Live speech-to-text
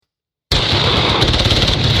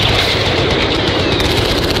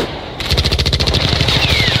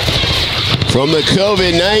from the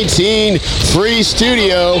COVID-19 free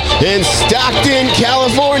studio in Stockton,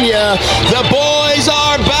 California. The boys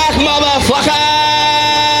are back, motherfucker!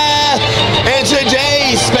 And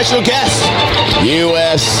today's special guest,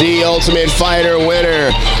 UFC Ultimate Fighter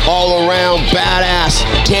winner, all-around badass,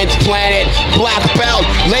 10th planet, black belt,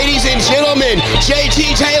 ladies and gentlemen,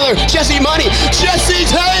 JT Taylor, Jesse Money, Jesse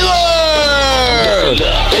Taylor!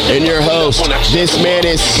 And your host, this man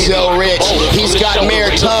is so rich, he's got Mayor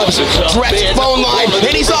Tubbs' direct phone line,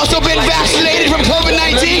 and he's also been vaccinated from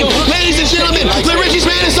COVID-19. Ladies and gentlemen, the richest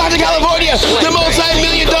man in Stockton, California, the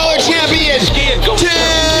multi-million-dollar champion,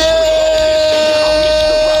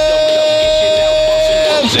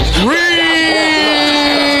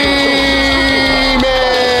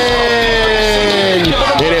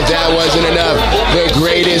 And if that wasn't enough, the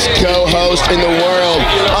greatest co-host in the world,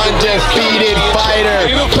 undefeated fighter,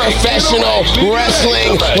 professional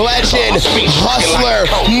wrestling legend, hustler,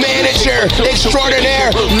 manager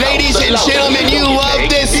extraordinaire. Ladies and gentlemen, you love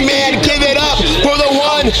this man. Give it up for the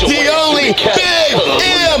one, the only, Big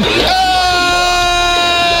MF!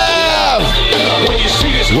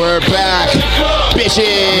 We're back,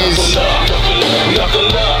 bitches.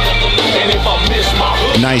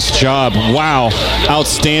 Nice job. Wow.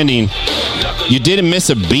 Outstanding. You didn't miss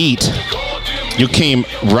a beat. You came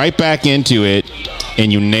right back into it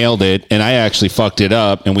and you nailed it. And I actually fucked it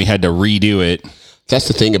up and we had to redo it. That's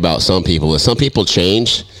the thing about some people is some people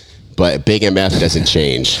change, but Big MF doesn't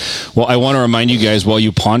change. Well, I want to remind you guys, while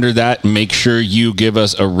you ponder that, make sure you give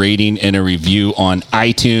us a rating and a review on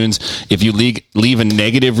iTunes. If you leave a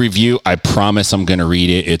negative review, I promise I'm going to read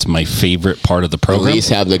it. It's my favorite part of the program. At least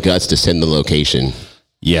have the guts to send the location.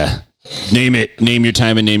 Yeah. Name it. Name your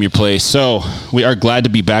time and name your place. So we are glad to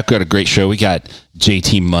be back. We got a great show. We got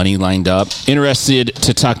JT Money lined up. Interested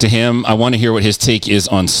to talk to him. I want to hear what his take is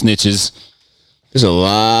on snitches. There's a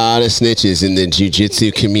lot of snitches in the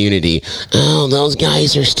jiu-jitsu community. Oh, those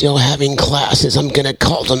guys are still having classes. I'm going to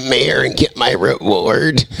call the mayor and get my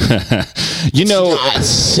reward. You know, it's not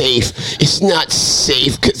safe. It's not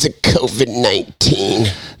safe because of COVID-19.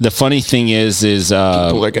 The funny thing is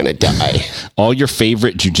people are going to die. All your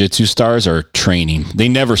favorite jiu-jitsu stars are training. They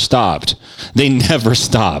never stopped.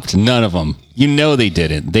 None of them. You know they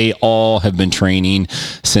didn't. They all have been training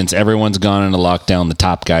since everyone's gone into lockdown. The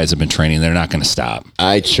top guys have been training. They're not going to stop.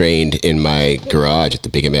 I trained in my garage at the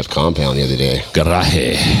Big MF compound the other day.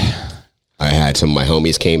 Garage. I had some of my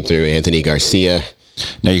homies came through. Anthony Garcia.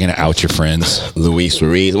 Now you're going to out your friends. Luis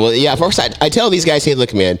Ruiz. Well, yeah, first I tell these guys, hey,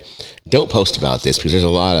 look, man, don't post about this because there's a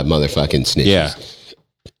lot of motherfucking snitches. Yeah.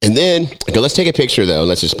 And then, okay, let's take a picture, though.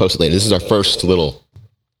 Let's just post it later. This is our first little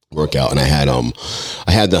workout, and I had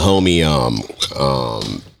the homie, I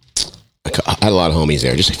had a lot of homies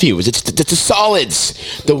there, just a few. It's the solids.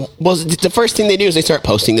 The first thing they do is they start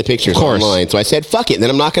posting the pictures online. So I said, fuck it, and then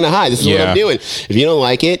I'm not going to hide. This is what I'm doing. If you don't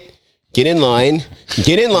like it, get in line and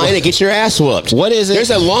get your ass whooped. What is it? There's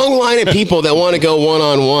a long line of people that want to go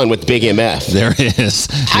one-on-one with Big MF. There is.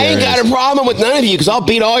 I ain't got a problem with none of you because I'll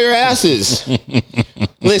beat all your asses.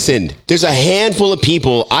 Listen, there's a handful of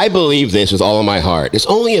people. I believe this with all of my heart. There's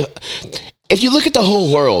only if you look at the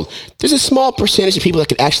whole world, there's a small percentage of people that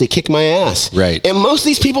could actually kick my ass. Right. And most of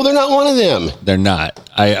these people, they're not one of them. They're not.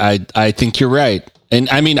 I think you're right. And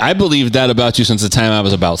I mean, I believed that about you since the time I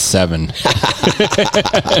was about 7.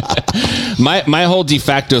 My whole de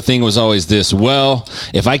facto thing was always this: well,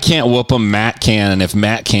 if I can't whoop them, Matt can, and if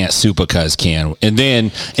Matt can't, Supacuz can. And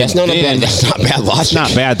then that's not bad logic. It's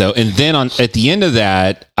not bad though. And then at the end of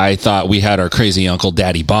that, I thought we had our crazy uncle,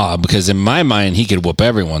 Daddy Bob, because in my mind he could whoop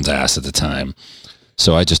everyone's ass at the time.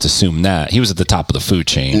 So I just assumed that he was at the top of the food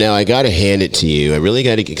chain. Now I got to hand it to you. I really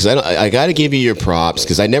got to, because I got to give you your props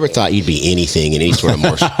because I never thought you'd be anything in any sort of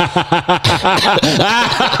more. I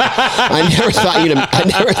never thought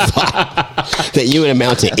that you would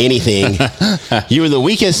amount to anything. You were the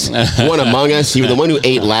weakest one among us. You were the one who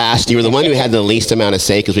ate last. You were the one who had the least amount of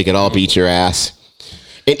say because we could all beat your ass.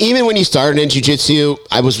 And even when you started in jiu-jitsu,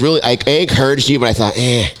 I encouraged you, but I thought,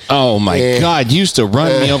 oh my God, you used to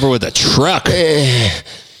run me over with a truck. I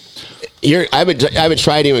would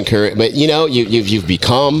try to encourage, but you know, you've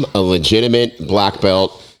become a legitimate black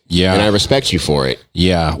belt. Yeah. And I respect you for it.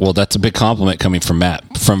 Yeah. Well, that's a big compliment coming from Matt,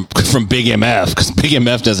 from Big MF, because Big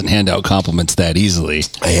MF doesn't hand out compliments that easily.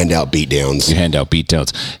 I hand out beatdowns. You hand out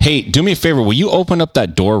beatdowns. Hey, do me a favor. Will you open up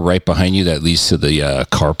that door right behind you that leads to the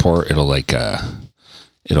carport?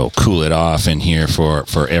 It'll cool it off in here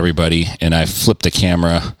for everybody. And I flipped the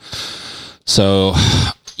camera. So,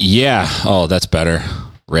 yeah. Oh, that's better.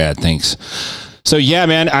 Rad. Thanks. So yeah,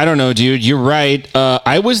 man, I don't know, dude. You're right.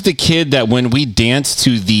 I was the kid that when we danced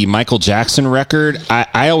to the Michael Jackson record,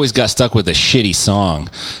 I always got stuck with a shitty song.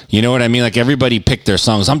 You know what I mean? Like everybody picked their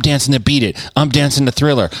songs. I'm dancing to Beat It. I'm dancing to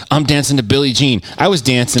Thriller. I'm dancing to Billie Jean. I was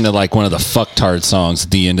dancing to like one of the fucktard songs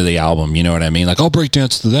at the end of the album. You know what I mean? Like I'll break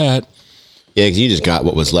dance to that. Yeah, because you just got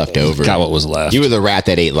what was left over. Got what was left. You were the rat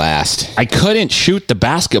that ate last. I couldn't shoot the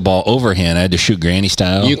basketball overhand. I had to shoot granny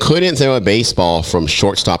style. You couldn't throw a baseball from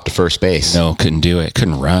shortstop to first base. No, couldn't do it.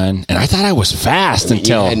 Couldn't run. And I thought I was fast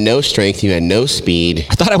until... You had no strength. You had no speed.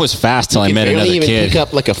 I thought I was fast till I met another kid. You couldn't even pick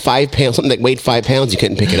up like a 5 pound, something that weighed 5 pounds. You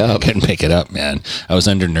couldn't pick it up. Couldn't pick it up, man. I was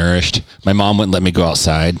undernourished. My mom wouldn't let me go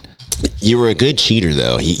outside. You were a good cheater,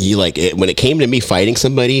 though. You like it, when it came to me fighting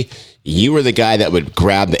somebody... You were the guy that would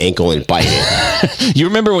grab the ankle and bite it. You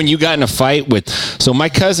remember when you got in a fight with... So my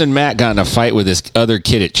cousin Matt got in a fight with this other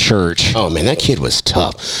kid at church. Oh, man, that kid was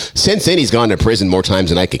tough. Since then, he's gone to prison more times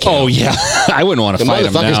than I could count. Oh, yeah. I wouldn't want to fight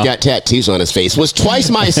him now. The motherfucker's got tattoos on his face. Was twice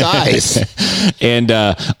my size. And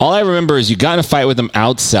all I remember is you got in a fight with him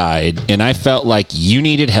outside, and I felt like you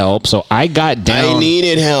needed help, so I got down... I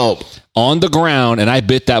needed help. On the ground, and I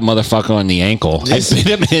bit that motherfucker on the ankle. I bit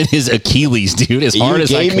him in his Achilles, dude, as hard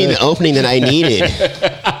as I could. You gave me the opening that I needed.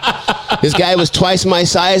 This guy was twice my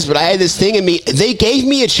size, but I had this thing in me. They gave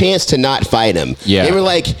me a chance to not fight him. Yeah. They were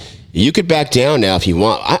like, you could back down now if you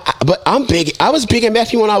want. But I'm big. I was big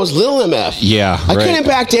MF when I was little MF. Yeah, I couldn't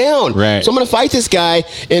back down. Right. So I'm going to fight this guy.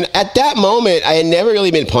 And at that moment, I had never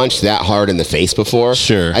really been punched that hard in the face before.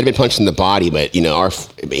 Sure. I'd been punched in the body, but, you know,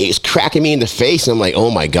 it was cracking me in the face. And I'm like, oh,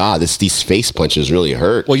 my God, these face punches really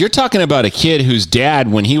hurt. Well, you're talking about a kid whose dad,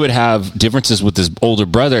 when he would have differences with his older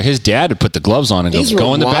brother, his dad would put the gloves on and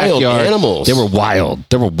go in the backyard. Animals. They were wild.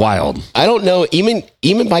 They were wild. I don't know.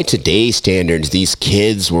 Even by today's standards, these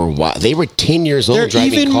kids were wild. They were 10 years old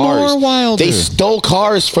driving even cars. More wilder. They stole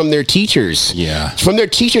cars from their teachers. Yeah. From their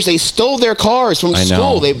teachers. They stole their cars from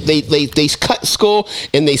school. They cut school,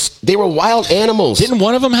 and they were wild animals. Didn't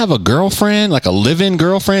one of them have a girlfriend, like a live-in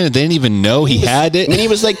girlfriend, and they didn't even know he had it? I mean, he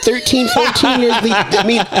was like 13, 14 years. I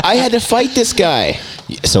mean, I had to fight this guy.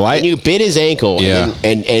 And you bit his ankle. Yeah.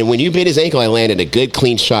 And when you bit his ankle, I landed a good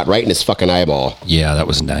clean shot right in his fucking eyeball. Yeah, that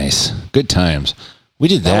was nice. Good times. We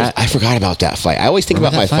did that. I forgot about that fight. I always think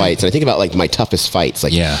about my fights, and I think about like my toughest fights,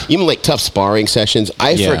 like even like tough sparring sessions.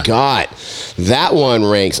 I forgot that one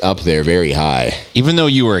ranks up there very high. Even though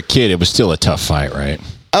you were a kid, it was still a tough fight, right?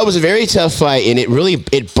 It was a very tough fight, and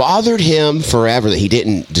it bothered him forever that he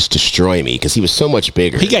didn't just destroy me because he was so much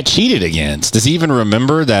bigger. He got cheated against. Does he even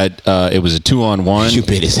remember that it was a 2-on-1? You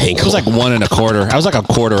bit his ankle. It was like 1 1/4. I was like a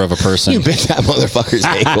quarter of a person. You bit that motherfucker's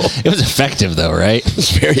ankle. It was effective, though, right? It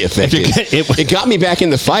was very effective. It got me back in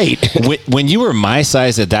the fight. When you were my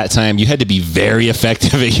size at that time, you had to be very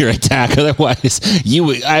effective at your attack. Otherwise,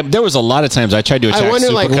 there was a lot of times I tried to attack. I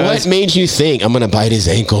wonder, what made you think I'm going to bite his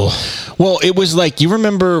ankle? Well, it was like, you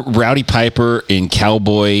remember Rowdy Piper and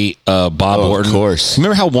Cowboy Bob Orton? Of course.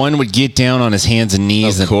 Remember how one would get down on his hands and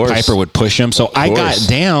knees and Piper would push him? So I got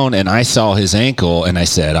down and I saw his ankle and I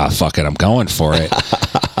said, fuck it, I'm going for it.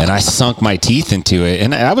 And I sunk my teeth into it.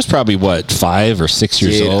 And I was probably, 5 or 6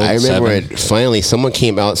 years old? I remember when finally someone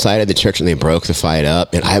came outside of the church and they broke the fight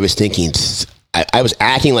up. And I was thinking... I was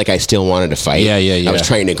acting like I still wanted to fight. Yeah. I was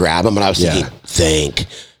trying to grab him, but I was thinking, thank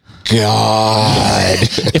God.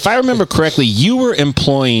 If I remember correctly, you were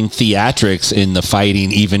employing theatrics in the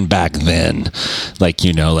fighting even back then. Like,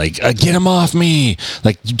 get him off me.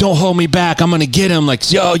 Like, don't hold me back. I'm going to get him. Like,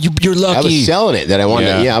 you're lucky. I was selling it that I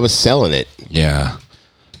wanted. I was selling it. Yeah.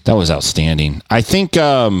 That was outstanding. I think,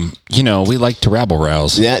 we like to rabble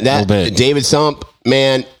rouse a little bit. David Sump,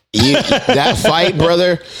 man, that fight,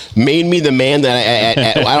 brother, made me the man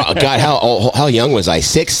that how young was I?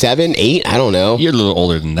 6, 7, 8? I don't know. You're a little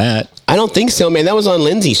older than that. I don't think so, man. That was on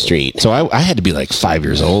Lindsay Street. So I had to be like 5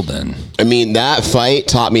 years old then. I mean, that fight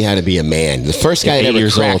taught me how to be a man. The first guy that ever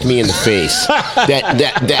cracked me in the face,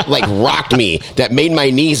 that like rocked me, that made my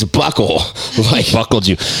knees buckle. Like buckled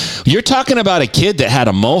you. You're talking about a kid that had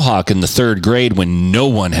a mohawk in the 3rd grade when no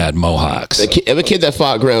one had mohawks. A kid that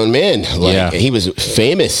fought grown men. He was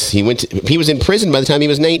famous. He was in prison by the time he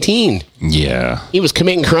was 19. Yeah. He was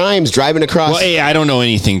committing crimes, driving across. Well, hey, I don't know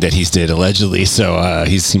anything that he's did allegedly, so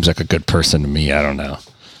he seems like a good person to me. I don't know.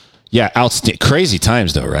 Yeah, crazy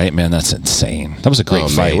times though, right, man? That's insane. That was a great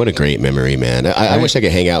fight. Man, what a great memory, man. I wish I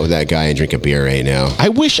could hang out with that guy and drink a beer right now. I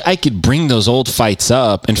wish I could bring those old fights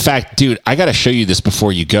up. In fact, dude, I got to show you this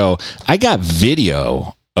before you go. I got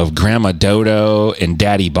video of Grandma Dodo and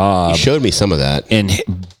Daddy Bob. You showed me some of that. And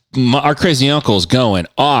our crazy uncle is going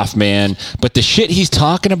off, man. But the shit he's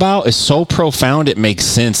talking about is so profound, it makes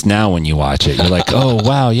sense now when you watch it. You're like, oh,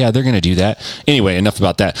 wow, yeah, they're going to do that. Anyway, enough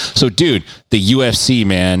about that. So, dude, the UFC,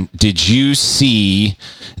 man, did you see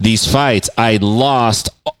these fights? I lost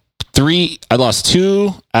 2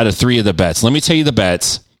 out of 3 of the bets. Let me tell you the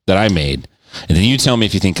bets that I made, and then you tell me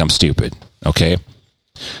if you think I'm stupid, okay?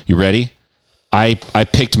 You ready? I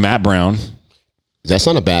picked Matt Brown. That's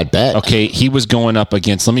not a bad bet. Okay, he was going up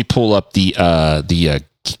against. Let me pull up the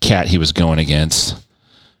cat he was going against.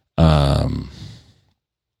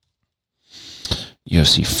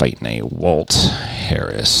 UFC Fight Night, Walt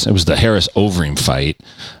Harris. It was the Harris Overeem fight.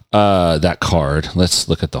 That card. Let's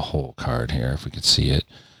look at the whole card here if we could see it.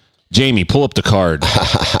 Jamie, pull up the card.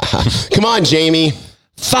 Come on, Jamie.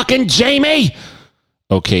 Fucking Jamie.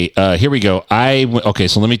 Okay, here we go. Okay,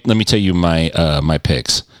 so let me tell you my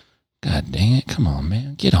picks. God dang it. Come on,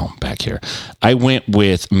 man. Get on back here. I went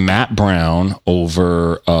with Matt Brown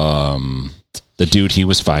over the dude he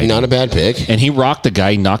was fighting. Not a bad pick. And he rocked the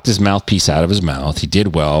guy, knocked his mouthpiece out of his mouth. He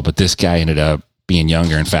did well, but this guy ended up being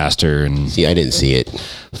younger and faster. And see, I didn't see it.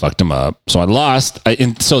 Fucked him up. So I lost.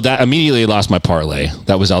 And so that immediately lost my parlay.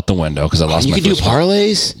 That was out the window because I lost my You could do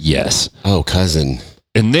parlays? Yes. Oh, cousin.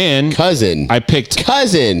 And then I picked Did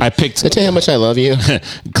I tell you how much I love you?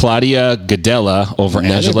 Claudia Gadella over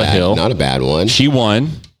Angela Hill. Not a bad one. She won.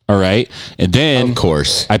 All right. And then of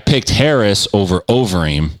course I picked Harris over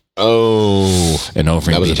Overeem. Oh, and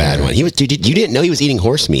Overeem. That was a bad one. You didn't know he was eating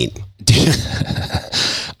horse meat.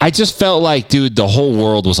 I just felt like, dude, the whole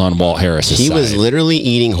world was on Walt Harris's side. He was literally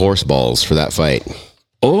eating horse balls for that fight.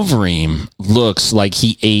 Overeem looks like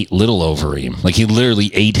he ate little Overeem. Like he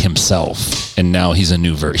literally ate himself, and now he's a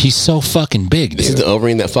new version. He's so fucking big, dude. This is the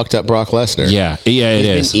Overeem that fucked up Brock Lesnar. Yeah, it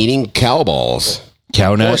is. Been eating cow balls.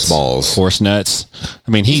 Cow nuts, horse balls, horse nuts.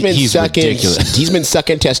 I mean, he's ridiculous. He's been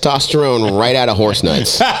sucking testosterone right out of horse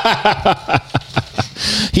nuts.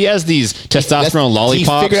 He has these testosterone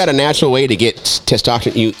lollipops. He figured out a natural way to get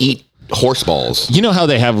testosterone. You eat horse balls. You know how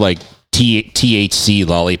they have like THC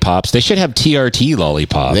lollipops? They should have TRT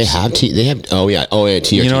lollipops. They have oh yeah,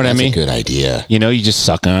 TRT. You know what I mean? That's a good idea. You know, you just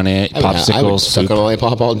suck on it. Popsicles. I would suck on a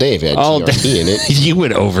lollipop all day if it had TRT in it. You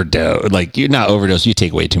would overdose. Like, you're not overdose. You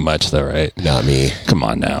take way too much though, right? Not me. Come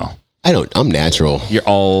on now. I'm natural. You're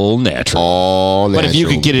all natural. All natural. But if you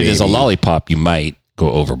could get it as a lollipop, you might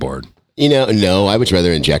go overboard. You know, no, I would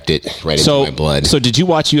rather inject it right into my blood. So did you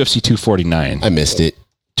watch UFC 249? I missed it.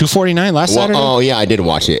 249 last Saturday? Oh, yeah, I did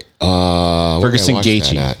watch it. Ferguson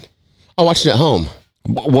Gaethje. I watched it at home.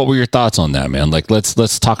 What were your thoughts on that, man? Like,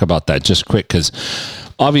 let's talk about that just quick, because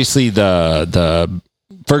obviously the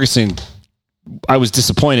Ferguson, I was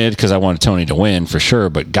disappointed because I wanted Tony to win for sure,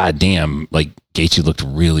 but goddamn, like Gaethje looked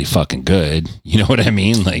really fucking good. You know what I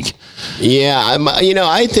mean? Like, yeah,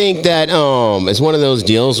 I think that it's one of those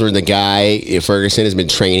deals where the guy Ferguson has been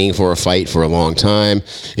training for a fight for a long time,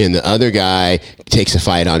 and the other guy takes a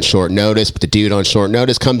fight on short notice, but the dude on short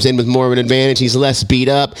notice comes in with more of an advantage. He's less beat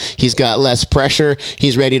up. He's got less pressure.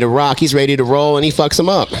 He's ready to rock. He's ready to roll, and he fucks him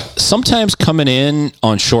up. Sometimes coming in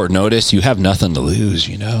on short notice, you have nothing to lose,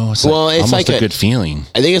 you know? It's almost like a good feeling.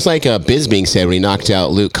 I think it's like Bisping said when he knocked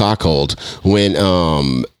out Luke Rockhold,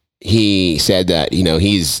 when he said that,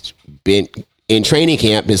 he's been in training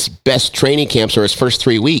camp. His best training camps are his first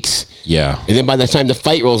 3 weeks. Yeah. And then by the time the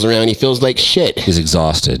fight rolls around, he feels like shit. He's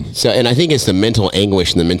exhausted. So, and I think it's the mental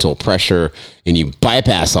anguish and the mental pressure, and you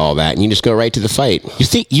bypass all that and you just go right to the fight.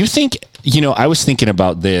 You think, I was thinking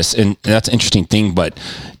about this, and that's an interesting thing, but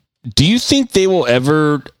do you think they will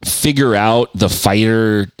ever figure out the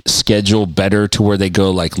fighter schedule better to where they go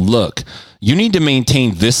like, look, you need to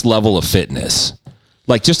maintain this level of fitness?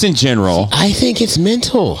 Like, just in general. I think it's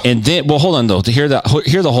mental. And then, well, hold on though, to hear the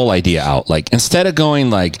whole idea out. Like, instead of going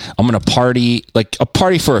like, I'm going to party, like a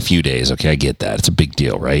party for a few days. Okay. I get that. It's a big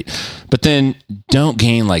deal. Right. But then don't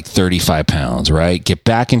gain like 35 pounds, right? Get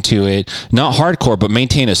back into it. Not hardcore, but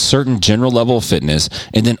maintain a certain general level of fitness,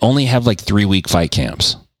 and then only have like 3-week fight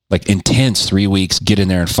camps. Like intense 3 weeks, get in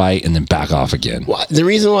there and fight, and then back off again. Well, the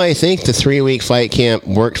reason why I think the 3-week fight camp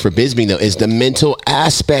worked for Bisping, though, is the mental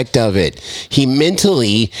aspect of it. He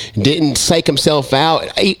mentally didn't psych himself out.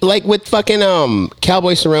 Like with fucking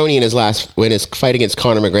Cowboy Cerrone in his fight against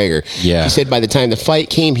Conor McGregor. Yeah. He said by the time the fight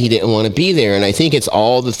came, he didn't want to be there. And I think it's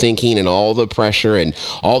all the thinking and all the pressure and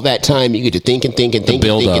all that time you get to think and think and think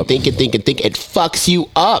and think and think and think and think. It fucks you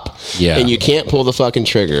up. Yeah. And you can't pull the fucking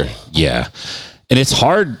trigger. Yeah. And it's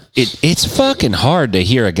hard. It's fucking hard to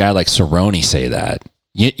hear a guy like Cerrone say that.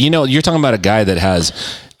 You're talking about a guy that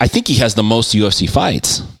I think he has the most UFC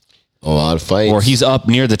fights. A lot of fights. Or he's up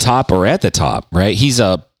near the top or at the top, right? He's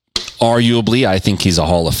up arguably, I think he's a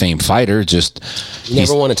Hall of Fame fighter. Just He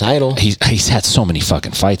never won a title. He's had so many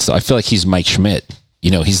fucking fights, though. I feel like he's Mike Schmidt.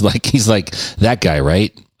 He's like that guy,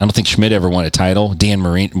 right? I don't think Schmidt ever won a title. Dan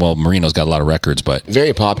Marino, well, Marino's got a lot of records, but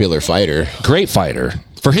Very popular fighter. great fighter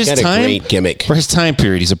for his Got a time. great gimmick. For his time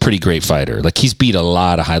period, he's a pretty great fighter. Like, he's beat a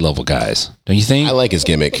lot of high level guys. Don't you think? I like his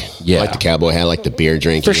gimmick. Yeah. I like the cowboy hat. I like the beer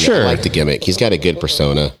drinking. For sure. I like the gimmick. He's got a good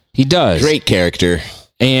persona. He does. Great character.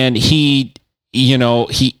 And he's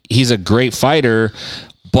a great fighter,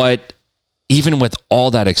 but even with all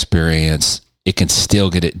that experience, it can still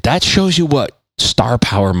get it. That shows you what star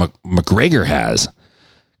power McGregor has.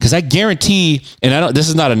 Because I guarantee, and this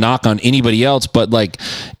is not a knock on anybody else, but like,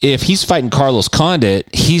 if he's fighting Carlos Condit,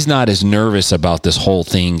 he's not as nervous about this whole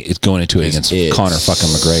thing. It's going into it against Conor fucking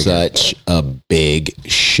McGregor. Such a big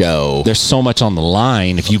show. There's so much on the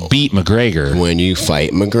line if you beat McGregor. When you fight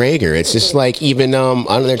McGregor, it's just like even I don't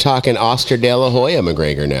know, they're talking Oscar De La Hoya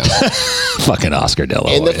McGregor now. Fucking Oscar De La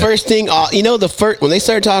Hoya. And the first thing, when they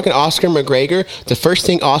started talking Oscar McGregor, the first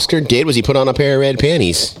thing Oscar did was he put on a pair of red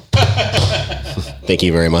panties. Thank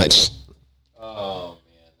you very much. Oh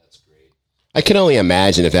man, that's great. I can only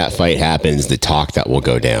imagine if that fight happens, the talk that will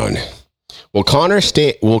go down. Will Conor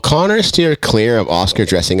steer clear of Oscar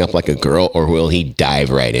dressing up like a girl, or will he dive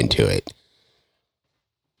right into it?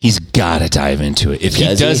 He's got to dive into it. If he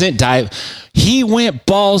Does he? doesn't dive, he went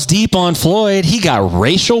balls deep on Floyd. He got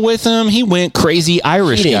racial with him. He went crazy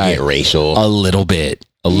Irish He didn't guy. get racial. A little bit.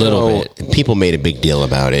 A little bit. People made a big deal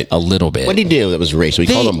about it. A little bit. What did he do that was racial?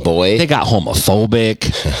 He called him boy. They got homophobic.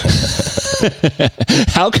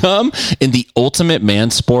 How come in the ultimate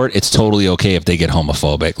man sport, it's totally okay if they get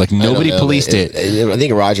homophobic? Like, nobody policed it. I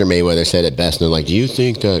think Roger Mayweather said it best. And they're like, do you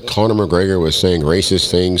think that Conor McGregor was saying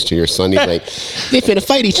racist things to your son? He's like, they finna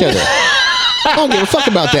fight each other. I don't give a fuck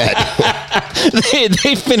about that.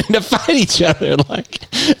 they finna fight each other.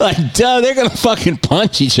 Like, duh, they're gonna fucking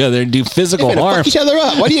punch each other and do physical They finna harm. fuck each other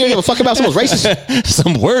up. Why do you give a fuck about someone's racist?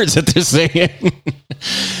 Some words that they're saying.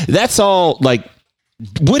 That's all, like,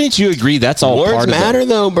 wouldn't you agree that's all Words part of matter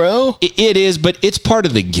though, bro. It is, but it's part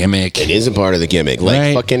of the gimmick. It is a part of the gimmick. Like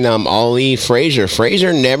Right. fucking Ali Frazier.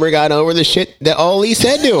 Frazier never got over the shit that Ali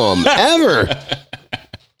said to him. Ever.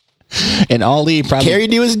 And Ali probably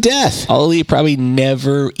Carried to his death. Ali probably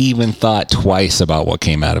never even thought twice about what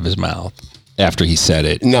came out of his mouth after he said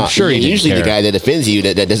it. No, I'm sure he didn't usually care. the guy that offends you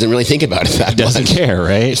that doesn't really think about it that doesn't much. care,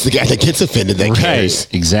 right? It's the guy that gets offended that cares.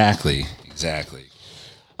 Right. Exactly.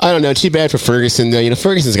 I don't know. Too bad for Ferguson, though.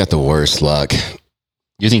 Ferguson's got the worst luck.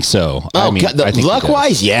 You think so? Oh, I God, think he luck does.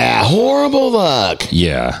 wise, yeah, horrible luck.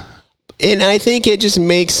 Yeah. And I think it just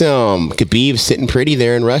makes Khabib sitting pretty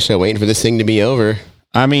there in Russia, waiting for this thing to be over.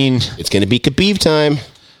 I mean, It's going to be Khabib time.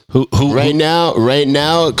 who Right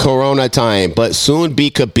now, Corona time, but soon be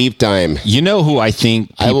Khabib time. you know who I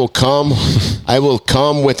think I will come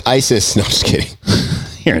with ISIS. No, I'm just kidding.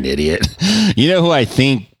 you're an idiot. You know who I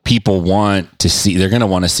think people want to see? They're going to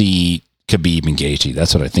want to see Khabib and Gaethje.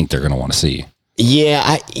 That's what I think they're going to want to see. Yeah,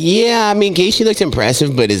 I mean, Gaethje looks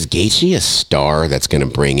impressive, but is Gaethje a star that's going to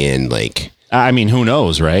bring in, like... I mean, who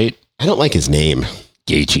knows, right? I don't like his name.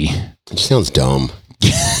 Gaethje. It just sounds dumb.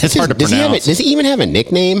 It's hard to pronounce. Does he even have a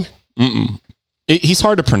nickname? He's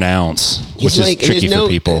hard to pronounce, which is tricky for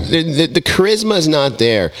people. The charisma's not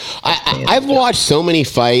there. I've watched so many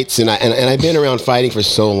fights, and I've been around fighting for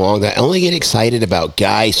so long that I only get excited about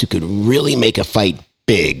guys who could really make a fight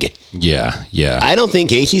big. Yeah. I don't think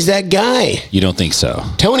Gaethje's that guy. You don't think so?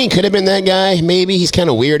 Tony could have been that guy. Maybe he's kind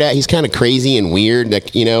of weird. He's kind of crazy and weird.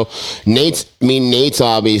 Like, Nate's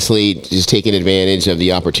obviously just taking advantage of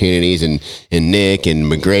the opportunities, and Nick and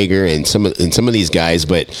McGregor and some of these guys.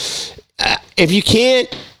 But if you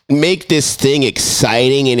can't make this thing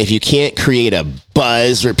exciting, and if you can't create a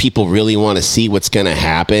buzz where people really want to see what's going to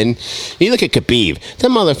happen, you look at Khabib.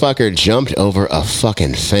 That motherfucker jumped over a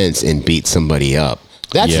fucking fence and beat somebody up.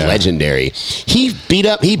 That's legendary. He beat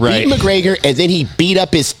McGregor, and then he beat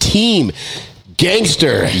up his team.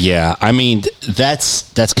 Gangster. Yeah, I mean,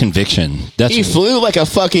 that's conviction. He flew like a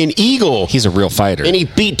fucking eagle. He's a real fighter. And he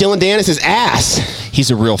beat Dylan Dennis's ass.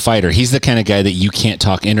 He's a real fighter. He's the kind of guy that you can't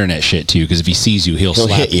talk internet shit to, because if he sees you, he'll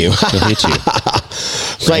slap hit you. He'll hit you.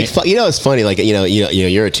 Like, it's funny. Like,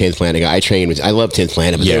 you're a 10th Planet guy. I love 10th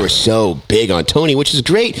Planet, but they were so big on Tony, which is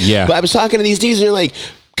great. Yeah. But I was talking to these dudes, and they're like,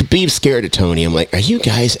 Khabib's scared of Tony. I'm like, are you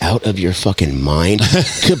guys out of your fucking mind?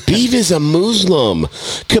 Khabib is a Muslim.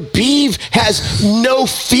 Khabib has no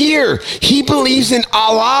fear. He believes in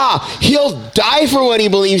Allah. He'll die for what he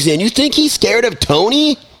believes in. You think he's scared of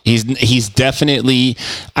Tony? He's definitely.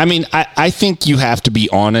 I mean, I think you have to be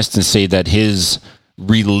honest and say that his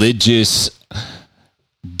religious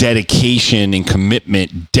dedication and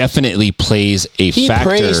commitment definitely plays a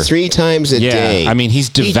factor. He prays 3 times a day. I mean, he's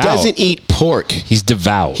devout. He doesn't eat pork. He's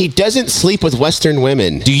devout. He doesn't sleep with Western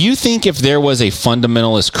women. Do you think if there was a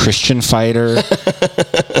fundamentalist Christian fighter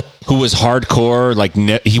who was hardcore, like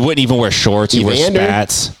he wouldn't even wear shorts, he wears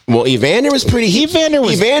spats? Well, Evander was pretty.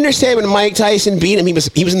 Evander said when Mike Tyson beat him, he was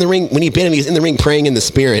in the ring. When he beat him, he was in the ring praying in the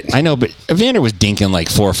spirit. I know, but Evander was dinking like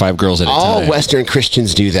 4 or 5 girls at a time. All Western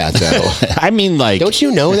Christians do that, though. I mean, like, don't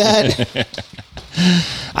you know that?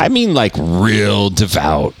 I mean, like, real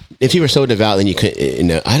devout. If you were so devout, then you could.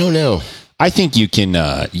 I don't know. I think you can.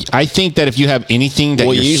 I think that if you have anything that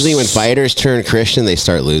usually when fighters turn Christian, they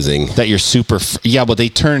start losing. That you're super. But they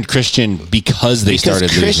turned Christian because they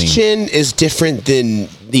started losing. Christian is different than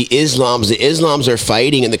the Islams. The Islams are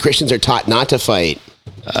fighting, and the Christians are taught not to fight.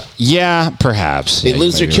 Yeah, perhaps they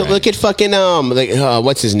lose their kill. Right. Look at fucking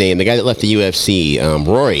what's his name? The guy that left the UFC,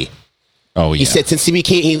 Rory. Oh yeah. He said since he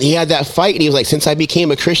became, he had that fight, and he was like, since I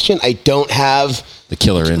became a Christian, I don't have the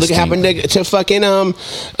killer instinct. Look what happened to fucking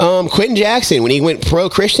Quentin Jackson when he went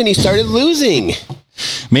pro-Christian. He started losing.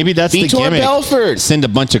 Maybe that's the gimmick. Belfort. Send a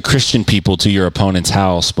bunch of Christian people to your opponent's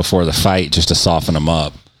house before the fight just to soften them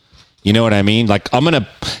up. You know what I mean? Like, I'm going to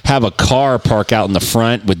have a car park out in the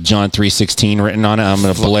front with John 3:16 written on it. I'm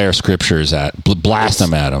going to blare scriptures blast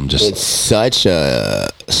them at them. It's such a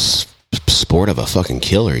sport of a fucking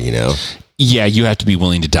killer, you know? Yeah, you have to be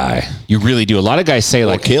willing to die. You really do. A lot of guys say,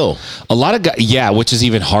 like, kill. A lot of guys, yeah, which is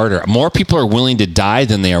even harder. More people are willing to die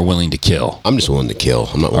than they are willing to kill. I'm just willing to kill.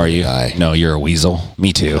 I'm not willing to die. No, you're a weasel.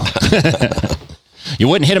 Me too. You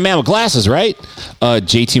wouldn't hit a man with glasses, right?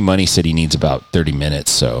 J2 Money said he needs about 30 minutes,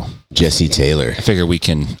 so. Jesse Taylor. I figure we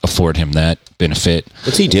can afford him that benefit.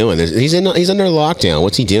 What's he doing? He's under lockdown.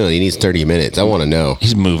 What's he doing? He needs 30 minutes. I want to know.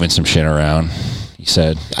 He's moving some shit around, he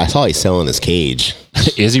said. I saw he's selling his cage.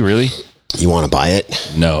 Is he really? You want to buy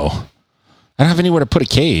it? No. I don't have anywhere to put a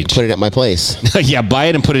cage. Put it at my place. Yeah, buy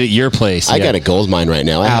it and put it at your place. I got a gold mine right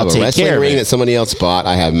now. I have a wrestling ring that somebody else bought.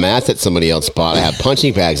 I have mats that somebody else bought. I have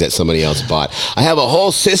punching bags that somebody else bought. I have a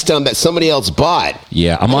whole system that somebody else bought.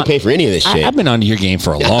 Yeah, I don't pay for any of this shit. I've been onto your game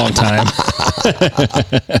for a long time.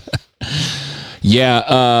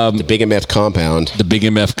 Yeah. The Big MF compound. The Big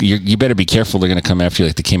MF. You better be careful. They're going to come after you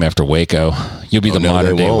like they came after Waco. You'll be the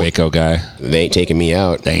modern day Waco guy. They ain't taking me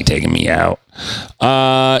out.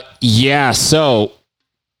 Yeah. So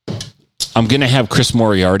I'm going to have Chris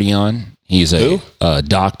Moriarty on. He's a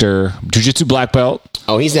doctor, jiu-jitsu black belt.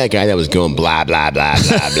 Oh, he's that guy that was going blah, blah, blah,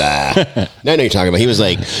 blah, blah. I know you're talking about. He was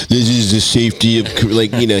like, this is the safety of,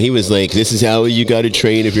 like, you know, he was like, this is how you got to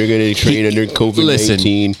train if you're going to train under COVID-19.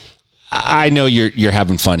 Listen, I know you're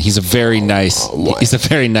having fun. He's a very nice. He's a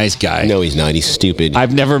very nice guy. No, he's not. He's stupid.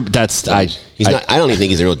 I've never. He's not. I don't even think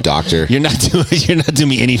he's a real doctor. You're not doing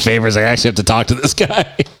me any favors. I actually have to talk to this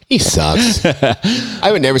guy. He sucks.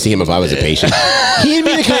 I would never see him if I was a patient. He'd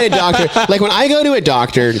be the kind of doctor. Like when I go to a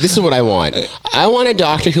doctor, this is what I want. I want a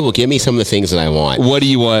doctor who will give me some of the things that I want. What do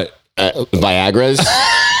you want? Viagra's.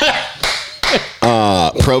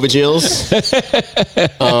 Provigils.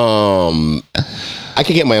 I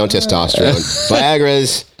could get my own testosterone.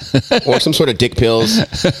 Viagra's or some sort of dick pills,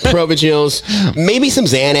 Provigils, maybe some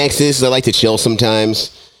Xanaxes. I like to chill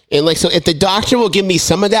sometimes. And like, so if the doctor will give me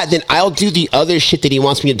some of that, then I'll do the other shit that he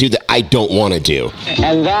wants me to do that I don't want to do.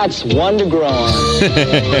 And that's one to grow on.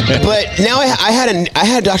 But now I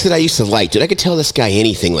had a doctor that I used to like, dude. I could tell this guy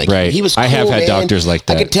anything. Like, right. He was cool, I have had man. Doctors like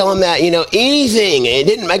that. I could tell him that, you know,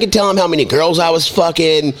 anything. I could tell him how many girls I was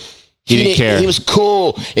fucking. He didn't care. He was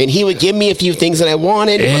cool, and he would give me a few things that I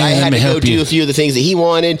wanted, but I had to go do a few of the things that he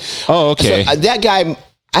wanted. Oh, okay. So, that guy,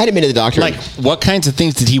 I hadn't been to the doctor. Like, what kinds of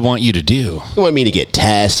things did he want you to do? He wanted me to get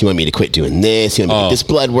tests. He wanted me to quit doing this. He wanted me to get this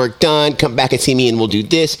blood work done. Come back and see me, and we'll do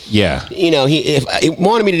this. Yeah. You know, he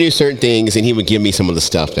wanted me to do certain things, and he would give me some of the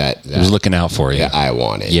stuff that he was looking out for you. That I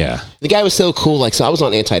wanted. Yeah. The guy was so cool. Like, so I was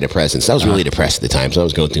on antidepressants. I was really depressed at the time, so I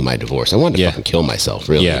was going through my divorce. I wanted to fucking kill myself,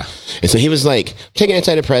 really. Yeah. And so he was like, taking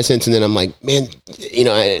antidepressants, and then I'm like, man, you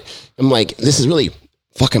know, I'm like, this is really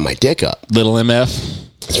fucking my dick up. Little MF.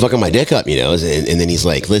 It's fucking my dick up, you know. And then he's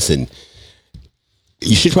like, listen,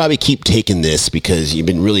 you should probably keep taking this because you've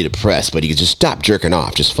been really depressed, but you could just stop jerking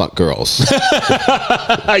off. Just fuck girls.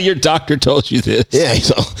 Your doctor told you this. Yeah,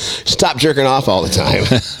 so stop jerking off all the time.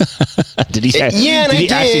 Did he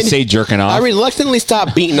actually say jerking off? I reluctantly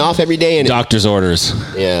stopped beating off every day. And doctor's orders.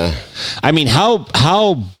 Yeah. I mean,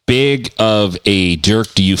 how big of a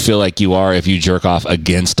jerk do you feel like you are if you jerk off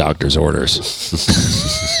against doctor's orders?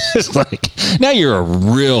 It's like, now you're a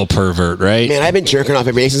real pervert, right? Man, I've been jerking off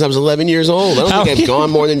every day since I was 11 years old. I don't think I've gone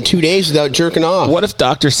more than 2 days without jerking off. What if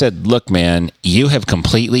doctor said, look, man, you have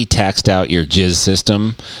completely taxed out your jizz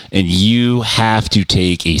system and you have to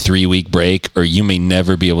take a 3-week break or you may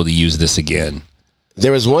never be able to use this again?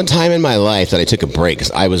 There was one time in my life that I took a break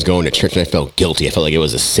because I was going to church and I felt guilty. I felt like it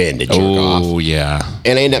was a sin to jerk off. Oh, yeah.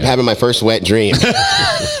 And I ended up having my first wet dream.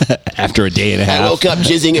 After a day and a half. I woke up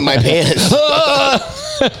jizzing in my pants.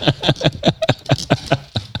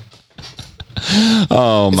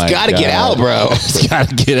 Oh my god! It's got to get out, bro. It's got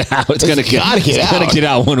to get out. It's gonna get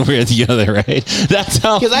out one way or the other, right? That's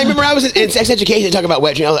how. Because I remember I was in sex education talking about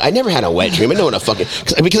wet dream. I never had a wet dream. I know what a fucking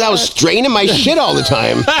because I was straining my shit all the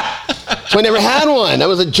time. So I never had one. I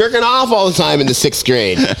was jerking off all the time in the 6th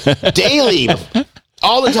grade, daily.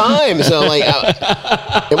 All the time. So like,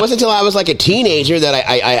 it wasn't until I was like a teenager that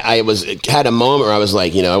I had a moment where I was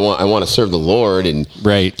like, I want to serve the Lord and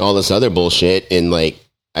all this other bullshit, and like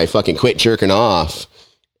I fucking quit jerking off,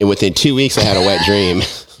 and within 2 weeks I had a wet dream.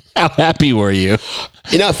 How happy were you?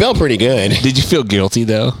 It felt pretty good. Did you feel guilty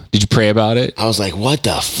though? Did you pray about it? I was like, what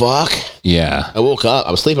the fuck? Yeah. I woke up.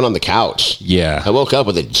 I was sleeping on the couch. Yeah. I woke up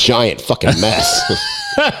with a giant fucking mess.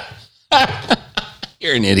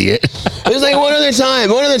 You're an idiot. It was like one other time.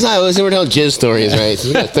 We're telling jizz stories, right? So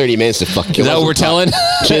we got 30 minutes to fuck. Is that what we're telling?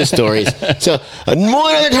 Jizz stories. So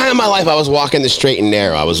one other time in my life, I was walking the straight and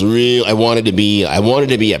narrow. I wanted to be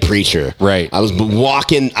a preacher. Right. I was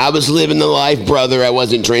walking. I was living the life, brother. I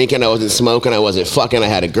wasn't drinking. I wasn't smoking. I wasn't fucking. I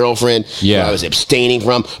had a girlfriend. Yeah. Who I was abstaining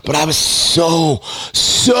from. But I was so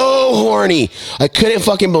horny. I couldn't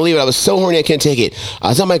fucking believe it. I was so horny. I couldn't take it. I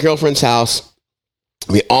was at my girlfriend's house.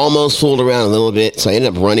 We almost fooled around a little bit, so I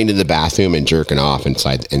ended up running to the bathroom and jerking off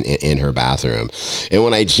inside in her bathroom. And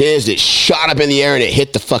when I jizzed, it shot up in the air and it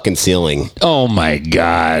hit the fucking ceiling. Oh my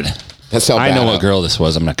god! That's how bad I know what girl this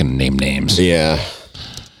was. I'm not going to name names. Yeah.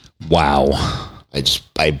 Wow. I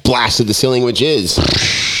blasted the ceiling with jizz.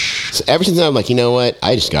 So ever since then, I'm like, you know what?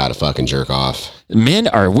 I just gotta fucking jerk off. Men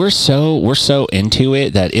we're so into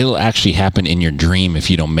it that it'll actually happen in your dream if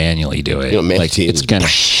you don't manually do it. It's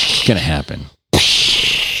gonna happen.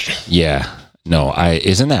 Yeah. No,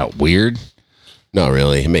 isn't that weird? Not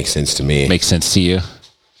really. It makes sense to me. Makes sense to you?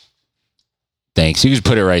 Thanks. You can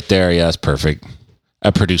put it right there. Yeah, that's perfect.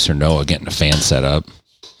 Our producer Noah getting a fan set up.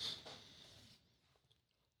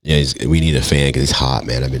 Yeah, we need a fan because he's hot,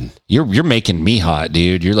 man. You're making me hot,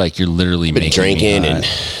 dude. You're literally making drinking me hot. And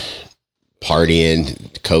partying.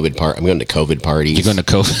 I'm going to COVID parties. You're going to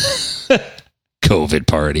COVID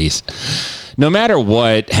parties. No matter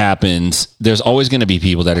what happens, there's always going to be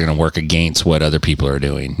people that are going to work against what other people are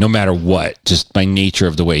doing. No matter what, just by nature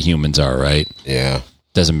of the way humans are, right? Yeah.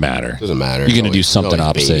 Doesn't matter. Doesn't matter. You're going to do something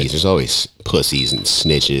opposite. Babies. There's always pussies and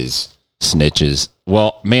snitches.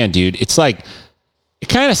 Well, man, dude, it's like, it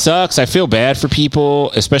kind of sucks. I feel bad for people,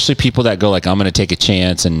 especially people that go like, I'm going to take a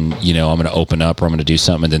chance and, I'm going to open up or I'm going to do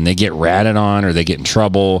something. And then they get ratted on or they get in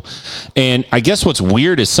trouble. And I guess what's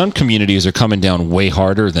weird is some communities are coming down way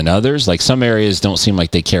harder than others. Like some areas don't seem like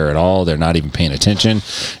they care at all. They're not even paying attention.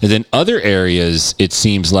 And then other areas, it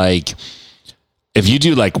seems like if you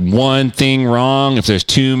do like one thing wrong, if there's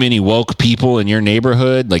too many woke people in your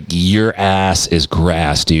neighborhood, like your ass is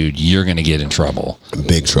grass, dude. You're going to get in trouble.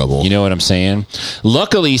 Big trouble. You know what I'm saying?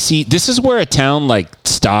 Luckily, see, this is where a town like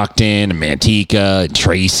Stockton and Manteca and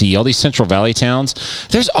Tracy, all these Central Valley towns,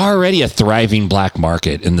 there's already a thriving black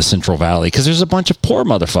market in the Central Valley because there's a bunch of poor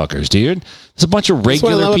motherfuckers, dude. There's a bunch of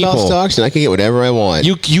regular That's what I love people. About Stockton. I can get whatever I want.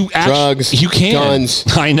 Drugs, you can, guns.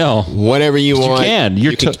 I know. Whatever you want.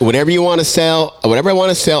 You can. Whatever you want to sell. Whatever I want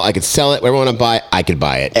to sell, I could sell it. Whatever I want to buy, I could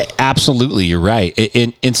buy it. Absolutely, you're right.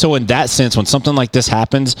 And so in that sense, when something like this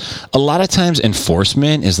happens, a lot of times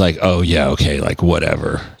enforcement is like, oh yeah, okay, like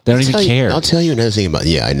whatever. They don't even care. I'll tell you another thing about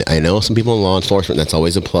I know some people in law enforcement. That's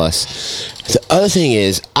always a plus. The other thing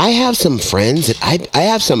is, I have some friends that I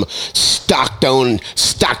have some Stockton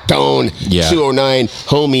 209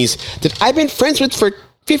 homies that I've been friends with for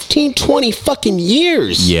 15, 20 fucking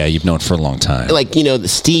years. Yeah, you've known for a long time. Like, the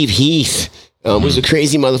Steve Heath was a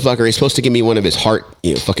crazy motherfucker. He's supposed to give me one of his heart,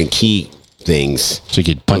 fucking key things. So you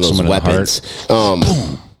could punch someone in the heart.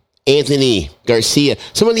 Anthony Garcia.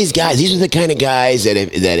 Some of these guys, these are the kind of guys that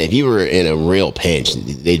if you were in a real pinch,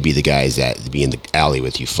 they'd be the guys that would be in the alley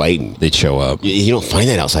with you fighting. They'd show up. You don't find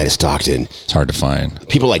that outside of Stockton. It's hard to find.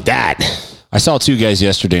 People like that. I saw 2 guys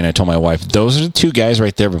yesterday and I told my wife, those are the 2 guys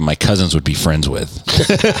right there, but my cousins would be friends with.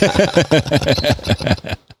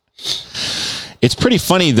 It's pretty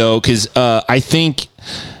funny though, because I think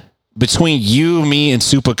between you, me, and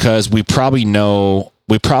Supacuz, we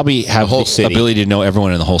probably have whole the city. ability to know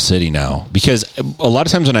everyone in the whole city now. Because a lot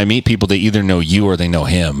of times when I meet people, they either know you or they know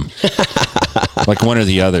him. Like one or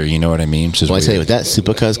the other, you know what I mean? Well, I tell you what, that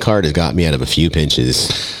Supacuz card has got me out of a few pinches.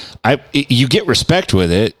 You get respect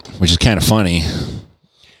with it, which is kind of funny,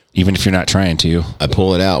 even if you're not trying to. I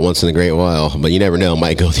pull it out once in a great while, but you never know. It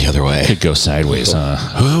might go the other way. Could go sideways, huh?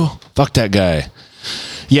 Who? Fuck that guy.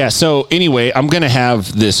 Yeah, so anyway, I'm going to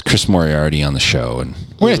have this Chris Moriarty on the show, and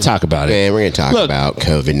we're going to talk about it. Man, we're going to talk about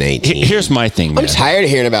COVID-19. Here's my thing, man. I'm tired of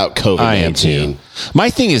hearing about COVID-19. I am too. My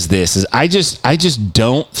thing is this, I just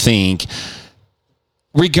don't think,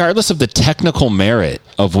 regardless of the technical merit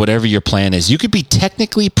of whatever your plan is, you could be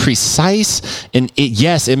technically precise, and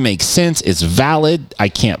yes, it makes sense. It's valid. I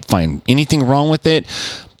can't find anything wrong with it.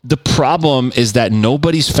 The problem is that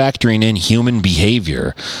nobody's factoring in human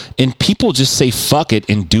behavior, and people just say fuck it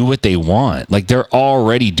and do what they want. Like, they're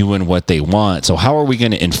already doing what they want. So how are we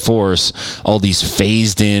going to enforce all these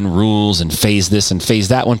phased in rules and phase this and phase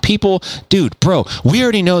that when people, dude, bro, we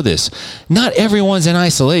already know this. Not everyone's in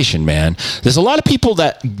isolation, man. There's a lot of people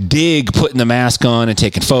that dig putting the mask on and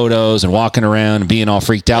taking photos and walking around and being all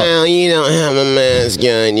freaked out. Well, you don't have a mask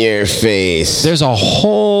on your face. There's a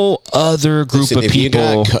whole other group of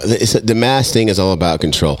people. The mask thing is all about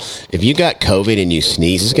control. If you got COVID and you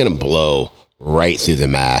sneeze, it's going to blow right through the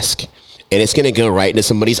mask. And it's going to go right into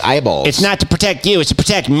somebody's eyeballs. It's not to protect you, it's to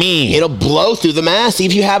protect me. It'll blow through the mask.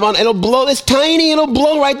 If you have on, it'll blow. It's tiny. It'll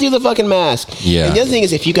blow right through the fucking mask. Yeah. And the other thing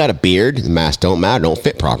is, if you got a beard, the mask don't matter. Don't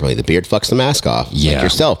fit properly. The beard fucks the mask off. Yeah. Like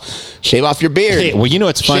yourself. Shave off your beard. Hey, well, you know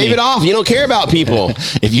what's funny? Shave it off. You don't care about people.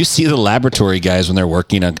 If you see the laboratory guys when they're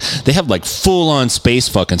working on, they have like full on space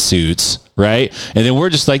fucking suits, right? And then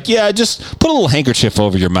we're just like, yeah, just put a little handkerchief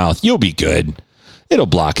over your mouth. You'll be good. It'll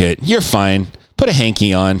block it. You're fine. Put a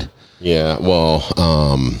hanky on. Yeah, well,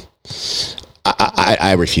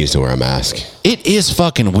 I refuse to wear a mask. It is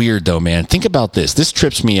fucking weird though, man. Think about this. This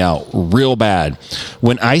trips me out real bad.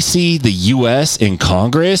 When I see the U.S. in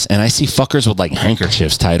Congress and I see fuckers with like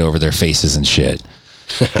handkerchiefs tied over their faces and shit.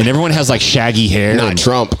 And everyone has like shaggy hair. Not and,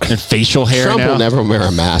 Trump. And facial hair. Trump now. will never wear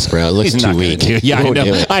a mask, bro. It looks He's too not weak. gonna do it.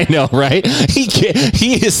 Yeah, I know, right?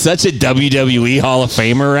 He is such a WWE Hall of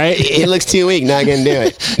Famer, right? It looks too weak. Not gonna do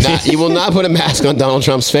it. You will not put a mask on Donald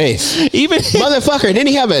Trump's face. Even Motherfucker, didn't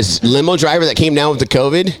he have a limo driver that came down with the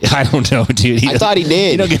COVID? I don't know, dude. I thought he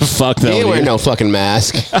did. He don't give a fuck though. He didn't wear dude. no fucking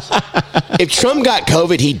mask. If Trump got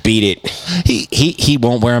COVID, he'd beat it. He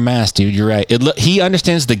won't wear a mask, dude. You're right. He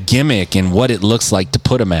understands the gimmick and what it looks like to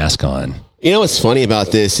put a mask on. You know what's funny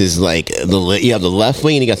about this is like you have the left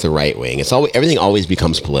wing and you got the right wing. It's always everything always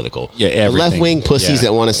becomes political. Yeah, everything. The left wing pussies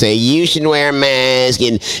that want to say you should wear a mask,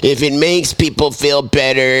 and if it makes people feel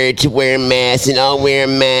better to wear a mask, and I'll wear a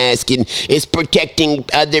mask, and it's protecting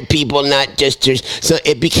other people, not just yours. So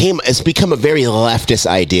it's become a very leftist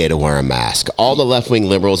idea to wear a mask. All the left wing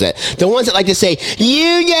liberals, the ones that like to say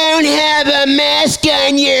you don't have a mask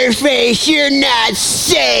on your face, you're not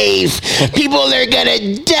safe. People are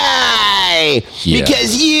gonna die.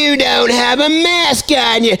 Because you don't have a mask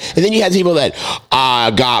on you. And then you have people that, I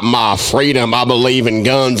got my freedom, I believe in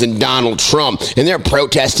guns and Donald Trump. And they're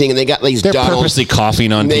protesting and they got these They're purposely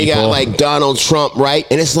coughing on they people. got like Donald Trump, right?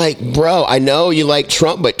 And it's like, bro, I know you like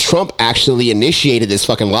Trump, but Trump actually initiated this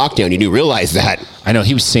fucking lockdown. You do realize that. I know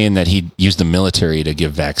he was saying that he'd use the military to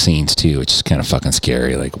give vaccines too, which is kind of fucking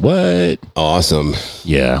scary. Like, what? Awesome.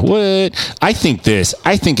 Yeah, what? I think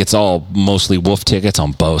it's all mostly wolf tickets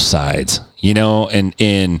on both sides, you know, and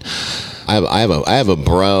I have a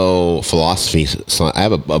bro philosophy. I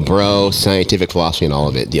have a bro scientific philosophy in all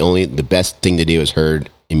of it. The best thing to do is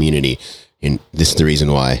herd immunity. And this is the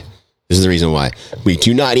reason why. We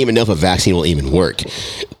do not even know if a vaccine will even work.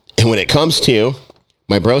 And when it comes to,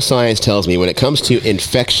 my bro science tells me when it comes to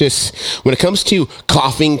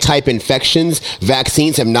coughing type infections,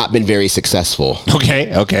 vaccines have not been very successful. Okay,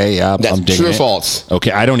 yeah, That's I'm digging true or it. false?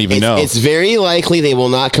 Okay, I don't even know. It's very likely they will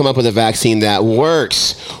not come up with a vaccine that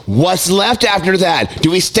works. What's left after that?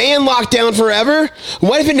 Do we stay in lockdown forever?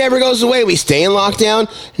 What if it never goes away? We stay in lockdown?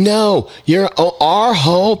 No. Our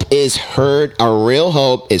real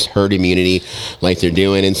hope is herd immunity, like they're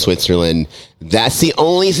doing in Switzerland. That's the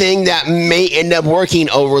only thing that may end up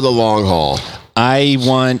working over the long haul. I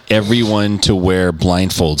want everyone to wear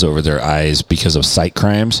blindfolds over their eyes because of sight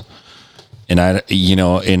crimes. And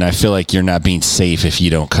I feel like you're not being safe if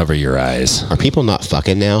you don't cover your eyes. Are people not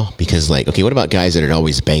fucking now? Because okay, what about guys that are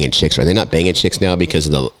always banging chicks? Are they not banging chicks now because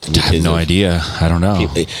of the? I have no idea. I don't know.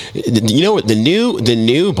 You know what? The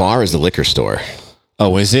new bar is the liquor store.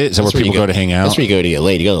 Oh, is it? Is that where people go to hang out? That's where you go to get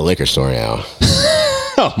laid. You go to the liquor store now.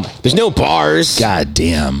 There's no bars. God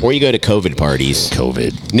damn. Or you go to COVID parties.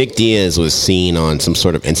 COVID. Nick Diaz was seen on some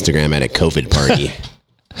sort of Instagram at a COVID party.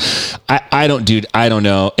 I don't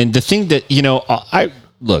know. And the thing that,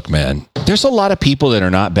 look, man, there's a lot of people that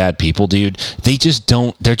are not bad people, dude.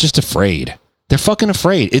 They're just afraid. They're fucking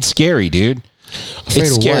afraid. It's scary, dude.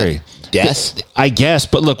 It's scary. What? Death? I guess.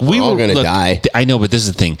 But look, we're all going to die. I know, but this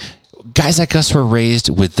is the thing. Guys like us were raised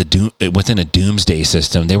within a doomsday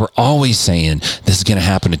system. They were always saying this is going to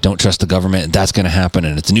happen and don't trust the government and that's going to happen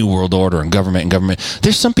and it's a new world order and government.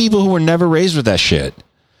 There's some people who were never raised with that shit.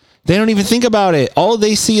 They don't even think about it. All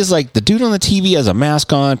they see is like the dude on the TV has a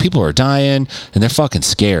mask on. People are dying and they're fucking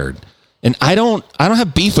scared. And I don't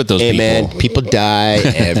have beef with those people. Man, people die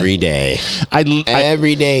every day.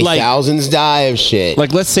 Every day, like, thousands die of shit.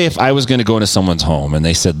 Like, let's say if I was going to go into someone's home and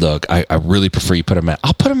they said, look, I really prefer you put a mask.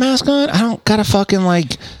 I'll put a mask on. I don't got to fucking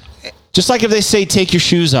like, just like if they say, take your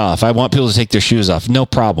shoes off. I want people to take their shoes off. No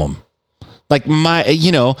problem. Like and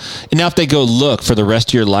now if they go, look, for the rest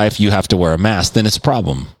of your life, you have to wear a mask, then it's a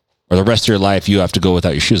problem. Or the rest of your life, you have to go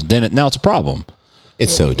without your shoes. Now it's a problem.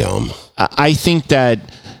 It's so dumb. I think that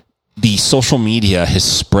the social media has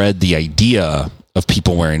spread the idea of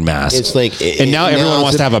people wearing masks. It's like, and now everyone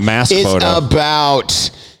wants to have a mask photo. It's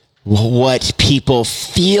about what people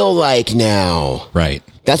feel like now. Right.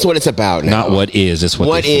 That's what it's about now. Not what is. It's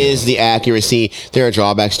what is the accuracy. There are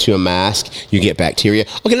drawbacks to a mask. You get bacteria.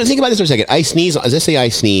 Okay, now think about this for a second. I sneeze. Let's say I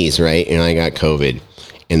sneeze, right? And I got COVID.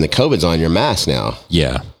 And the COVID's on your mask now.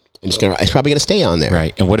 Yeah. It's probably going to stay on there.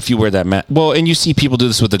 Right. And what if you wear that mask? Well, and you see people do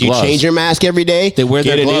this with the gloves. Do you change your mask every day? They wear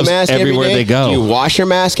their gloves everywhere they go. Do you wash your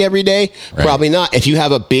mask every day? Right. Probably not. If you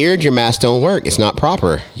have a beard, your mask don't work. It's not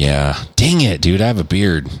proper. Yeah. Dang it, dude. I have a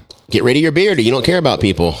beard. Get rid of your beard or you don't care about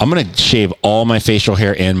people. I'm going to shave all my facial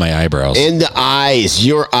hair and my eyebrows. And the eyes.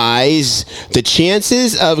 Your eyes. The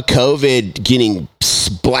chances of COVID getting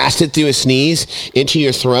blasted through a sneeze into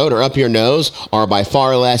your throat or up your nose are by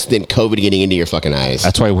far less than COVID getting into your fucking eyes.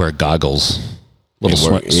 That's why I wear goggles. You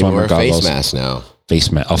wear a face mask now. Face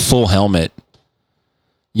mask. A full helmet.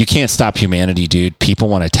 You can't stop humanity, dude. People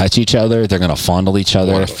want to touch each other. They're going to fondle each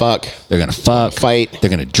other. Want to fuck. They're going to fuck. Fight. They're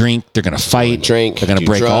going to drink. They're going to fight. Drink. They're going to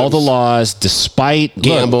break drugs. all the laws despite...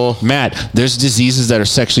 Gamble. Look, Matt, there's diseases that are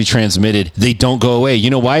sexually transmitted. They don't go away. You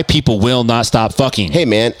know why? People will not stop fucking. Hey,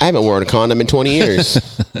 man, I haven't worn a condom in 20 years.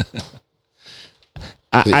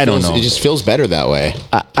 I don't know. It just feels better that way.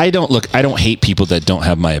 I don't hate people that don't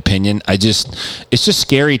have my opinion. It's just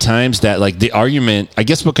scary times that like the argument, I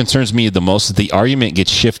guess what concerns me the most is the argument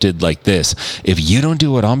gets shifted like this. If you don't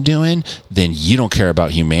do what I'm doing, then you don't care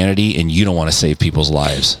about humanity and you don't want to save people's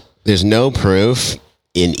lives. There's no proof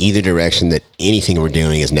in either direction that anything we're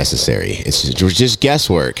doing is necessary. It's just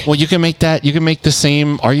guesswork. Well, you can make the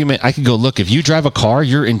same argument. I could go, look, if you drive a car,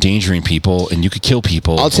 you're endangering people and you could kill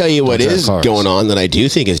people. I'll tell you what is going on that I do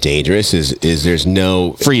think is dangerous is there's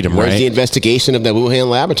no freedom, where's right? the investigation of the Wuhan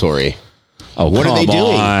laboratory? Oh, what are they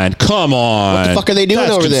doing? Come on. What the fuck are they doing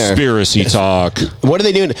over there? Conspiracy talk. What are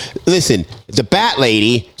they doing? Listen, the Bat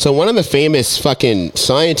Lady, so one of the famous fucking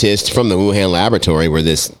scientists from the Wuhan laboratory where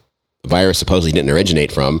this virus supposedly didn't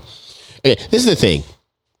originate from. Okay, this is the thing.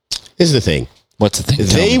 What's the thing?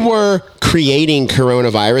 They were creating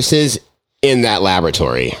coronaviruses in that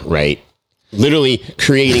laboratory, right? Literally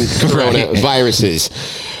creating coronaviruses.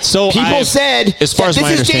 So people said, as far as this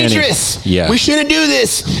my is understanding, dangerous. Yeah. We shouldn't do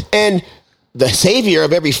this. And the savior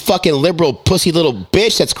of every fucking liberal pussy little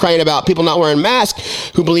bitch that's crying about people not wearing masks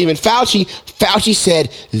who believe in Fauci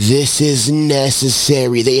said, this is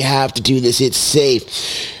necessary. They have to do this. It's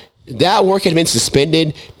safe. That work had been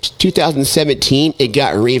suspended 2017. It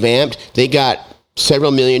got revamped. They got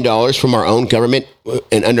several $1 million from our own government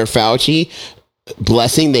and under Fauci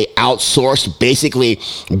blessing. They outsourced basically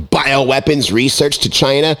bioweapons research to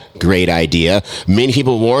China. Great idea. Many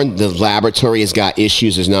people warned the laboratory has got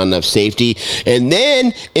issues. There's not enough safety. And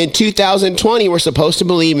then in 2020, we're supposed to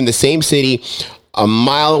believe in the same city, a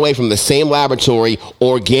mile away from the same laboratory,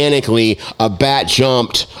 organically, a virus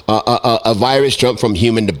jumped from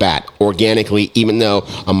human to bat. Organically, even though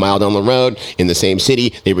a mile down the road in the same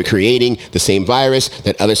city, they were creating the same virus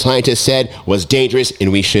that other scientists said was dangerous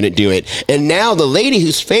and we shouldn't do it. And now the lady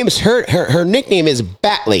who's famous, her nickname is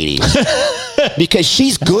Bat Lady because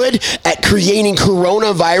she's good at creating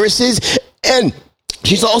coronaviruses and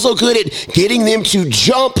she's also good at getting them to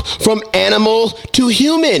jump from animal to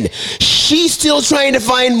human. She's still trying to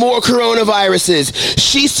find more coronaviruses.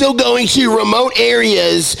 She's still going to remote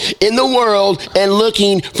areas in the world and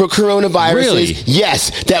looking for coronaviruses. Really?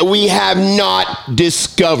 Yes, that we have not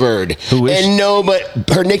discovered. Who is and no, but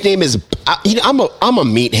her nickname is. I'm a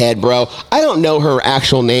meathead, bro. I don't know her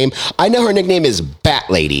actual name. I know her nickname is Bat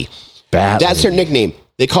Lady. That's her nickname.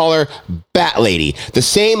 They call her Bat Lady. The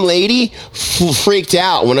same lady freaked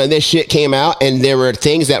out when this shit came out, and there were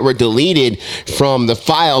things that were deleted from the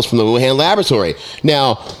files from the Wuhan laboratory.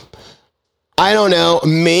 Now, I don't know.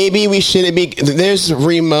 Maybe we shouldn't be. There's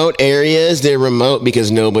remote areas. They're remote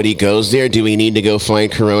because nobody goes there. Do we need to go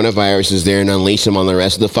find coronaviruses there and unleash them on the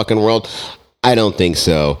rest of the fucking world? I don't think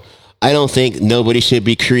so. I don't think nobody should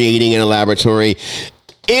be creating in a laboratory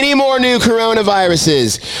any more new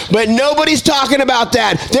coronaviruses. But nobody's talking about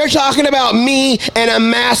that. They're talking about me and a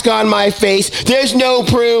mask on my face. There's no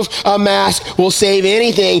proof a mask will save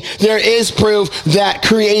anything. There is proof that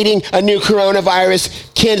creating a new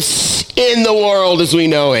coronavirus can end the world as we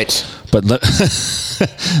know it. But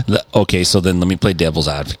okay, so then let me play devil's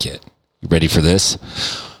advocate. You ready for this?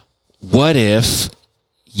 What if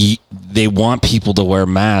they want people to wear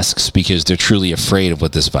masks because they're truly afraid of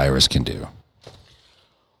what this virus can do?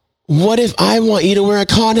 What if I want you to wear a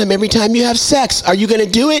condom every time you have sex? Are you going to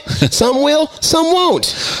do it? Some will, some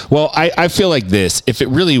won't. Well, I feel like this. If it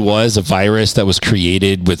really was a virus that was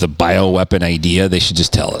created with a bioweapon idea, they should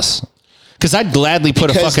just tell us. Because I'd gladly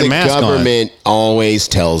put a fucking mask on. The government always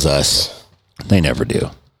tells us. They never do.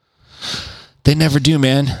 They never do,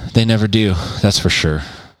 man. They never do. That's for sure.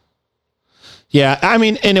 Yeah, I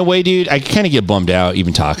mean, in a way, dude, I kind of get bummed out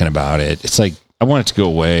even talking about it. It's like, I want it to go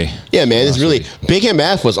away. Yeah, man, it's really Big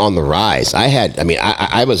MF was on the rise.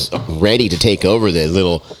 I was ready to take over the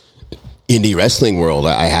little indie wrestling world.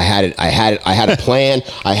 I had a plan.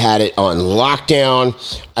 I had it on lockdown.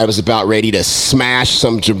 I was about ready to smash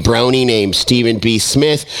some jabroni named Stephen B.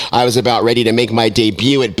 Smith. I was about ready to make my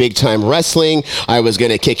debut at Big Time Wrestling. I was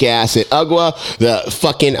gonna kick ass at UGWA, the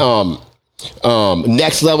fucking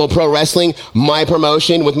Next Level Pro Wrestling, my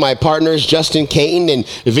promotion with my partners Justin Caton and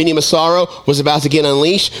Vinny Massaro was about to get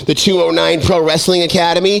unleashed. The 209 Pro Wrestling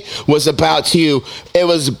Academy was it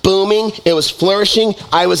was booming, it was flourishing.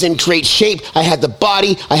 I was in great shape. I had the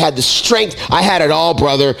body, I had the strength, I had it all,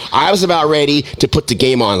 brother. I was about ready to put the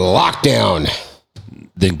game on lockdown.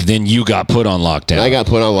 Then you got put on lockdown. I got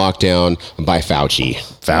put on lockdown by Fauci.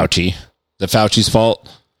 The Fauci's fault?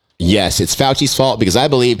 Yes, it's Fauci's fault because I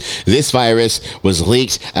believe this virus was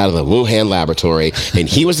leaked out of the Wuhan laboratory. And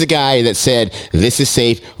he was the guy that said, this is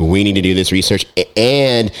safe. We need to do this research.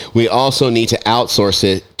 And we also need to outsource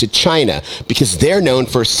it to China because they're known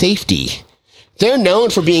for safety. They're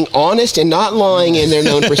known for being honest and not lying, and they're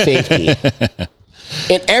known for safety.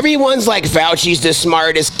 And everyone's like, Fauci's the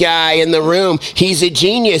smartest guy in the room. He's a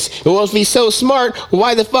genius. Well, if he's so smart,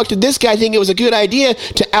 why the fuck did this guy think it was a good idea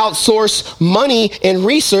to outsource money and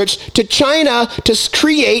research to China to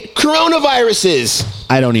create coronaviruses?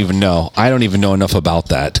 I don't even know. I don't even know enough about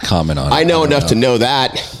that to comment on it. I know enough to know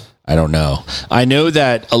that. I don't know. I know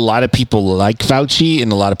that a lot of people like Fauci and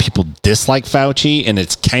a lot of people dislike Fauci, and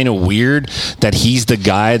it's kind of weird that he's the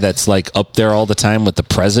guy that's like up there all the time with the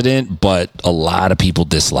president, but a lot of people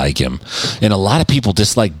dislike him. And a lot of people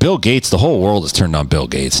dislike Bill Gates. The whole world has turned on Bill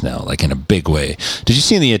Gates now, like in a big way. Did you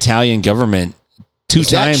see in the Italian government two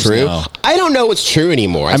times true? Now? I don't know what's true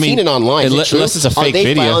anymore. I've seen it online. Unless it's a fake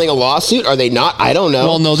video. Are they filing a lawsuit? Are they not? I don't know.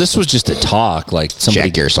 Well, no, this was just a talk. Like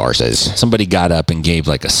check your sources. Somebody got up and gave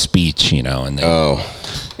like a speech, and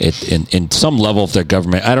they, in some level of their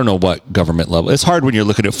government. I don't know what government level. It's hard when you're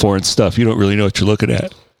looking at foreign stuff. You don't really know what you're looking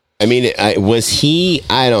at. I mean, was he?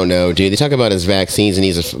 I don't know, dude. They talk about his vaccines,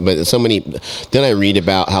 and but so many. Then I read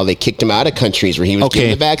about how they kicked him out of countries where he was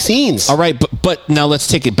getting the vaccines. All right, but now let's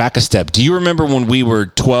take it back a step. Do you remember when we were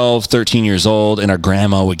 12, 13 years old, and our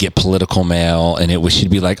grandma would get political mail, and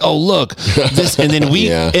she'd be like, "Oh, look, this," and then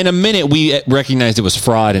we, in a minute, we recognized it was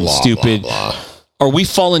fraud and stupid. Blah, blah. Are we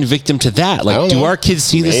falling victim to that? Like, do our kids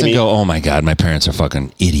see this and go, "Oh my God, my parents are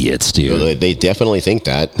fucking idiots, dude"? They definitely think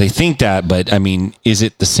that. They think that, but I mean, is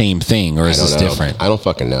it the same thing or is this different? I don't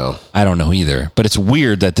fucking know. I don't know either. But it's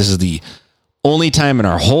weird that this is the only time in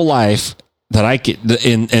our whole life that I get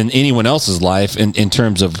in anyone else's life in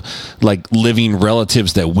terms of like living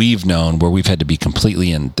relatives that we've known where we've had to be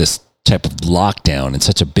completely in this type of lockdown in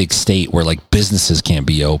such a big state where like businesses can't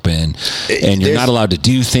be open and you're not allowed to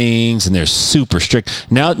do things and they're super strict.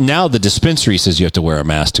 Now the dispensary says you have to wear a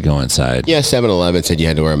mask to go inside. Yeah, 7-Eleven said you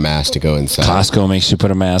had to wear a mask to go inside. Costco makes you put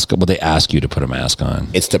a mask on. Well, they ask you to put a mask on.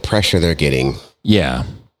 It's the pressure they're getting. Yeah.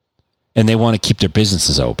 And they want to keep their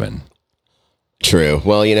businesses open. True.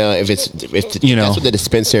 Well, if that's what the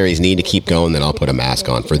dispensaries need to keep going, then I'll put a mask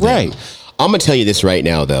on for them. Right. I'm going to tell you this right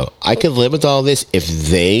now, though. I could live with all this if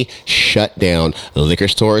they shut down liquor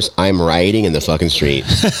stores. I'm rioting in the fucking street.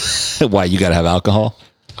 Why, you got to have alcohol?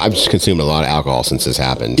 I've just consumed a lot of alcohol since this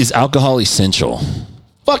happened. Is alcohol essential?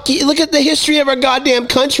 Fuck you. Look at the history of our goddamn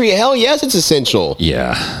country. Hell yes, it's essential.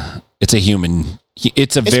 Yeah. It's a human.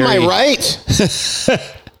 It's my right.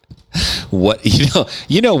 What,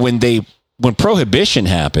 when Prohibition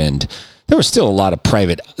happened, there was still a lot of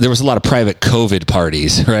private COVID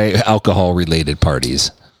parties, right? Alcohol related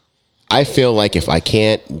parties. I feel like if I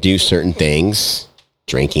can't do certain things,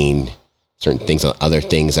 drinking, certain things, other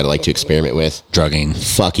things that I like to experiment with, drugging,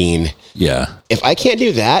 fucking. Yeah. If I can't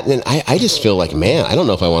do that, then I just feel like, man, I don't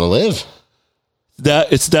know if I want to live.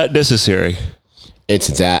 It's that necessary. It's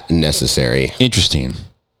that necessary. Interesting.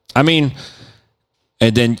 I mean,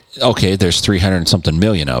 and then, okay, there's 300 and something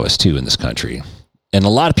million of us too in this country. And a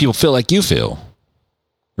lot of people feel like you feel,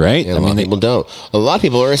 right? Yeah, a lot of people don't. A lot of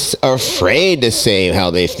people are afraid to say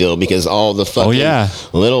how they feel because all the fucking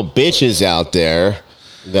little bitches out there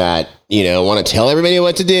that, want to tell everybody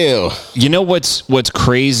what to do. You know what's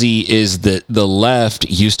crazy is that the left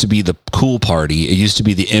used to be the cool party. It used to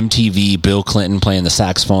be the MTV, Bill Clinton playing the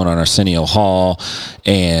saxophone on Arsenio Hall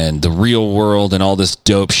and The Real World and all this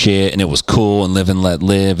dope shit. And it was cool and live and let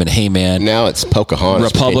live. And hey, man. Now it's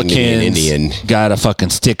Pocahontas. Republicans got a fucking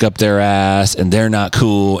stick up their ass and they're not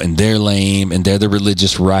cool and they're lame and they're the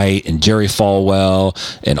religious right and Jerry Falwell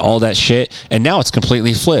and all that shit. And now it's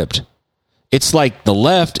completely flipped. It's like the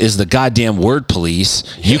left is the goddamn word police.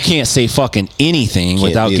 You can't say fucking anything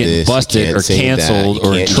without getting busted or canceled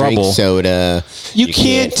or in trouble. Soda. You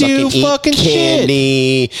can't do fucking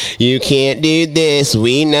candy. Shit. You can't do this.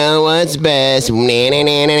 We know what's best.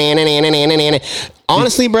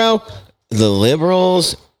 Honestly, bro, the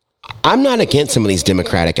liberals. I'm not against some of these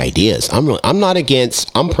democratic ideas. I'm not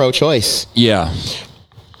against. I'm pro-choice. Yeah.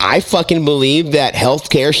 I fucking believe that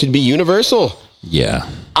healthcare should be universal. Yeah.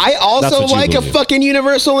 I also like a fucking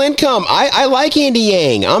universal income. I like Andy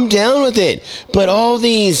Yang. I'm down with it. But all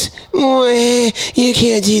these, you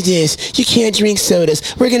can't do this. You can't drink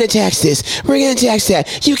sodas. We're going to tax this. We're going to tax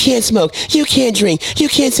that. You can't smoke. You can't drink. You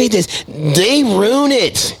can't say this. They ruin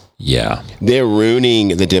it. Yeah. They're ruining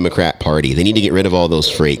the Democrat Party. They need to get rid of all those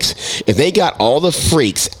freaks. If they got all the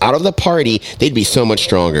freaks out of the party, they'd be so much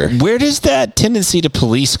stronger. Where does that tendency to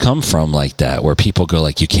police come from like that? Where people go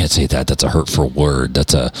like, you can't say that. That's a hurtful word.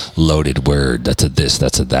 That's a loaded word. That's a this.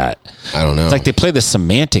 That's a that. I don't know. It's like they play the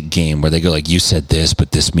semantic game where they go like, you said this,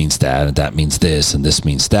 but this means that, and that means this, and this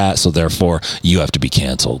means that. So therefore, you have to be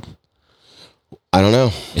canceled. I don't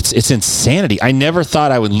know. It's insanity. I never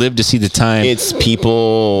thought I would live to see the time. It's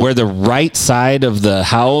people where the right side of the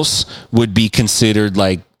house would be considered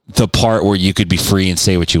like the part where you could be free and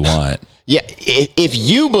say what you want. Yeah, if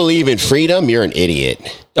you believe in freedom, you're an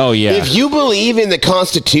idiot. Oh, yeah. If you believe in the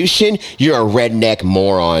Constitution, you're a redneck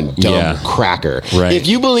moron, dumb cracker. Right. If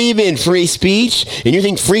you believe in free speech and you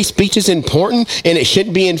think free speech is important and it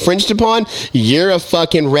shouldn't be infringed upon, you're a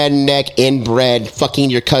fucking redneck, inbred, fucking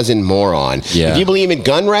your cousin moron. Yeah. If you believe in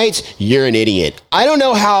gun rights, you're an idiot. I don't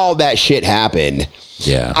know how that shit happened.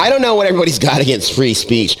 Yeah. I don't know what everybody's got against free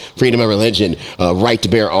speech, freedom of religion, right to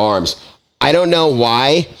bear arms. I don't know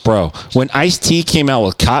why. Bro, when Ice-T came out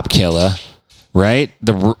with Cop Killer, right?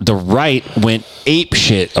 The right went ape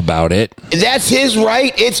shit about it. That's his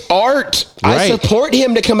right. It's art. Right. I support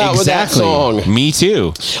him to come out with that song. Me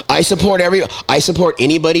too. I support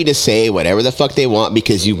anybody to say whatever the fuck they want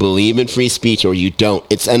because you believe in free speech or you don't.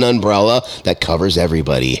 It's an umbrella that covers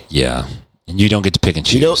everybody. Yeah. And you don't get to pick and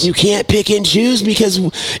choose. You can't pick and choose because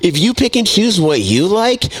if you pick and choose what you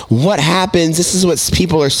like, what happens? This is what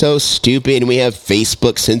people are so stupid. And we have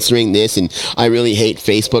Facebook censoring this. And I really hate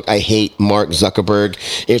Facebook. I hate Mark Zuckerberg.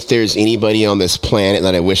 If there's anybody on this planet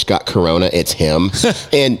that I wish got corona, it's him.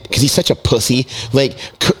 And because he's such a pussy.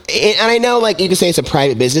 And I know you can say it's a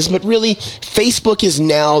private business, but really Facebook is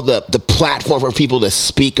now the platform for people to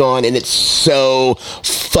speak on. And it's so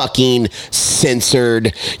fucking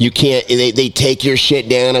censored. You can't, they take your shit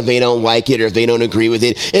down if they don't like it or if they don't agree with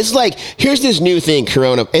it. It's like, here's this new thing,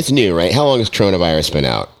 Corona. It's new, right? How long has coronavirus been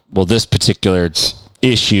out? Well, this particular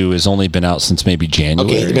issue has only been out since maybe January.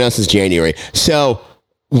 Okay, it's been out since January. So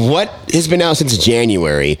what has been out since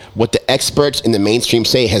January, what the experts in the mainstream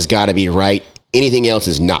say has got to be right. Anything else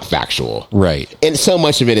is not factual. Right. And so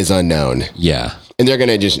much of it is unknown. Yeah. And they're going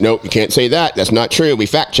to just, nope, you can't say that. That's not true. We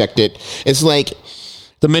fact checked it. It's like,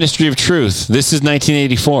 the Ministry of Truth. This is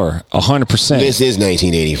 1984. 100%. This is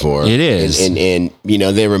 1984. It is. And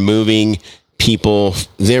they're removing people,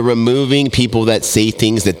 they're removing people that say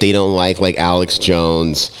things that they don't like Alex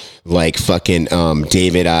Jones, like fucking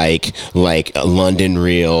David Icke, like London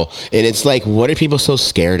Real. And it's like, what are people so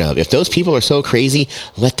scared of? If those people are so crazy,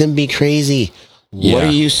 let them be crazy. Yeah. What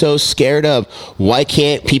are you so scared of? Why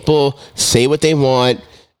can't people say what they want,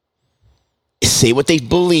 say what they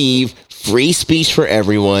believe, free speech for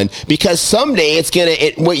everyone? Because someday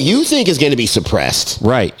what you think is gonna be suppressed,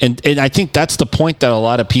 right? And I think that's the point that a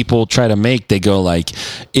lot of people try to make. They go like,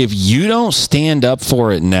 if you don't stand up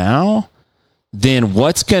for it now, then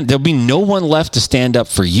there'll be no one left to stand up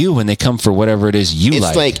for you when they come for whatever it is you like.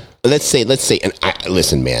 It's like, let's say, and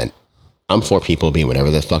listen, man, I'm for people being whatever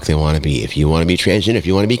the fuck they want to be. If you want to be transgender, if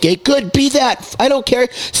you want to be gay, good, be that. I don't care.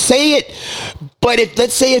 Say it. But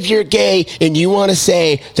let's say if you're gay and you want to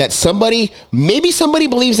say that maybe somebody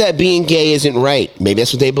believes that being gay isn't right. Maybe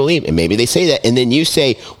that's what they believe. And maybe they say that. And then you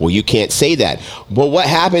say, well, you can't say that. Well, what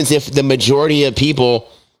happens if the majority of people,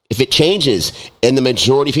 if it changes and the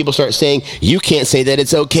majority of people start saying, you can't say that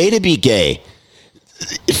it's okay to be gay?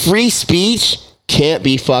 Free speech can't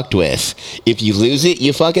be fucked with. If you lose it,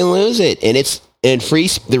 you fucking lose it.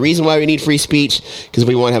 The reason why we need free speech, because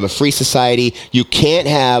we want to have a free society. You can't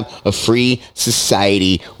have a free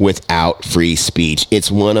society without free speech.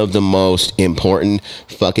 It's one of the most important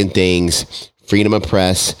fucking things. Freedom of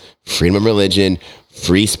press, freedom of religion,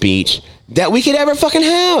 free speech that we could ever fucking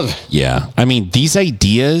have. Yeah. I mean, these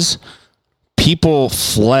ideas, people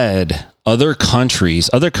fled other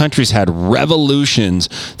countries had revolutions.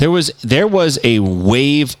 There was a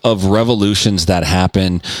wave of revolutions that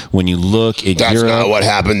happened. When you look at That's Europe, not what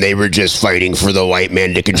happened. They were just fighting for the white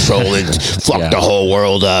man to control and fuck the whole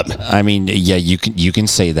world up. I mean, yeah, you can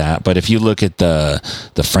say that, but if you look at the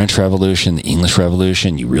French Revolution, the English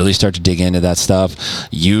Revolution, you really start to dig into that stuff,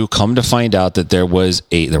 you come to find out that there was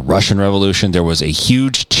the Russian Revolution. There was a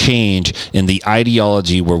huge change in the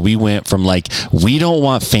ideology where we went from we don't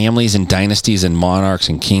want families and dynasties and monarchs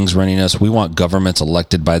and kings running us. We want governments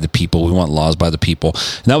elected by the people. We want laws by the people.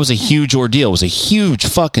 And that was a huge ordeal. It was a huge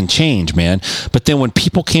fucking change, man. But then when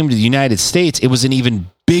people came to the United States, it was an even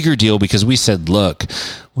bigger deal because we said, look,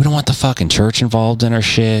 we don't want the fucking church involved in our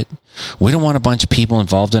shit. We don't want a bunch of people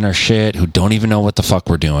involved in our shit who don't even know what the fuck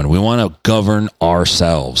we're doing. We want to govern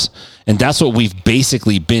ourselves. And that's what we've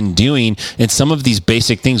basically been doing. And some of these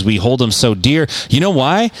basic things, we hold them so dear. You know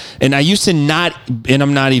why? And I used to not, and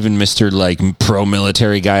I'm not even Mr.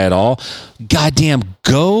 pro-military guy at all. Goddamn,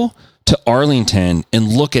 go to Arlington and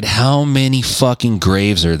look at how many fucking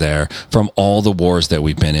graves are there from all the wars that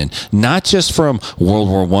we've been in. Not just from World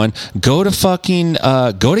War I. Go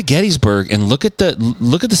to Gettysburg and look at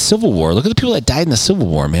the Civil War. Look at the people that died in the Civil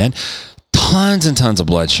War, man. Tons and tons of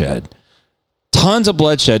bloodshed. Tons of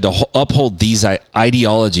bloodshed to uphold these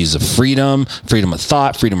ideologies of freedom of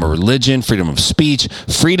thought, freedom of religion, freedom of speech,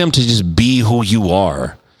 freedom to just be who you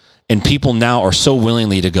are. And people now are so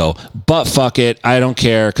willingly to go, but fuck it, I don't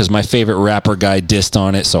care because my favorite rapper guy dissed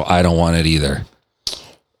on it, so I don't want it either.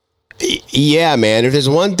 Yeah, man. If there's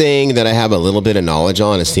one thing that I have a little bit of knowledge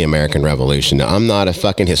on, it's the American Revolution. Now, I'm not a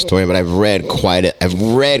fucking historian, but I've read quite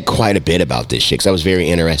a bit about this shit because I was very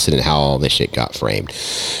interested in how all this shit got framed.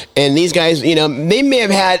 And these guys, they may have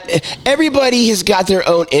had, everybody has got their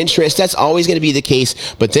own interests. That's always going to be the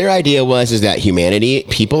case. But their idea is that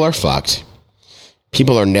people are fucked.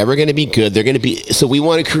 People are never going to be good. They're going to be, so we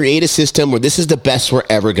want to create a system where this is the best we're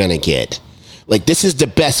ever going to get. This is the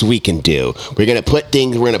best we can do. We're going to put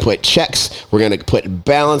things, we're going to put checks, we're going to put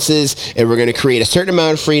balances, and we're going to create a certain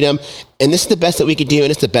amount of freedom. And this is the best that we could do, and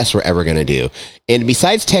it's the best we're ever going to do. And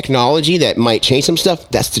besides technology that might change some stuff,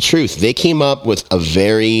 that's the truth. They came up with a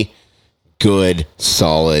very good,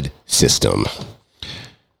 solid system.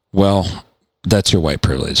 Well, that's your white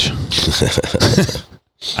privilege.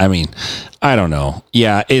 I mean, I don't know.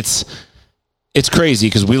 Yeah, it's crazy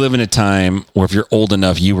because we live in a time where if you're old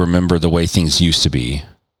enough, you remember the way things used to be.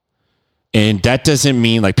 And that doesn't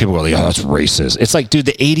mean people go, that's racist. It's dude,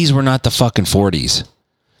 the 80s were not the fucking 40s.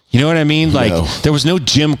 You know what I mean? No. There was no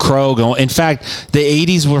Jim Crow going. In fact, the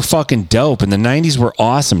 80s were fucking dope and the 90s were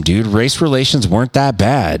awesome, dude. Race relations weren't that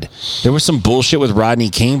bad. There was some bullshit with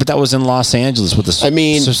Rodney King, but that was in Los Angeles with a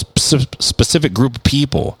specific group of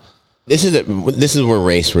people. This is where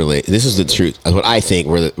this is the truth. What I think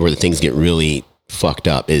where the things get really fucked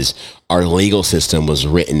up is our legal system was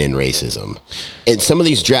written in racism. And some of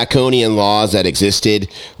these draconian laws that existed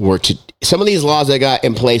some of these laws that got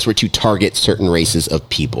in place were to target certain races of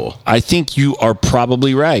people. I think you are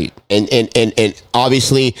probably right. And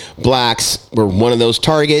obviously blacks were one of those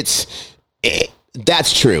targets.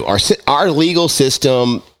 That's true. Our legal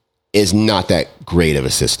system is not that great of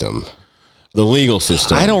a system. The legal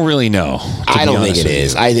system. I don't really know. I don't think it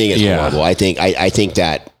is. I think it's horrible. I think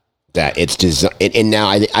that it's designed, and now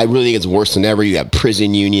I really think it's worse than ever. You have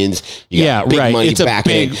prison unions. You got big money it's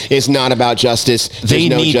backing it. It's not about justice. They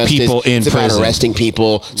need people in prison. It's about arresting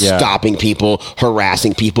people, stopping people,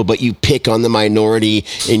 harassing people. But you pick on the minority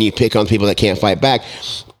and you pick on people that can't fight back.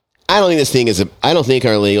 I don't think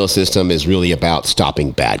our legal system is really about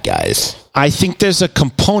stopping bad guys. I think there's a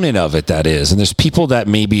component of it that is, and there's people that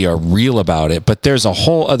maybe are real about it, but there's a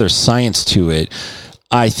whole other science to it.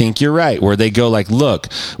 I think you're right, where they go like, look,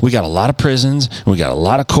 we got a lot of prisons, and we got a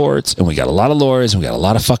lot of courts, and we got a lot of lawyers, and we got a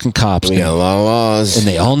lot of fucking cops. We got a lot of laws. And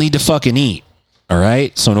they all need to fucking eat. All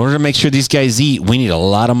right. So in order to make sure these guys eat, we need a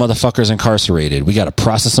lot of motherfuckers incarcerated. We got to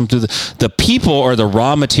process them through the people are the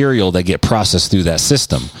raw material that get processed through that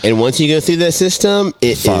system. And once you go through that system,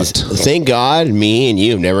 it is, thank God, me and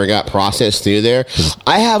you have never got processed through there.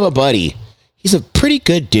 I have a buddy. He's a pretty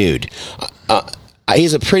good dude.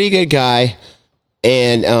 He's a pretty good guy.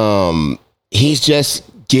 And he's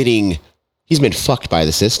been fucked by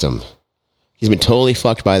the system. He's been totally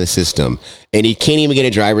fucked by the system. And he can't even get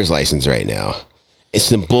a driver's license right now. It's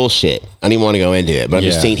some bullshit. I don't even want to go into it. But I'm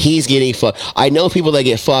just saying he's getting fucked. I know people that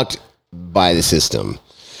get fucked by the system.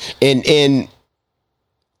 And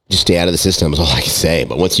just stay out of the system is all I can say.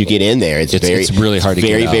 But once you get in there, it's really hard to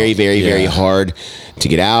get out. Very hard to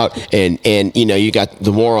get out. And you know, you got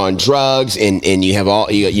the war on drugs and you have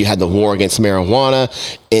you had the war against marijuana,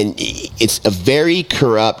 and it's a very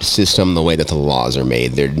corrupt system the way that the laws are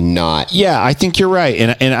made. They're not. Yeah, I think you're right.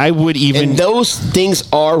 And I would even. And those things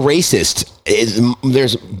are racist.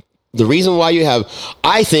 The reason why you have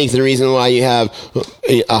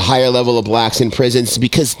a higher level of blacks in prisons is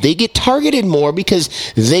because they get targeted more because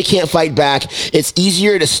they can't fight back. It's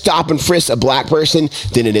easier to stop and frisk a black person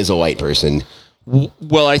than it is a white person.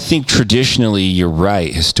 Well, I think traditionally you're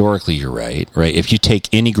right. Historically, you're right. Right. If you take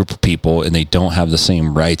any group of people and they don't have the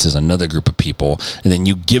same rights as another group of people, and then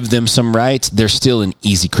you give them some rights, they're still an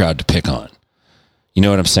easy crowd to pick on. You know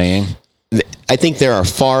what I'm saying? I think there are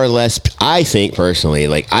far less. I think personally,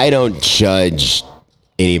 like, I don't judge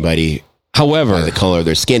anybody. However, by the color of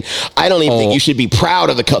their skin, I don't even think you should be proud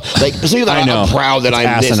of the color. Like, I'm proud that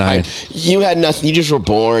I'm this. You had nothing. You just were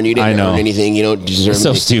born. You didn't earn anything. You don't deserve. It's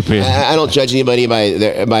so stupid. I don't judge anybody by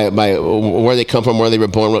where they come from, where they were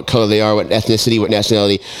born, what color they are, what ethnicity, what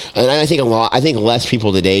nationality. And I think I think less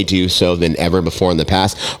people today do so than ever before in the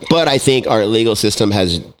past. But I think our legal system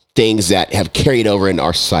has things that have carried over in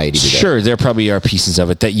our society today. Sure, there probably are pieces of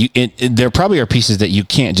it that there probably are pieces that you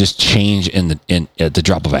can't just change at the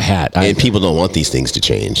drop of a hat. And people don't want these things to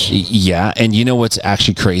change. Yeah, and you know what's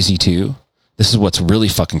actually crazy too? This is what's really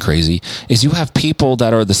fucking crazy, is you have people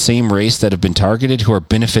that are the same race that have been targeted who are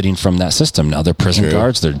benefiting from that system. Now they're prison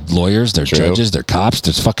guards, they're lawyers, they're judges, they're cops,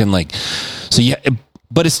 there's fucking like, so yeah.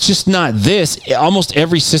 But it's just not this. Almost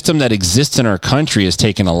every system that exists in our country has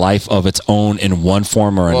taken a life of its own in one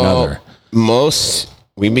form or another.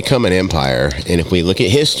 We become an empire, and if we look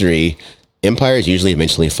at history, empires usually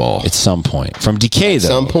eventually fall. At some point. From decay, though.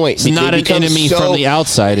 At some point. It's not an enemy from the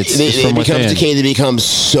outside. It's from within. Becomes decay. They become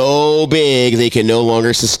so big, they can no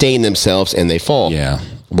longer sustain themselves, and they fall. Yeah.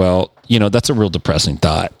 Well, you know, that's a real depressing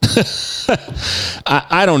thought.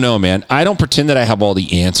 I don't know, man. I don't pretend that I have all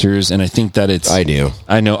the answers, and I think that I do.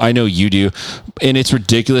 I know you do, and it's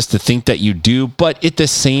ridiculous to think that you do, but at the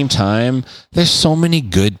same time, there's so many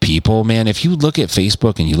good people, man. If you look at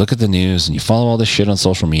Facebook and you look at the news and you follow all this shit on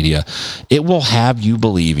social media, it will have you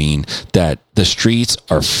believing that the streets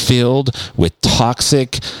are filled with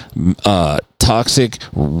toxic,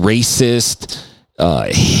 racist,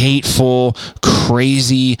 hateful,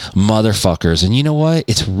 crazy motherfuckers. And you know what?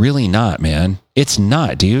 It's really not, man. It's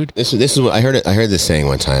not, dude. This is what I heard. I heard this saying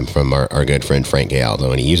one time from our good friend Frank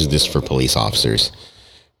Galdo, and he uses this for police officers.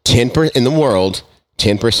 10% in the world,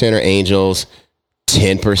 10% are angels,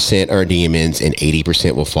 10% are demons, and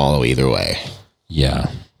 80% will follow either way.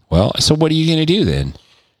 Yeah. Well, so what are you going to do then?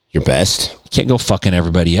 Your best. You can't go fucking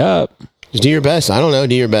everybody up. Just do your best. I don't know.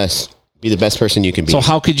 Do your best. Be the best person you can be. So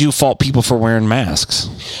how could you fault people for wearing masks?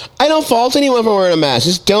 I don't fault anyone for wearing a mask.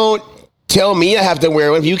 Just don't tell me I have to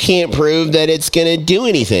wear one if you can't prove that it's going to do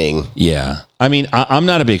anything. Yeah. I mean, I'm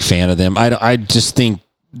not a big fan of them. I just think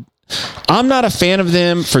I'm not a fan of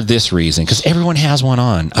them for this reason, because everyone has one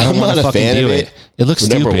on. I'm not a fan of it. It looks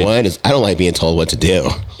stupid. Number one is I don't like being told what to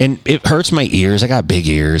do. And it hurts my ears. I got big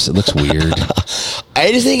ears. It looks weird.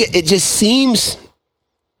 I just think it just seems...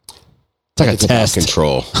 like a it's about test.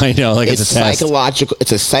 control. I know, like It's it's a test. psychological.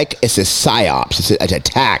 It's a psyops. It's an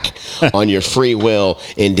attack on your free will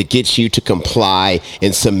and to get you to comply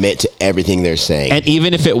and submit to everything they're saying. And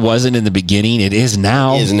even if it wasn't in the beginning, it is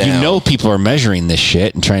now. It is now. You know, people are measuring this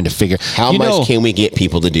shit and trying to figure. How much can we get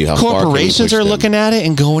people to do? How far can we corporations push are them? looking at it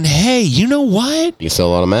and going, "Hey, you know what? You sell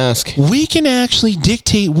a lot of masks. We can actually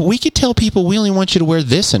dictate. We could tell people we only want you to wear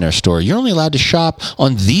this in our store. You're only allowed to shop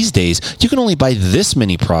on these days. You can only buy this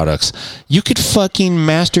many products. You could fucking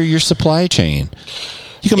master your supply chain.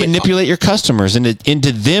 You can manipulate your customers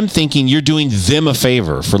into them thinking you're doing them a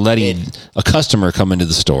favor for letting a customer come into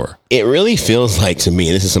the store." It really feels like to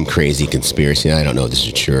me, this is some crazy conspiracy. I don't know if this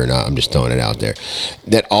is true or not. I'm just throwing it out there.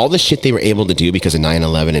 That all the shit they were able to do because of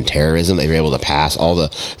 9/11 and terrorism, they were able to pass all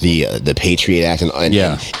the Patriot Act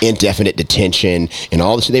and indefinite detention and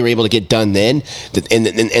all the shit they were able to get done then.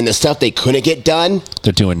 And the stuff they couldn't get done,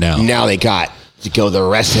 They're doing now. now they got to go the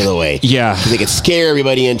rest of the way. Yeah. 'Cause they could scare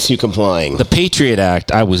everybody into complying. The Patriot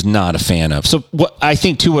Act, I was not a fan of. So what I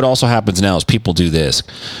think too, what also happens now is people do this.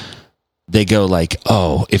 They go like,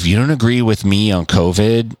 "Oh, if you don't agree with me on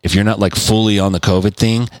COVID, if you're not like fully on the COVID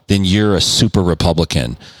thing, then you're a super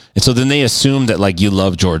Republican." And so then they assume that like you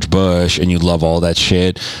love George Bush and you love all that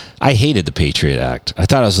shit. I hated the Patriot Act. I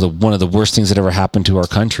thought it was one of the worst things that ever happened to our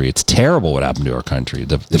country. It's terrible what happened to our country.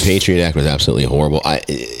 The Patriot Act was absolutely horrible.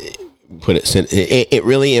 It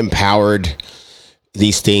really empowered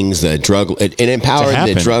these things. It empowered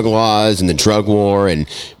the drug laws and the drug war and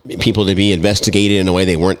people to be investigated in a way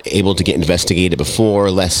they weren't able to get investigated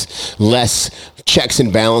before. Less checks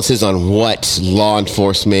and balances on what law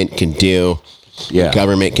enforcement can do,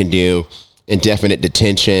 government can do. Indefinite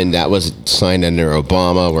detention, that was signed under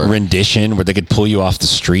Obama. Where rendition, where they could pull you off the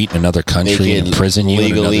street in another country and imprison you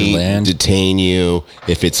in another land. Detain you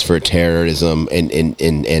if it's for terrorism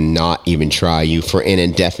and not even try you for an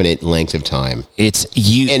indefinite length of time. It's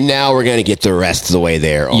you. And now we're going to get the rest of the way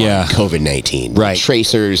there on COVID-19. Right.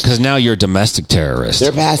 Tracers. Because now you're a domestic terrorist.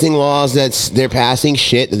 They're passing laws they're passing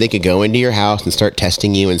shit that they could go into your house and start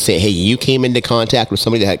testing you and say, hey, you came into contact with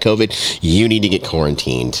somebody that had COVID. You need to get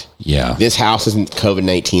quarantined. Yeah. This house isn't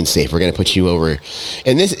COVID-19 safe. We're going to put you over,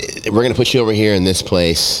 we're going to put you over here in this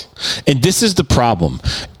place. And this is the problem.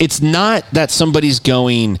 It's not that somebody's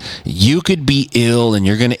going, you could be ill and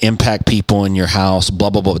you're going to impact people in your house,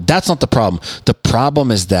 blah, blah, blah. That's not the problem. The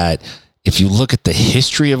problem is that if you look at the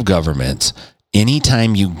history of governments,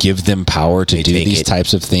 anytime you give them power to do these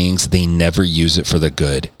types of things, they never use it for the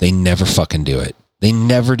good. They never fucking do it. They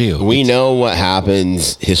never do. We know what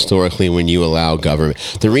happens historically when you allow government.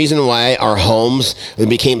 The reason why our homes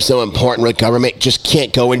became so important with government just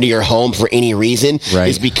can't go into your home for any reason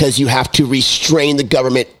is because you have to restrain the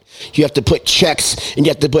government. You have to put checks and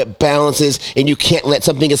you have to put balances, and you can't let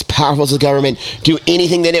something as powerful as the government do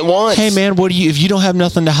anything that it wants. Hey man, if you don't have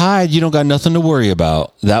nothing to hide, you don't got nothing to worry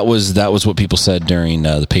about. That was what people said during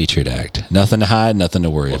the Patriot Act. Nothing to hide, nothing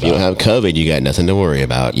to worry about. If you don't have COVID, you got nothing to worry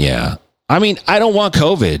about. Yeah. I mean, I don't want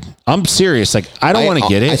COVID. I'm serious. Like, I don't want to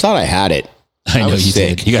get it. I thought I had it. I know you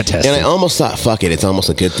did. You got tested. And I almost thought, fuck it. It's almost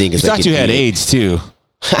a good thing. You thought you had AIDS, too.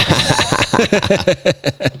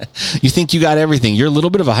 You think you got everything. You're a little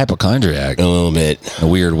bit of a hypochondriac. A little bit. In a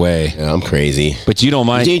weird way. Yeah, I'm crazy. But you don't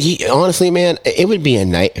mind. Dude, honestly, man, it would be a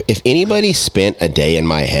night. If anybody spent a day in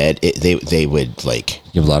my head, they would, like...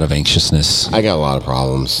 You have a lot of anxiousness. I got a lot of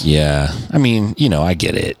problems. Yeah. I mean, I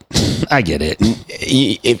get it. I get it.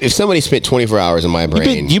 If somebody spent 24 hours in my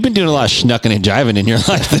brain... You've been doing a lot of schnucking and jiving in your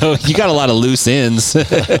life, though. You got a lot of loose ends.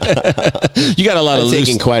 You got a lot of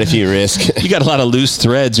taking quite a few risks. You got a lot of loose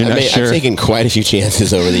threads. You're not sure. I've taken quite a few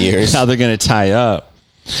chances over the years. How they're going to tie up.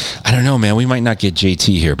 I don't know, man. We might not get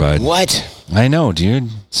JT here, bud. What? I know, dude.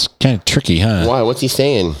 It's kind of tricky, huh? Why? What's he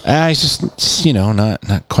saying? He's just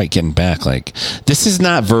not quite getting back. Like, this is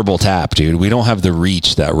not verbal tap, dude. We don't have the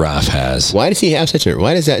reach that Raf has. Why does he have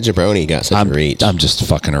why does that jabroni got such a reach? I'm just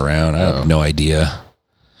fucking around. I have no idea.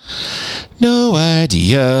 No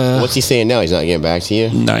idea. What's he saying now? He's not getting back to you?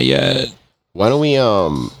 Not yet. Why don't we,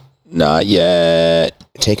 Not yet.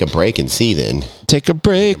 Take a break and see then. Take a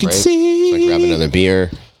break and see. Like grab another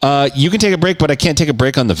beer. You can take a break, but I can't take a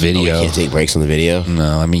break on the video. You can't take breaks on the video?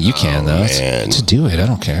 No, I mean, you can, though. Man. To do it, I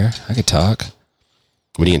don't care. I could talk.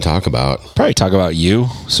 What are you going to talk about? Probably talk about you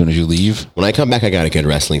as soon as you leave. When I come back, I got a good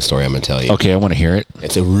wrestling story I'm going to tell you. Okay, I want to hear it.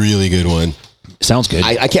 It's a really good one. Sounds good.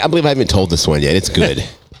 I can't believe I haven't told this one yet. It's good.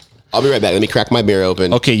 I'll be right back. Let me crack my beer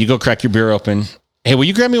open. Okay, you go crack your beer open. Hey, will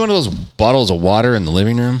you grab me one of those bottles of water in the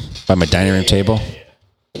living room by my dining room table?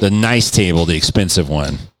 The nice table, the expensive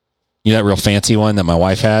one. You know that real fancy one that my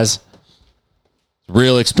wife has?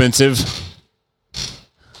 Real expensive.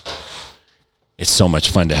 It's so much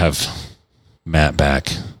fun to have Matt back.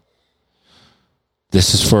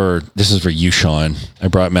 This is for you, Sean. I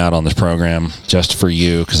brought Matt on this program just for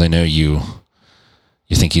you because I know you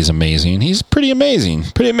think he's amazing. He's pretty amazing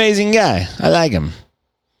guy. I like him.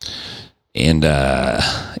 And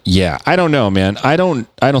yeah, I don't know, man. I don't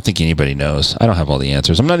think anybody knows. I don't have all the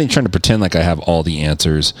answers. I'm not even trying to pretend like I have all the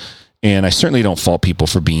answers. And I certainly don't fault people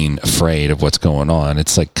for being afraid of what's going on.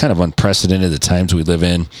 It's like kind of unprecedented the times we live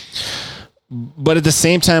in. But at the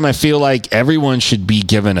same time, I feel like everyone should be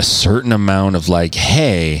given a certain amount of like,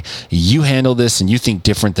 hey, you handle this and you think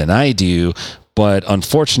different than I do. But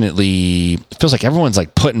unfortunately, it feels like everyone's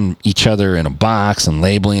like putting each other in a box and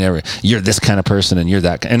labeling you're this kind of person and you're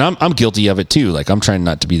that. And I'm guilty of it too. Like I'm trying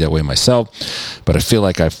not to be that way myself, but I feel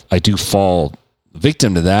like I do fall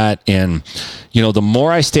victim to that. And, you know, the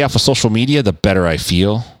more I stay off of social media, the better I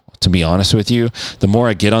feel. To be honest with you, the more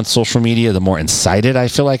I get on social media, the more incited I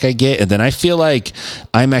feel like I get. And then I feel like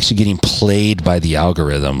I'm actually getting played by the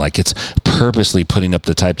algorithm. Like it's purposely putting up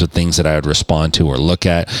the types of things that I would respond to or look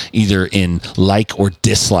at either in like or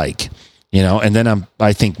dislike, you know? And then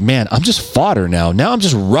I think, man, I'm just fodder now. Now I'm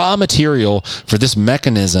just raw material for this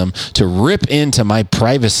mechanism to rip into my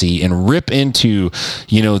privacy and rip into,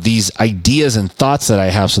 you know, these ideas and thoughts that I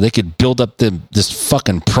have so they could build up this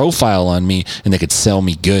fucking profile on me and they could sell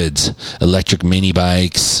me goods, electric mini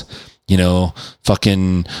bikes, you know,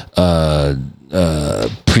 fucking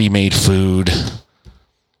pre-made food,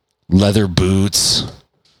 leather boots.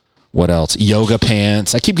 What else? Yoga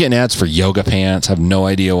pants. I keep getting ads for yoga pants. I have no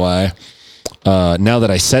idea why. Now that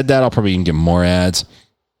I said that, I'll probably even get more ads.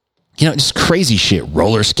 You know, just crazy shit.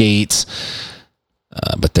 Roller skates.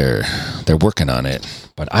 But they're working on it.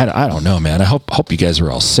 But I don't know, man. I hope you guys are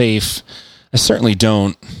all safe. I certainly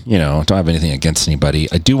don't have anything against anybody.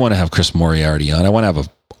 I do want to have Chris Moriarty on. I want to have an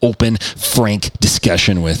open, frank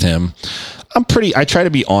discussion with him. I try to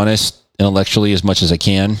be honest intellectually as much as I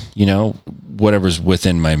can, you know, whatever's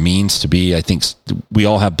within my means to be. I think we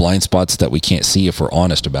all have blind spots that we can't see if we're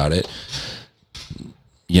honest about it.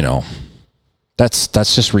 You know, that's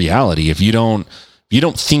just reality. If you don't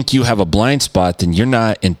think you have a blind spot, then you're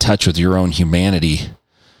not in touch with your own humanity.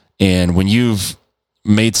 And when you've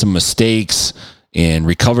made some mistakes and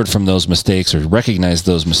recovered from those mistakes or recognized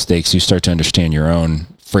those mistakes, you start to understand your own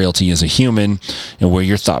frailty as a human and where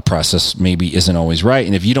your thought process maybe isn't always right.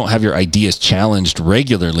 And if you don't have your ideas challenged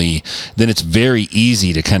regularly, then it's very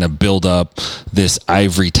easy to kind of build up this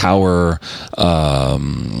ivory tower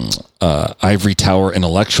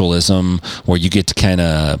intellectualism where you get to kind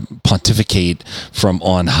of pontificate from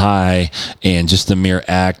on high, and just the mere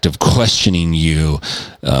act of questioning you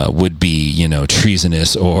would be, you know,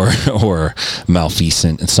 treasonous or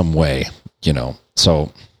malfeasant in some way, you know.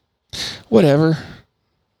 So whatever.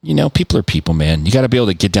 You know, people are people, man. You got to be able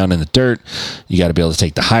to get down in the dirt. You got to be able to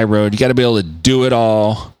take the high road. You got to be able to do it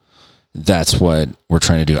all. That's what we're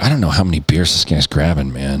trying to do. I don't know how many beers this guy's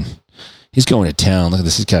grabbing, man. He's going to town. Look at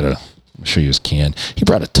this. He's got I'll show you his can. He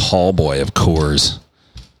brought a tall boy of Coors.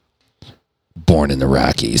 Born in the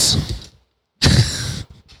Rockies.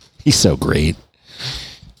 He's so great.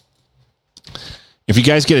 If you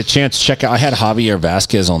guys get a chance, check out. I had Javier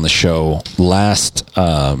Vasquez on the show last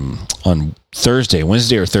on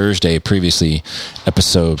Wednesday or Thursday, previously,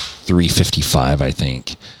 episode 355, I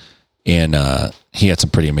think. And he had some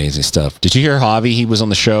pretty amazing stuff. Did you hear Javi? He was on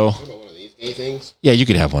the show. What about one of these gay things? Yeah, you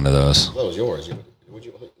could have one of those. That was yours. Is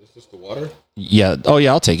this the water? Yeah. Oh,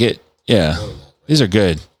 yeah, I'll take it. Yeah. These are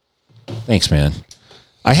good. Thanks, man.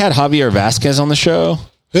 I had Javier Vasquez on the show.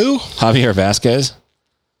 Who? Javier Vasquez.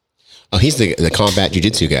 Oh, he's the combat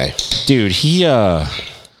jiu-jitsu guy. Dude, he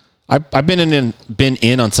I've been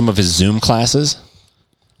in on some of his Zoom classes.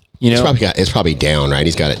 You know, it's probably down, right?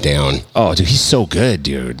 He's got it down. Oh, dude, he's so good,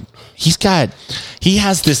 dude. He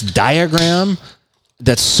has this diagram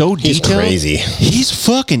that's so detailed. He's crazy. He's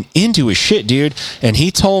fucking into his shit, dude. And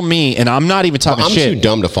he told me, and I'm not even talking shit. I'm too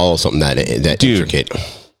dumb to follow something that dude, intricate.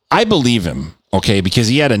 I believe him, okay, because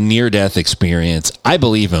he had a near-death experience. I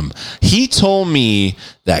believe him. He told me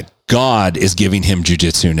that God is giving him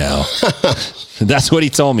jiu-jitsu now. That's what he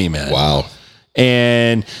told me, man. Wow.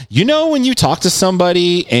 And you know, when you talk to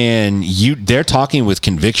somebody and they're talking with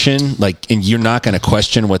conviction, like, and you're not going to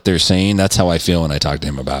question what they're saying. That's how I feel when I talk to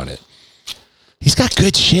him about it. He's got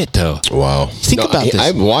good shit, though. Wow. Think about this.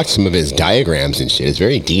 I've watched some of his diagrams and shit. It's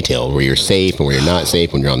very detailed, where you're safe and where you're not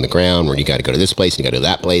safe, when you're on the ground, where you got to go to this place and you got to go to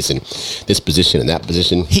that place and this position and that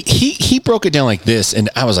position. He broke it down like this, and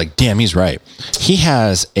I was like, damn, he's right. He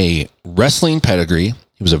has a wrestling pedigree.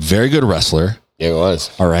 He was a very good wrestler. Yeah, he was.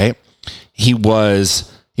 All right. He's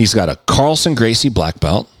got a Carlson Gracie black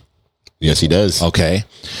belt. Yes, he does. Okay.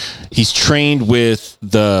 He's trained with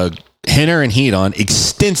the Henner and Hedon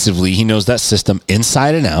extensively. He knows that system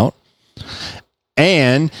inside and out.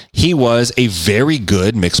 And he was a very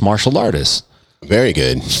good mixed martial artist. Very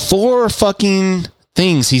good. 4 fucking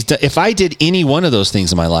things he's done. If I did any one of those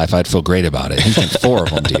things in my life, I'd feel great about it. He did 4 of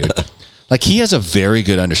them, dude. Like, he has a very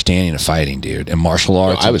good understanding of fighting, dude, and martial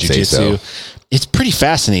arts. I would say so. It's pretty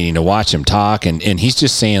fascinating to watch him talk. And he's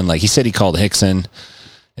just saying, like, he said he called Rickson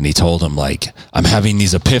and he told him, like, I'm having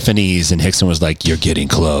these epiphanies. And Rickson was like, you're getting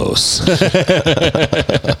close.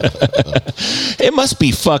 It must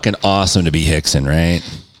be fucking awesome to be Rickson, right?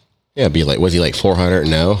 Yeah, be like, was he like 400?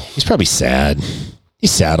 No. He's probably sad.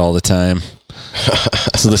 He's sad all the time.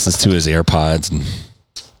 So listens to his AirPods. And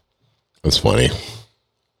that's funny.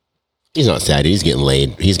 He's not sad. He's getting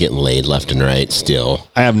laid. He's getting laid left and right still.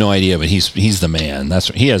 I have no idea, but he's the man. That's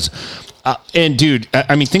what he has. And dude,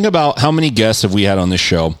 I mean, think about how many guests have we had on this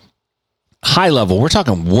show? High level. We're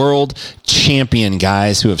talking world champion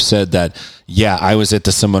guys who have said that, yeah, I was at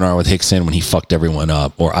the seminar with Rickson when he fucked everyone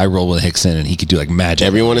up, or I rolled with Rickson and he could do like magic.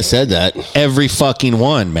 Everyone has said that. Every fucking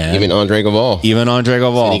one, man. Even Andre Galval.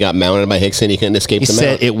 And he got mounted by Rickson. He couldn't escape the mount.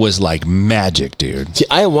 He said it was like magic, dude. See,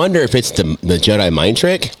 I wonder if it's the Jedi mind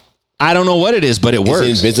trick. I don't know what it is, but it works.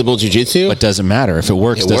 Is it invisible jiu-jitsu? But doesn't matter. If it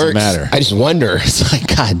works, doesn't matter. I just wonder. It's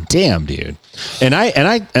like, God damn, dude. And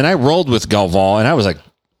I rolled with Galval, and I was like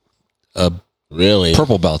a really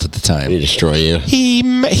purple belt at the time. He destroy you. He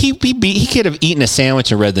could have eaten a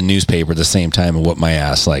sandwich and read the newspaper at the same time and whooped my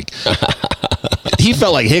ass. Like, he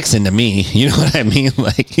felt like Rickson to me. You know what I mean?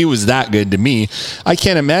 Like, he was that good to me. I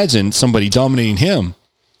can't imagine somebody dominating him.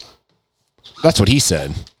 That's what he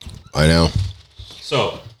said. I know.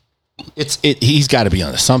 So he's got to be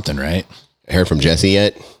on something, right? Heard from Jesse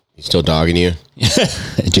yet? He's still dogging you?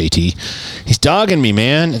 JT. He's dogging me,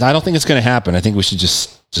 man. I don't think it's going to happen. I think we should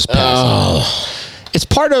just pass. It's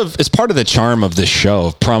part of the charm of this show,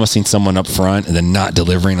 of promising someone up front and then not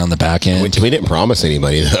delivering on the back end. We didn't promise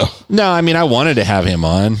anybody, though. No, I mean, I wanted to have him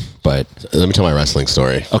on, but... Let me tell my wrestling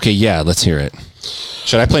story. Okay, yeah, let's hear it.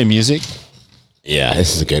 Should I play music? Yeah,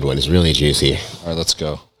 this is a good one. It's really juicy. All right, let's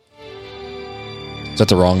go. Is that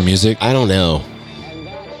the wrong music? I don't know.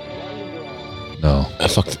 No. I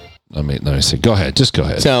fucked. Let me see. Go ahead. Just go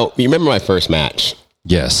ahead. So, you remember my first match?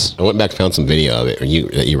 Yes. I went back and found some video of it,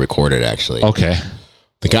 that you recorded, actually. Okay.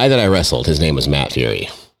 The guy that I wrestled, his name was Matt Fury.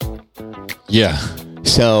 Yeah.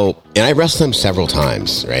 So, and I wrestled him several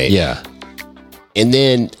times, right? Yeah. And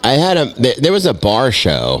then there was a bar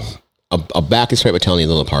show. I'll back this right by telling you a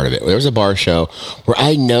little part of it. There was a bar show where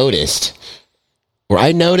I noticed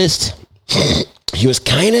he was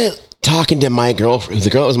kind of talking to my girlfriend, the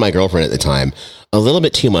girl that was my girlfriend at the time, a little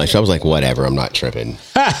bit too much. I was like, whatever, I'm not tripping.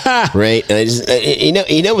 Right? And I just,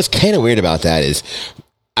 you know what's kind of weird about that is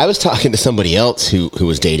I was talking to somebody else who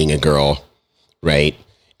was dating a girl, right?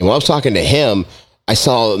 And while I was talking to him, I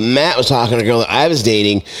saw Matt was talking to a girl that I was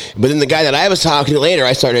dating, but then the guy that I was talking to later,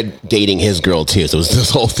 I started dating his girl too. So this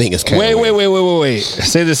whole thing is kind of Wait.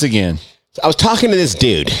 Say this again. So I was talking to this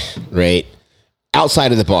dude, right?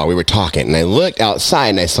 Outside of the bar, we were talking, and I looked outside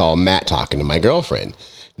and I saw Matt talking to my girlfriend.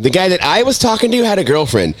 The guy that I was talking to had a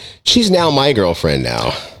girlfriend. She's now my girlfriend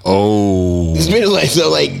now. Oh. It's been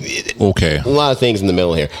okay. A lot of things in the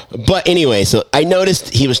middle here. But anyway, so I noticed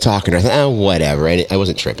he was talking to her. I thought, whatever. I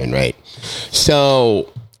wasn't tripping, right?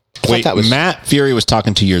 So. Wait, Matt Fury was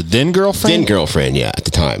talking to your then girlfriend? Then girlfriend, yeah, at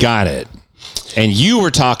the time. Got it. And you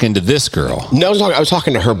were talking to this girl. No, I was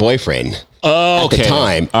talking to her boyfriend. Oh, okay. At the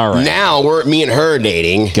time. All right. Now me and her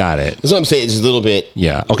dating. Got it. That's what I'm saying. It's a little bit.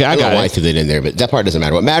 Yeah. Okay, I got it. I threw that in there, but that part doesn't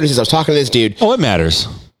matter. What matters is I was talking to this dude. Oh, it matters.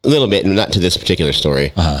 A little bit, and not to this particular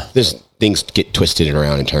story. There's things get twisted and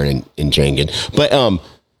around and turned and janged. But, and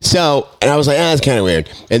I was like, that's kind of weird.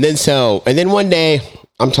 And then one day,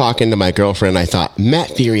 I'm talking to my girlfriend, and I thought,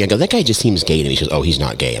 Matt Fury, I go, that guy just seems gay to me. She goes, oh, he's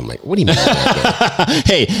not gay. I'm like, what do you mean he's not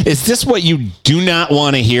gay? Hey, is this what you do not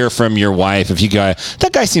want to hear from your wife? If you go,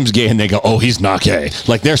 that guy seems gay, and they go, oh, he's not gay.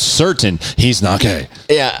 Like, they're certain he's not gay.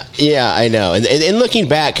 Yeah, I know. And looking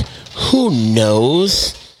back, who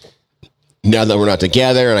knows? Now that we're not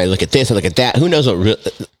together, and I look at this, I look at that, who knows where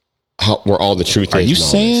all the truth is. Are you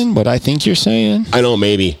saying what I think you're saying? I know,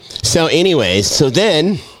 maybe. So anyways,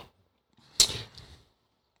 then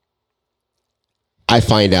I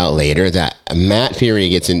find out later that Matt Fury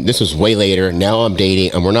gets in. This was way later. Now I'm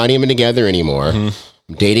dating, and we're not even together anymore. Mm-hmm.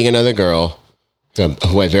 I'm dating another girl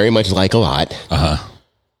who I very much like a lot.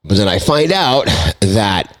 But then I find out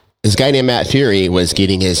that this guy named Matt Fury was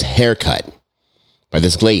getting his hair cut by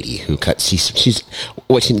this lady who cuts.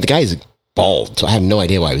 The guy's bald, so I have no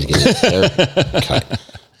idea why he was getting his hair cut.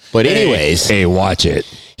 But anyways, hey, watch it.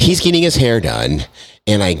 He's getting his hair done,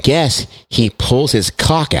 And I guess he pulls his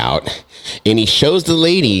cock out and he shows the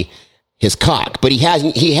lady his cock, but he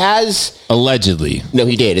has Allegedly. No,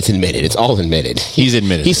 he did. It's admitted. It's all admitted. He's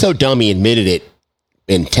admitted. He's so dumb he admitted it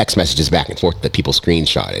in text messages back and forth that people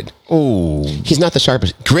screenshotted. Oh. He's not the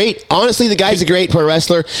sharpest. Great. Honestly, the guy's a great pro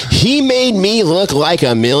wrestler. He made me look like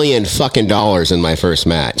 $1 million fucking in my first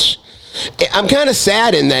match. I'm kind of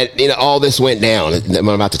sad in that all this went down that I'm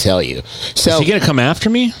about to tell you. So Is he going to come after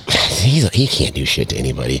me? he can't do shit to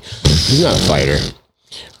anybody. He's not a fighter.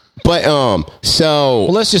 But Well,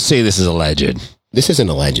 let's just say this is alleged. this isn't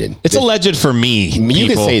alleged. It's alleged for me. You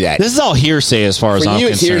can say that. This is all hearsay as far as For I'm you,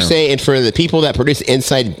 it's concerned. hearsay, and for the people that produce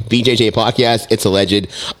Inside BJJ podcast, it's alleged.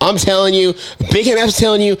 I'm telling you, Big MF's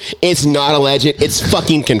telling you, it's not alleged. It's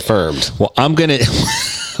fucking confirmed. Well, I'm going to...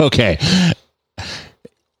 Okay.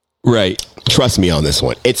 Right. Trust me on this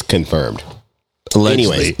one. It's confirmed.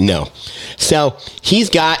 Allegedly. Anyways, no. So he's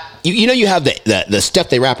got, you have the stuff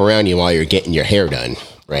they wrap around you while you're getting your hair done,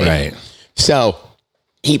 right? Right. So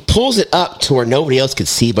he pulls it up to where nobody else could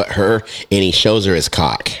see but her, and he shows her his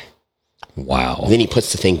cock. Wow. Then he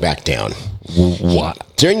puts the thing back down. What?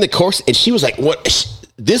 During the course, and she was like, what?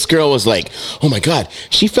 This girl was like, oh my God.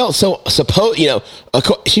 She felt so,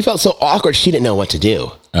 she felt so awkward. She didn't know what to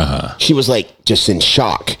do. Uh-huh. She was like just in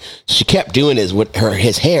shock. She kept doing his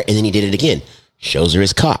hair, and then he did it again. Shows her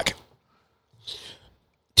his cock.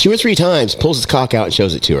 2 or 3 times, pulls his cock out and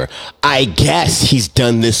shows it to her. I guess he's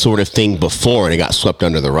done this sort of thing before and it got swept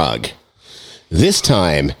under the rug. This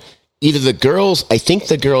time, I think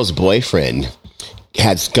the girl's boyfriend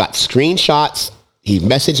got screenshots. He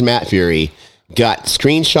messaged Matt Fury, got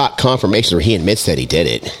screenshot confirmation where he admits that he did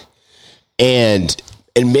it, and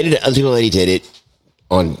admitted to other people that he did it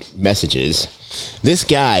on messages. This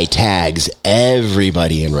guy tags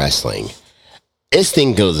everybody in wrestling. This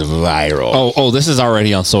thing goes viral. Oh, this is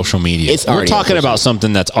already on social media. We're talking about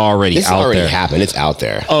something that's already This out already there. happened. It's out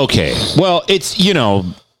there. Okay. Well, it's,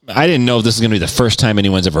 I didn't know if this is going to be the first time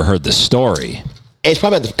anyone's ever heard this story. It's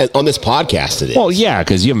probably on this podcast. It is. Well, yeah,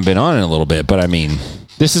 because you haven't been on it in a little bit, but I mean,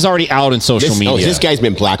 this is already out in social media. This guy's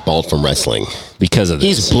been blackballed from wrestling because of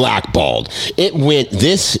this. He's blackballed.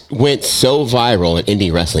 This went so viral in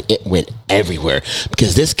indie wrestling. It went everywhere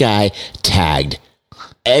because this guy tagged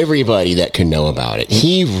everybody that could know about it.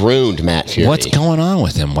 He ruined Matt Fury. What's going on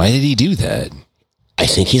with him? Why did he do that? I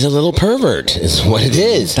think he's a little pervert is what it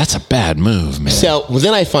is. That's a bad move, man. So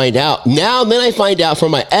then I find out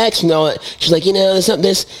from my ex, she's like, there's something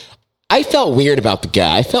this. I felt weird about the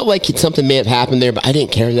guy. I felt like something may have happened there, but I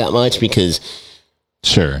didn't care that much because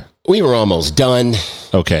sure. We were almost done.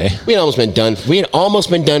 Okay. We had almost been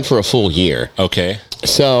done for a full year. Okay.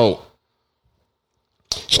 So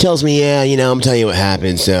she tells me, I'm telling you what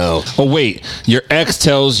happened. So, wait, your ex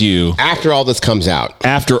tells you after all this comes out,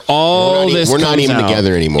 we're not even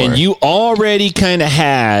together anymore, and you already kind of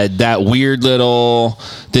had that weird little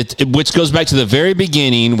which goes back to the very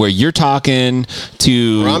beginning where you're talking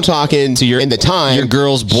to, I'm talking to your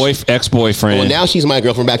girl's ex-boyfriend. Well, now she's my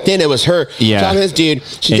girlfriend. Back then it was her talking to this dude.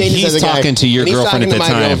 He's talking to your girlfriend at the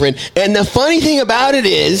time. Girlfriend. And the funny thing about it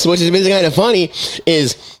is, which is kind of funny,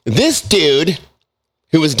 is this dude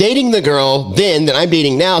who was dating the girl then that I'm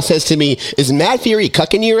dating now says to me, is Matt Fury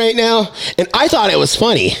cucking you right now? And I thought it was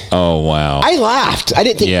funny. Oh, wow. I laughed. I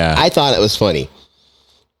didn't think, I thought it was funny.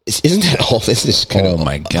 Isn't that all? This is kind of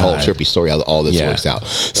my God. a whole trippy story how all this works out.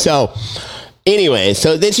 So anyway,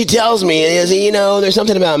 so then she tells me, there's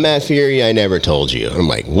something about Matt Fury I never told you. I'm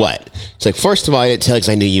like, what? It's like, first of all, I didn't tell you because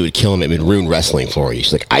I knew you would kill him. It would ruin wrestling for you.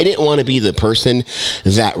 She's like, I didn't want to be the person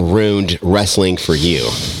that ruined wrestling for you.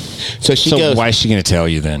 So she goes, why is she going to tell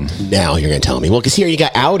you then? Now you're going to tell me. Well, because here you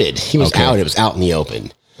got outed. He was outed. It was out in the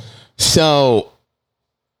open. So,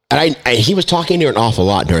 and he was talking to her an awful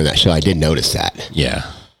lot during that show. I did notice that. Yeah.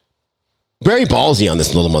 Very ballsy on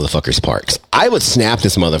this little motherfucker's part. I would snap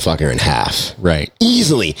this motherfucker in half. Right.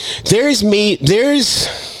 Easily.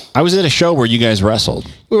 I was at a show where you guys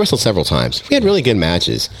wrestled. We wrestled several times. We had really good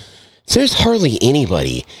matches. So there's hardly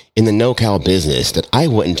anybody in the NoCal business that I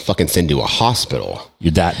wouldn't fucking send to a hospital.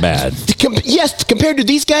 You're that bad. Yes, compared to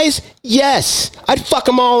these guys, yes. I'd fuck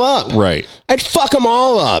them all up. Right. I'd fuck them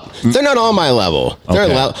all up. They're not on my level.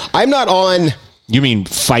 I'm not on... You mean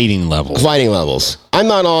fighting levels? Fighting levels. I'm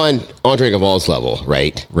not on Andre Gaval's level,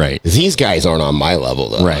 right? Right. These guys aren't on my level,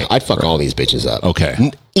 though. Right. I'd fuck all these bitches up.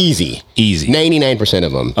 Okay. Easy. 99%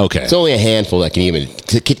 of them. Okay. It's only a handful that can even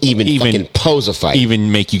fucking pose a fight.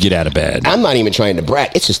 Even make you get out of bed. I'm not even trying to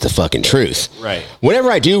brag. It's just the fucking truth. Right.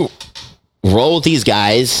 Whenever I do roll with these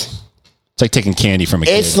guys, It's like taking candy from a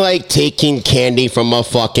kid. It's like taking candy from a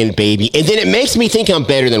fucking baby. And then it makes me think I'm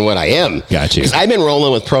better than what I am. Got you. Because I've been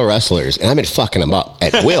rolling with pro wrestlers, and I've been fucking them up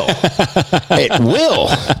at will. At will.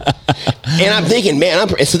 And I'm thinking, man,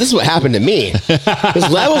 so this is what happened to me. There's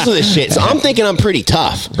levels of this shit. So I'm thinking I'm pretty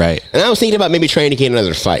tough. Right. And I was thinking about maybe trying to get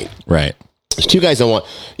another fight. Right. There's two guys I want.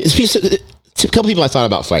 A couple people I thought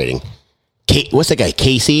about fighting. What's that guy?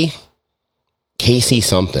 Casey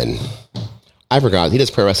something. I forgot. He does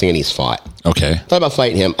pro wrestling and he's fought. Okay. Thought about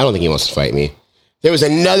fighting him. I don't think he wants to fight me. There was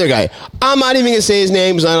another guy. I'm not even going to say his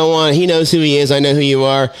name because I don't want. He knows who he is. I know who you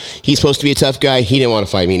are. He's supposed to be a tough guy. He didn't want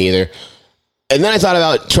to fight me neither. And then I thought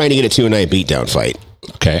about trying to get a 2-night beatdown fight.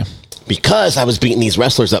 Okay. Because I was beating these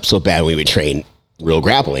wrestlers up so bad we would train real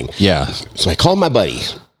grappling. Yeah. So I called my buddy,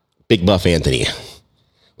 Big Buff Anthony.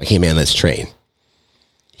 Like, hey, man, let's train.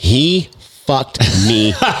 He fucked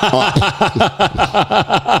me up.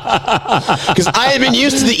 Because I had been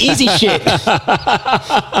used to the easy shit.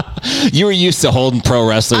 You were used to holding pro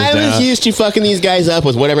wrestlers down. I was used to fucking these guys up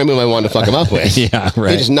with whatever move I wanted to fuck them up with. Yeah, right.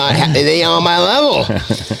 They're just not, they on my level.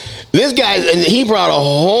 This guy, and he brought a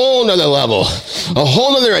whole nother level, a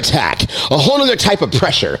whole nother attack, a whole nother type of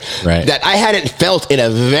pressure that I hadn't felt in a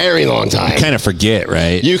very long time. You kind of forget,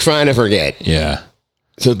 right? You kind of forget. Yeah.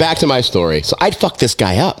 So back to my story. So I'd fuck this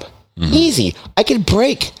guy up. Mm-hmm. Easy. I could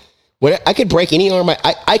break any arm.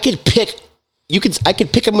 I could pick. I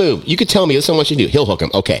could pick a move. You could tell me this is what I want you to do. Heel hook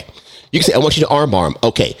him. Okay. You can say I want you to arm bar him.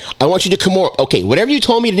 Okay. I want you to Kimura. Okay. Whatever you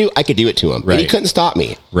told me to do, I could do it to him. Right. And he couldn't stop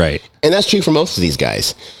me. Right. And that's true for most of these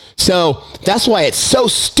guys. So that's why it's so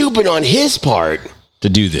stupid on his part to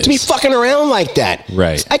do this, to be fucking around like that.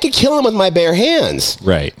 Right. I could kill him with my bare hands.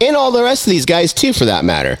 Right. And all the rest of these guys too, for that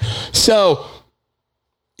matter. So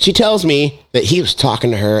she tells me that he was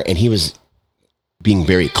talking to her and he was being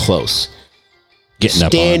very close.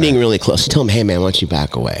 Standing really close. She told him, hey man, why don't you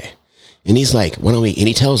back away? And he's like, why don't we, and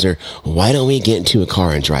he tells her, why don't we get into a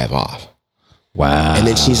car and drive off? Wow. And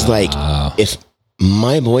then she's like, if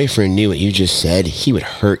my boyfriend knew what you just said, he would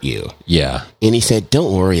hurt you. Yeah. And he said,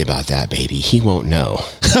 don't worry about that, baby. He won't know.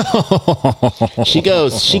 She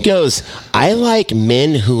goes, I like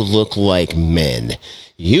men who look like men.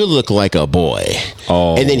 You look like a boy.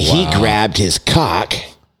 Oh, and then he grabbed his cock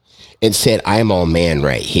and said, I'm all man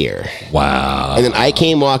right here. Wow. And then I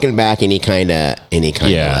came walking back and he kind of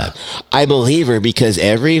left. I believe her because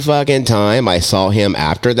every fucking time I saw him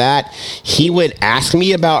after that, he would ask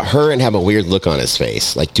me about her and have a weird look on his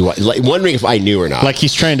face. Like, wondering if I knew or not. Like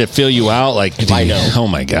he's trying to fill you out. Like, if I know. Oh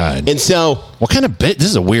my God. And so, what kind of this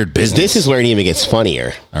is a weird business. This is where it even gets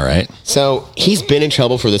funnier. All right. So he's been in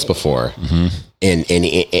trouble for this before. Mm-hmm.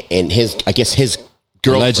 And his, I guess his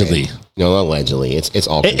girlfriend. Allegedly. No, allegedly. It's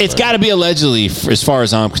all. It's got to be allegedly, as far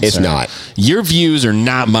as I'm concerned. It's not. Your views are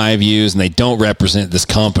not my views, and they don't represent this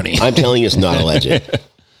company. I'm telling you, it's not alleged.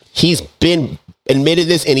 He's been admitted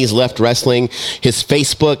this, and he's left wrestling. His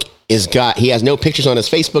Facebook he has no pictures on his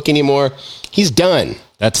Facebook anymore. He's done.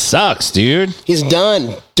 That sucks, dude. He's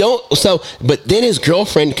done. But then his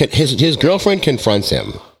girlfriend confronts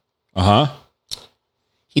him.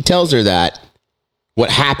 He tells her that what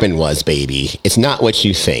happened was, baby, it's not what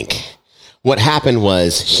you think. What happened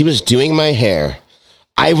was she was doing my hair.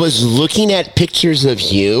 I was looking at pictures of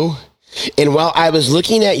you. And while I was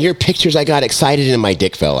looking at your pictures, I got excited and my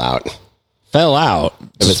dick fell out. Fell out?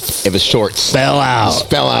 It was shorts. Fell out.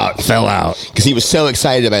 Fell out. Because he was so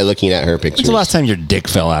excited by looking at her pictures. When's the last time your dick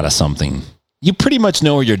fell out of something? You pretty much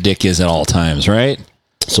know where your dick is at all times, right?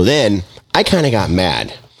 So then I kind of got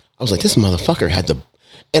mad. I was like, this motherfucker had the...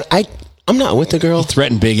 And I'm not with the girl. He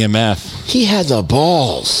threatened Big MF. He had the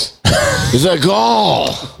balls. The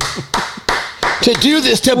gall. To do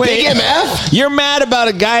this to Big MF? You're mad about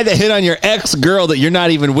a guy that hit on your ex-girl that you're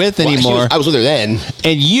not even with anymore. I was with her then.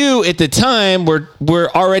 And you, at the time, were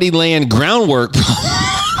already laying groundwork,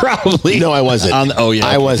 probably. No, I wasn't.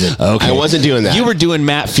 I wasn't. Okay. I wasn't doing that. You were doing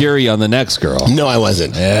Matt Fury on the next girl. No, I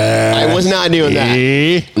wasn't. I was not doing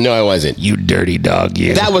that. No, I wasn't. You dirty dog,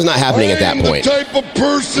 you. That was not happening at that point. I am the type of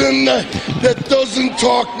person that doesn't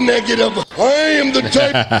talk negative. I am the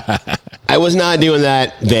type... I was not doing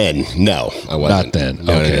that then. No, I wasn't. Not then.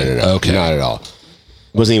 No, Okay. No. Okay. Not at all.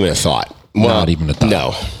 Wasn't even a thought. Well, not even a thought.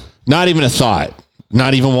 No. Not even a thought.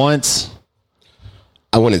 Not even once.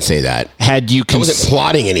 I wouldn't say that. I wasn't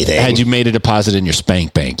plotting anything. Had you made a deposit in your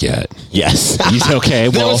spank bank yet? Yes. Okay.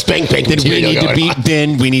 Well, no spank bank.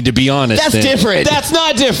 Then we need to be honest. That's different. That's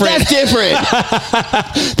not different. That's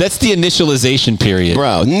different. That's the initialization period,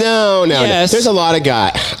 bro. No. Yes. There's a lot of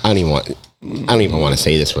guys. I don't even want to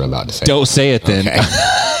say this. What I'm about to say. Don't say it then. Okay.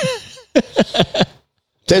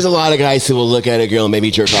 There's a lot of guys who will look at a girl and maybe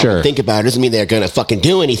jerk off and think about it. Doesn't mean they're going to fucking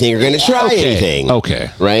do anything or going to try anything. Okay.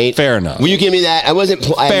 Right? Fair enough. Will you give me that?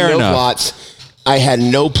 I had no plots. I had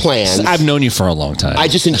no plans. I've known you for a long time. I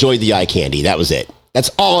just enjoyed the eye candy. That was it. That's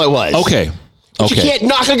all it was. Okay. But you can't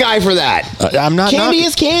knock a guy for that. I'm not. Candy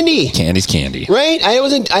is candy. Candy's candy. Right?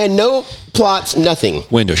 I had no plots, nothing.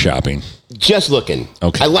 Window shopping. Just looking.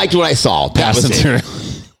 Okay. I liked what I saw. That was it.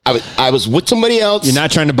 I was with somebody else. You're not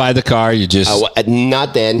trying to buy the car. You're just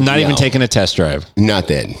not then. Not even taking a test drive. Not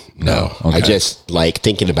then. No. Okay. I just like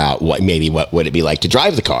thinking about what would it be like to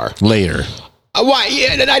drive the car later. Why?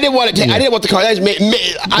 Yeah, I didn't want to. I didn't want the car.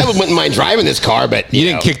 I wouldn't mind driving this car, but you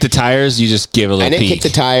didn't kick the tires. You just gave a little. I didn't peek.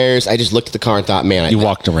 kick the tires. I just looked at the car and thought, man. You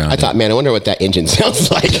walked around. I thought, man, I wonder what that engine sounds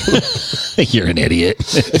like. You're an idiot.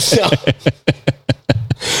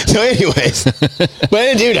 So anyways, but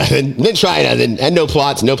I didn't do nothing. Didn't try nothing. Had no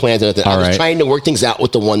plots, no plans, nothing. I was trying to work things out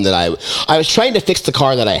with the one that I was trying to fix the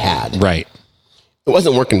car that I had. Right. It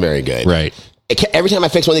wasn't working very good. Right. Every time I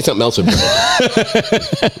fixed one thing, something else would break.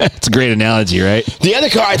 It's a great analogy, right? The other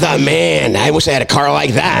car, I thought, man, I wish I had a car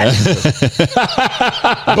like that.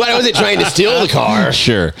 But I wasn't trying to steal the car.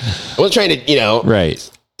 Sure. I wasn't trying to,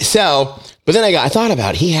 Right. So, but then I thought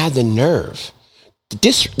about it. He had the nerve.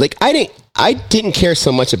 I didn't care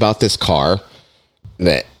so much about this car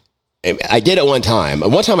that I did at one time.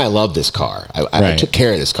 One time I loved this car. I took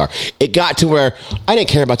care of this car. It got to where I didn't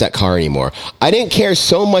care about that car anymore. I didn't care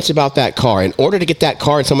so much about that car. In order to get that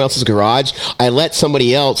car in someone else's garage, I let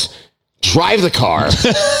somebody else drive the car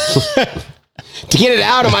to get it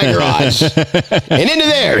out of my garage and into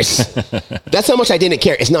theirs. That's how much I didn't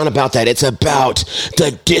care. It's not about that. It's about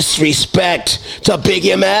the disrespect to Big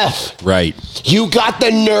MF. Right. You got the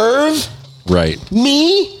nerve? Right.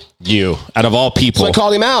 Me? You, out of all people. So I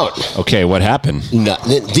called him out. Okay, what happened? No,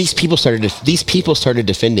 these people started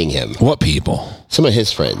defending him. What people? Some of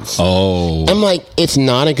his friends. Oh. I'm like, it's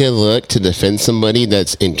not a good look to defend somebody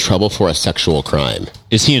that's in trouble for a sexual crime.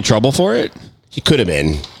 Is he in trouble for it? He could have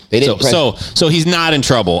been. They didn't so he's not in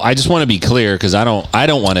trouble. I just want to be clear because I don't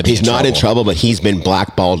want to be. He's not in trouble, but he's been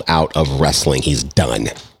blackballed out of wrestling. He's done.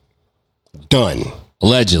 Done.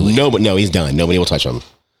 Allegedly. No, he's done. Nobody will touch him.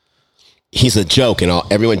 He's a joke, and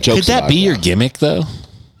everyone jokes. Could that be your gimmick, though?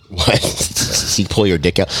 What? He pull your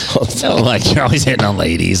dick out? No, like you're always hitting on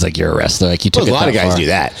ladies, like you're a wrestler. Like you took a lot of guys do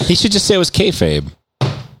that. He should just say it was kayfabe.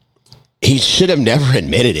 He should have never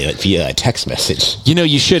admitted it via a text message.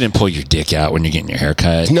 You shouldn't pull your dick out when you're getting your hair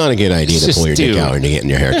cut. It's not a good idea to pull your dick out when you're getting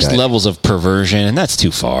your hair cut. There's levels of perversion, and that's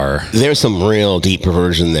too far. There's some real deep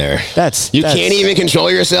perversion there. You can't even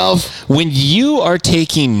control yourself. When you are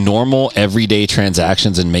taking normal, everyday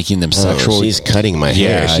transactions and making them sexual. She's cutting my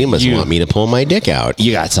hair. She must want me to pull my dick out.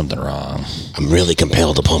 You got something wrong. I'm really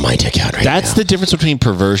compelled to pull my dick out right now. That's the difference between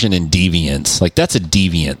perversion and deviance. Like, that's a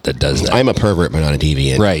deviant that does that. I'm a pervert, but not a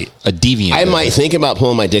deviant. Right. A deviant. I might think about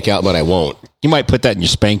pulling my dick out, but I won't. You might put that in your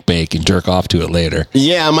spank bank and jerk off to it later.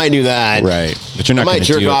 Yeah, I might do that. Right. But you're not I might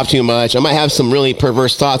jerk off too much. I might have some really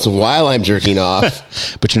perverse thoughts while I'm jerking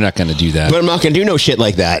off. But you're not going to do that. But I'm not going to do no shit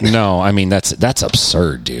like that. No, I mean, that's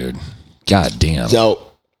absurd, dude. God damn.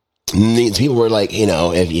 So these people were like,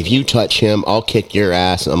 if you touch him, I'll kick your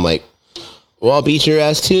ass. And I'm like, well, I'll beat your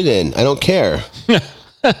ass too then. I don't care.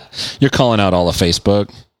 You're calling out all of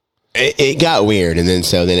Facebook. It got weird, and then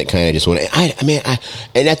it kind of just went.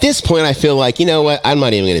 And at this point, I feel like, you know what? I'm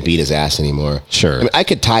not even going to beat his ass anymore. Sure, I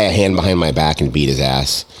could tie a hand behind my back and beat his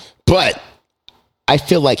ass, but I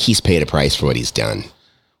feel like he's paid a price for what he's done.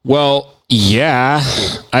 Well, yeah.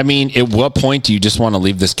 I mean, at what point do you just want to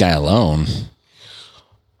leave this guy alone?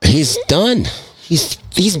 He's done.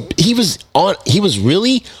 He was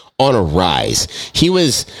really on a rise. He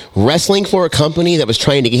was wrestling for a company that was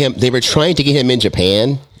trying to get him. They were trying to get him in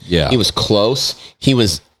Japan. Yeah. He was close. He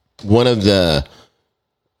was one of the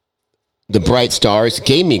bright stars.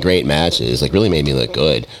 Gave me great matches. Like, really made me look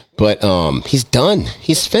good. But he's done.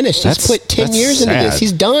 He's finished. He's put 10 years into this.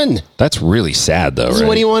 He's done. That's really sad, though. This is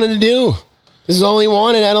what he wanted to do. This is all he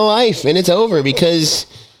wanted out of life, and it's over because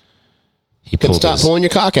he couldn't stop pulling your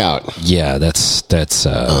cock out. Yeah, that's.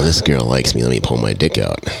 Oh, this girl likes me. Let me pull my dick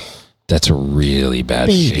out. That's a really bad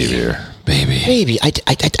behavior. Baby, I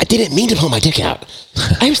didn't mean to pull my dick out.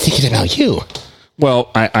 I was thinking about you.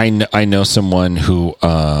 Well, I know someone who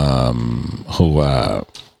I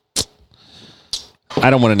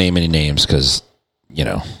don't want to name any names because, I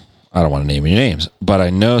don't want to name any names, but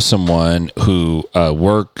I know someone who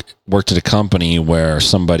worked at a company where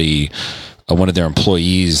somebody, one of their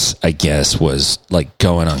employees, I guess, was like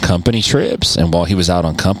going on company trips. And while he was out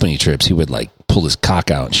on company trips, he would like pull his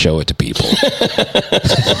cock out and show it to people.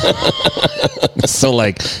 So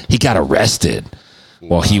like he got arrested.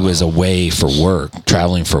 while he was away for work,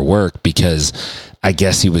 traveling for work, because I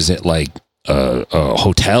guess he was at like a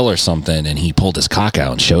hotel or something, and he pulled his cock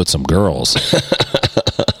out and showed some girls.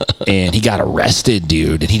 And he got arrested,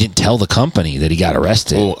 dude. And he didn't tell the company that he got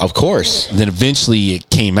arrested. Well, of course. Then eventually it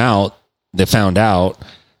came out. They found out.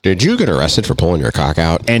 Did you get arrested for pulling your cock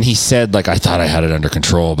out? And he said, like, I thought I had it under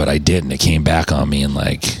control, but I didn't. It came back on me. And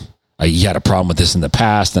like, you had a problem with this in the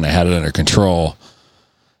past, and I had it under control.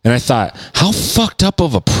 And I thought, how fucked up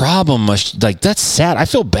of a problem must, like, that's sad. I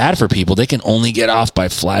feel bad for people. They can only get off by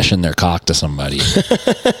flashing their cock to somebody.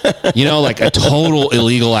 You know, like a total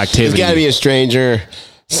illegal activity. It's got to be a stranger.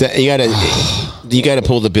 So you gotta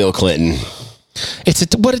pull the Bill Clinton. It's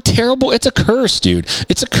a curse, dude.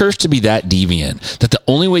 It's a curse to be that deviant, that the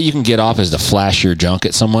only way you can get off is to flash your junk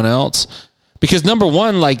at someone else. Because number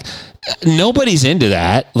one, like, nobody's into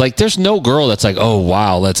that. Like, there's no girl that's like, oh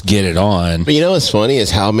wow, let's get it on. But you know what's funny is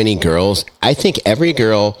how many girls, I think every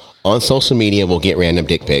girl on social media will get random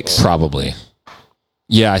dick pics. Probably.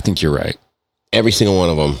 Yeah, I think you're right. Every single one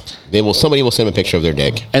of them. Somebody will send a picture of their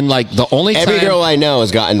dick. And like every girl I know has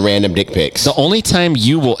gotten random dick pics. The only time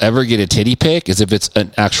you will ever get a titty pic is if it's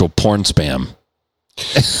an actual porn spam.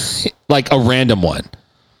 Like a random one.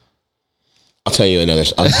 I'll tell you another.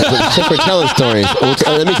 Since we're telling stories,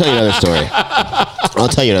 let me tell you another story. I'll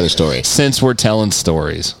tell you another story. Since we're telling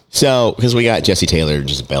stories. So, because we got Jesse Taylor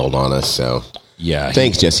just bailed on us, so. Yeah.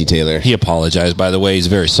 Thanks, Jesse Taylor. He apologized, by the way. He's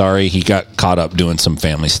very sorry. He got caught up doing some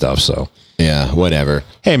family stuff, so. Yeah, whatever.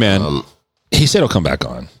 Hey, man. He said he'll come back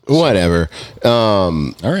on. So. Whatever. All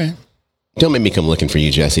right. Don't make me come looking for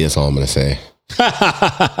you, Jesse. That's all I'm going to say.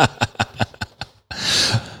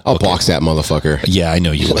 I'll box that motherfucker. Yeah, I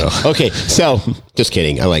know you will. Okay, so just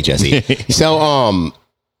kidding. I like Jesse. So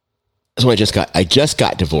I just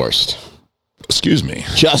got divorced. Excuse me.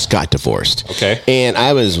 Just got divorced. Okay. And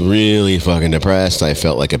I was really fucking depressed. I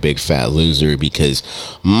felt like a big fat loser because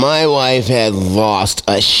my wife had lost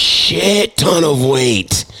a shit ton of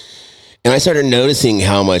weight. And I started noticing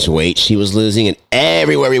how much weight she was losing. And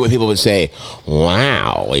everywhere people would say,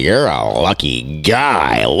 wow, you're a lucky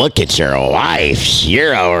guy. Look at your wife.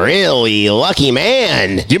 You're a really lucky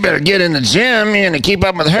man. You better get in the gym and keep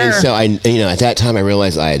up with her. And so at that time I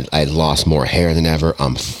realized I'd lost more hair than ever.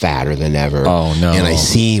 I'm fatter than ever. Oh, no. And I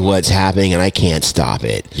see what's happening and I can't stop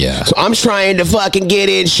it. Yeah. So I'm trying to fucking get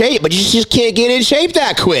in shape, but you just can't get in shape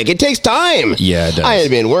that quick. It takes time. Yeah, it does. I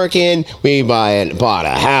had been working. We bought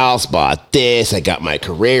a house, bought this. I got my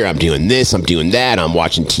career. I'm doing this. I'm doing that. I'm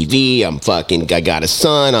watching TV. I got a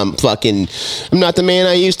son. I'm not the man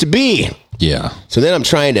I used to be. Yeah. So then I'm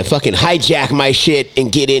trying to fucking hijack my shit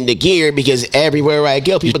and get into gear because everywhere I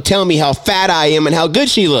go, people tell me how fat I am and how good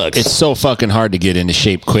she looks. It's so fucking hard to get into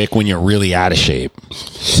shape quick when you're really out of shape.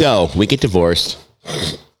 So we get divorced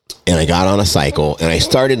and I got on a cycle and I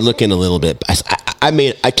started looking a little bit.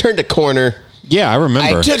 I turned a corner. Yeah, I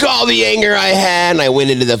remember. I took all the anger I had and I went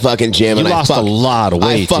into the fucking gym and lost a lot of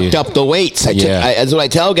weight. I fucked up the weights. That's what I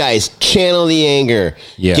tell guys. Channel the anger.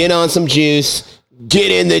 Yeah. Get on some juice.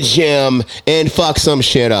 Get in the gym and fuck some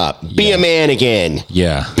shit up. Be a man again.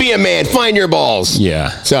 Yeah. Be a man. Find your balls.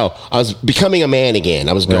 Yeah. So I was becoming a man again.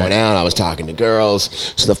 I was going out. I was talking to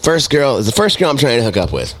girls. So the first girl I'm trying to hook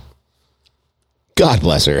up with. God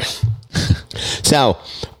bless her. So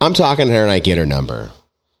I'm talking to her and I get her number.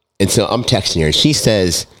 And so I'm texting her. She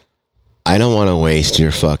says, I don't want to waste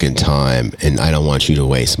your fucking time and I don't want you to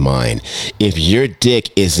waste mine. If your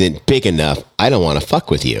dick isn't big enough, I don't want to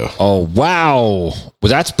fuck with you. Oh, wow. Well,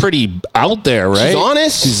 that's pretty out there, right? She's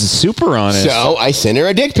honest. She's super honest. So I sent her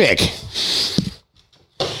a dick pic.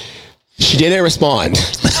 She didn't respond.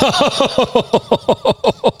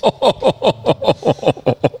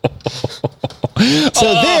 So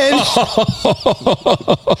then, oh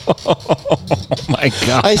my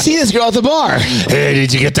God. I see this girl at the bar. Hey,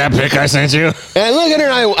 did you get that pic I sent you? And I look at her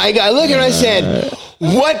and I look at her and I said,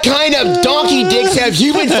 what kind of donkey dicks have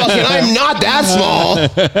you been fucking? I'm not that small.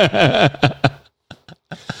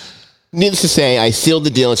 Needless to say, I sealed the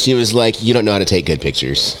deal and she was like, you don't know how to take good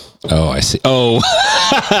pictures. Oh, I see. Oh,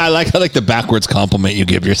 I like the backwards compliment you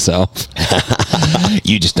give yourself.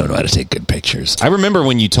 You just don't know how to take good pictures. I remember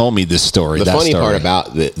when you told me this story. The funny part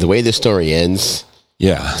about the way this story ends,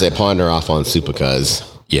 yeah, is I pawned her off on Supacuz.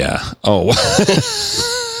 Yeah. Oh.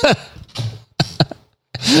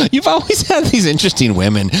 You've always had these interesting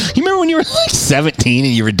women. You remember when you were like 17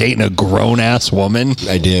 and you were dating a grown ass woman?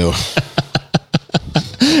 I do.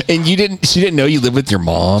 And she didn't know you lived with your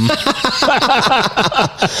mom.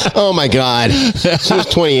 Oh my God. She was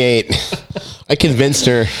 28. I convinced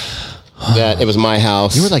her that it was my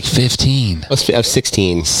house. You were like 15. I was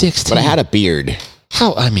 16. 16. But I had a beard.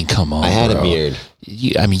 How? I mean, come on. I had bro. a beard.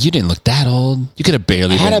 You didn't look that old. You could have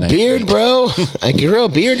barely I had been a 19. beard, bro. I grew a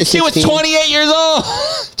beard at 16. She was 28 years old.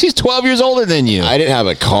 She's 12 years older than you. I didn't have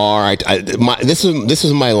a car. This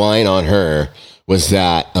is my line on her was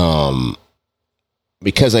that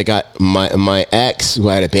because I got my ex who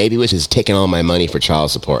I had a baby with is taking all my money for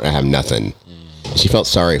child support. I have nothing. She felt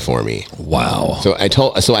sorry for me. Wow. So I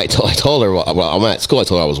told her. Well, I'm at school. I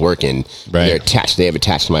told her I was working. Right. They have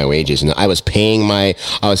attached my wages, and I was paying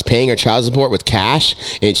her child support with cash.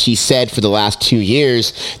 And she said for the last 2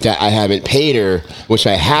 years that I haven't paid her, which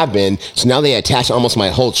I have been. So now they attach almost my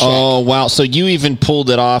whole check. Oh, wow. So you even pulled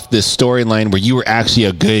it off this storyline where you were actually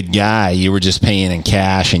a good guy. You were just paying in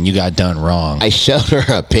cash and you got done wrong. I showed her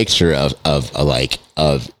a picture of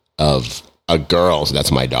a girl. So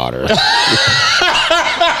that's my daughter.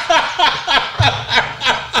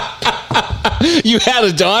 You had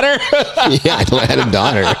a daughter? Yeah, I had a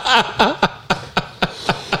daughter.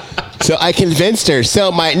 So I convinced her.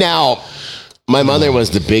 So my mother was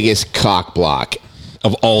the biggest cock block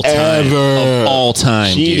Of all time. ever. Of all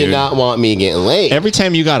time, She dude. did not want me getting laid. Every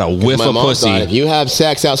time you got a whiff my of mom pussy, thought if you have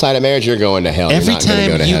sex outside of marriage, you're going to hell. every You're not gonna time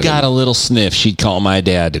go to you heaven. got a little sniff, she'd call my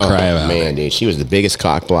dad to cry about it. Man, dude, she was the biggest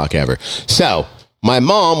cock block ever. So my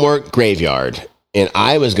mom worked graveyard, and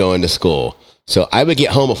I was going to school. So I would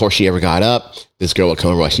get home before she ever got up. This girl would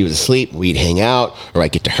come over while she was asleep. We'd hang out, or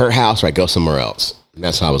I'd get to her house, or I'd go somewhere else. And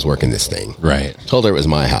that's how I was working this thing. Right. Told her it was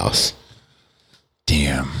my house.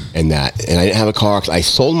 Damn. And I didn't have a car. I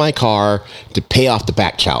sold my car to pay off the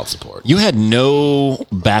back child support. You had no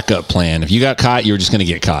backup plan. If you got caught, you were just going to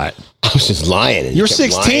get caught. I was just lying. And You're kept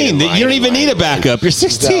 16. lying, You don't even need a backup. You're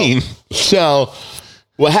 16. So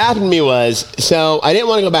what happened to me was, I didn't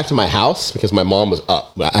want to go back to my house because my mom was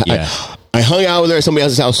up. I hung out with her at somebody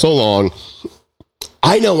else's house so long.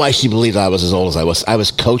 I know why she believed I was as old as I was. I was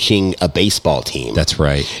coaching a baseball team. That's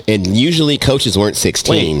right. And usually coaches weren't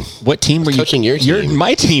 16. Wait, what team were you coaching? Your team. You're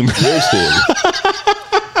my team. Your team.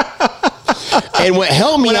 And what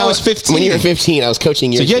helped me When I was 15. When you were 15, I was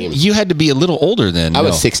coaching your So team. you had to be a little older then. I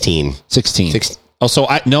was 16. 16. Six- Oh, so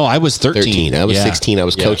I was 13. 13. I was Yeah. 16. I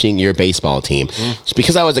was Yeah. coaching your baseball team. It's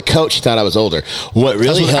because I was a coach, she thought I was older. What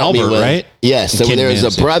really with helped me Albert, was, right? Yes. So Kid there was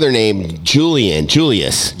Nancy. a brother named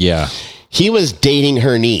Julius. Yeah. He was dating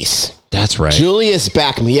her niece. That's right. Julius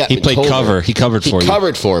backed me up. He and played told cover. her- He covered for you. He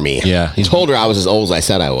covered for me. Yeah. He told her I was as old as I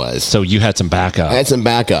said I was. So you had some backup. I had some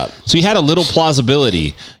backup. So you had a little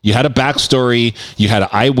plausibility. You had a backstory. You had an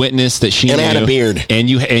eyewitness that she And knew. I had a beard. And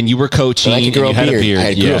you were coaching. And I could grow and you a had beard. a beard.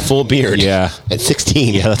 I grew a full beard. Yeah. At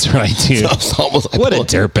 16. Yeah, that's right, dude. So I was almost, What a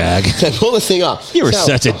dirtbag. I pulled this thing off. You were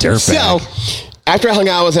such a dirtbag. So after I hung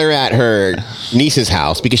out with her at her niece's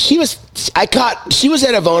house, because she was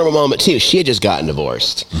at a vulnerable moment too. She had just gotten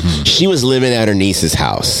divorced. Mm-hmm. She was living at her niece's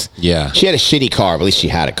house. Yeah. She had a shitty car, but at least she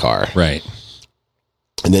had a car. Right.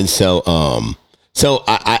 And then so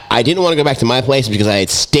I didn't want to go back to my place because I had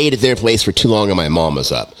stayed at their place for too long and my mom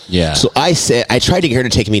was up. Yeah. So I tried to get her to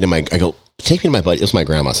take me to take me to my buddy. It was my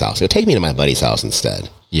grandma's house. I go, take me to my buddy's house instead.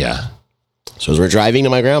 Yeah. So as we're driving to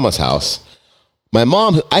my grandma's house, my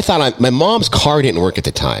mom's car didn't work at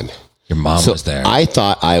the time. Your mom was there. I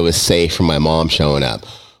thought I was safe from my mom showing up.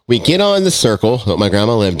 We get on the circle that my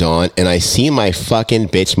grandma lived on, and I see my fucking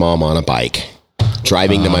bitch mom on a bike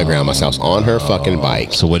driving to my grandma's house on her fucking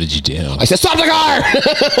bike. So what did you do? I said, stop the car!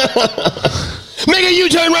 Make a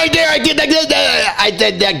U-turn right there. I get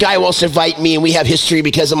that guy wants to fight me, and we have history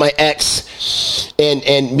because of my ex, and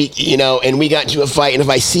we got into a fight. And if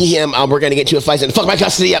I see him, we're gonna get into a fight. And fuck my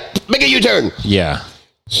custody up. Make a U-turn. Yeah.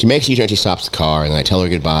 She makes a U-turn. She stops the car, and I tell her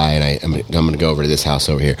goodbye. And I'm gonna go over to this house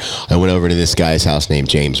over here. I went over to this guy's house named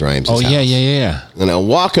James Rhymes. Oh yeah. And I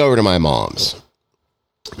walk over to my mom's.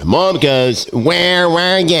 My mom goes, "Where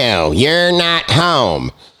were you? You're not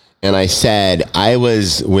home." And I said, I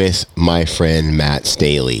was with my friend Matt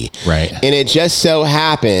Staley. Right. And it just so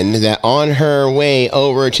happened that on her way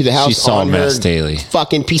over to the house, She saw on Matt her Staley.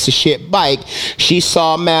 fucking piece of shit bike, she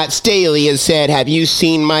saw Matt Staley and said, "Have you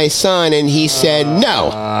seen my son?" And he said,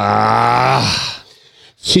 "No."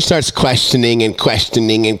 She starts questioning and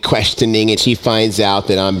questioning and questioning, and she finds out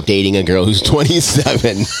that I'm dating a girl who's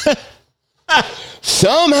 27.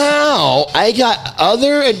 Somehow, I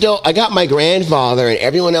got my grandfather and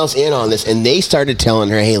everyone else in on this, and they started telling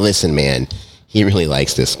her, "Hey, listen, man, he really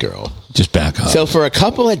likes this girl." Just back up. So for a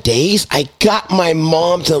couple of days, I got my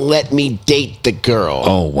mom to let me date the girl.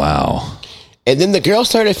 Oh wow. And then the girl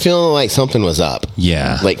started feeling like something was up.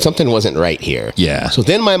 Yeah. Like something wasn't right here. Yeah. So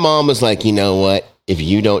then my mom was like, "You know what? If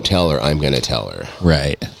you don't tell her, I'm going to tell her."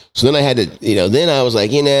 Right. So then I had to, then I was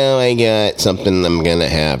like, I got something I'm going to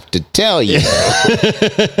have to tell you.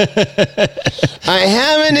 I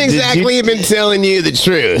haven't exactly been telling you the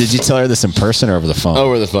truth. Did you tell her this in person or over the phone?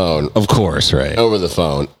 Over the phone. Of course, right. Over the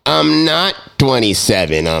phone. I'm not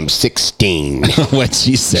 27. I'm 16. What'd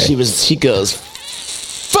she say? She goes,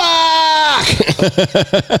 fuck!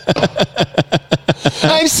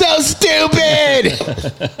 I'm so stupid!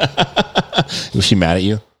 Was she mad at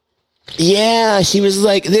you? Yeah, she was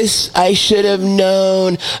like, I should have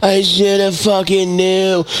known. I should have fucking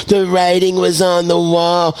knew. The writing was on the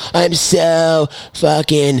wall. I'm so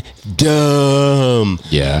fucking dumb.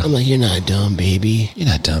 Yeah. I'm like, you're not dumb, baby. You're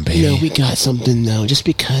not dumb, baby. We got something, though. Just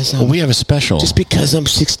because we have a special. Just because I'm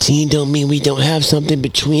 16 don't mean we don't have something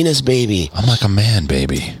between us, baby. I'm like a man,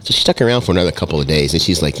 baby. So she stuck around for another couple of days, and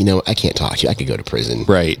she's like, I can't talk to you. I could go to prison.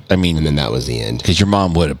 Right. I mean. And then that was the end. Because your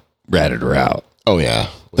mom would have ratted her out. Oh, yeah.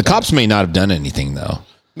 The cops may not have done anything, though.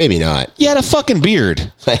 Maybe not. You had a fucking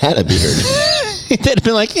beard. I had a beard. They'd have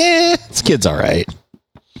been like, this kid's all right.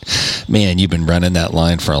 Man, you've been running that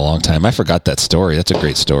line for a long time. I forgot that story. That's a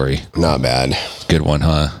great story. Not bad. Good one,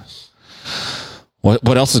 huh?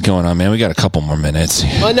 What else is going on, man? We got a couple more minutes.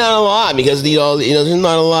 Well, not a lot, because there's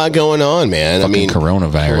not a lot going on, man. Fucking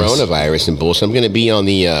coronavirus and bullshit. I'm going to be on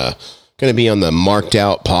the Marked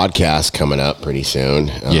Out podcast coming up pretty soon.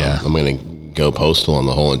 Yeah. I'm going to go postal on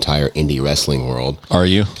the whole entire indie wrestling world. Are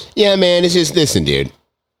you? Yeah, man. It's just, listen, dude.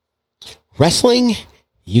 Wrestling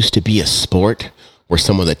used to be a sport where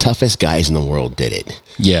some of the toughest guys in the world did it.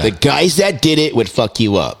 Yeah. The guys that did it would fuck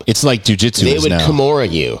you up. It's like jujitsu They is would now.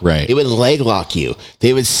 Kimura you. Right. They would leg lock you.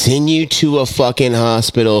 They would send you to a fucking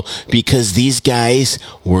hospital because these guys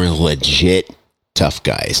were legit tough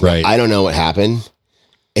guys. Right. I don't know what happened.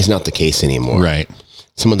 It's not the case anymore. Right.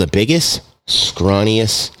 Some of the biggest,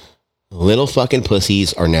 scrawniest, little fucking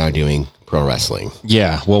pussies are now doing pro wrestling.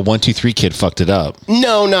 Yeah. Well, 1-2-3 Kid fucked it up.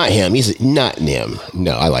 No, not him. He's not him.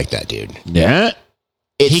 No, I like that dude. Yeah.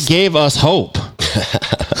 He gave us hope.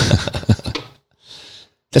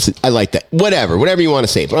 I like that. Whatever you want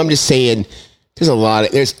to say. But I'm just saying,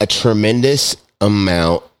 there's a tremendous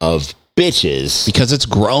amount of bitches because it's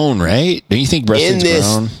grown, right? Don't you think wrestling's in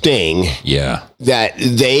this grown? Thing? Yeah. That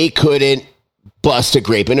they couldn't bust a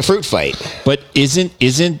grape in a fruit fight. But isn't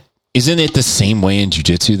it the same way in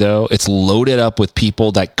jiu-jitsu, though? It's loaded up with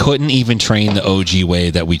people that couldn't even train the OG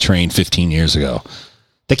way that we trained 15 years ago.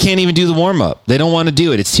 They can't even do the warm-up. They don't want to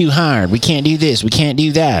do it. It's too hard. We can't do this. We can't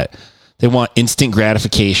do that. They want instant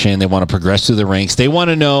gratification. They want to progress through the ranks. They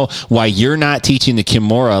want to know why you're not teaching the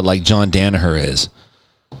Kimura like John Danaher is.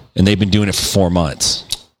 And they've been doing it for 4 months.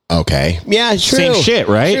 Okay. Yeah, true. Same shit,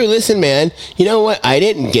 right? True. Listen, man. You know what? I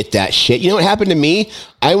didn't get that shit. You know what happened to me?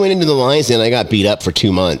 I went into the lines and I got beat up for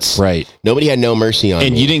 2 months. Right. Nobody had no mercy on me.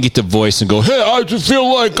 And you didn't get the voice and go, hey, I just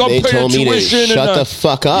feel like I'm they paying told me tuition. to shut the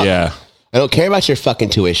fuck up. Yeah. I don't care about your fucking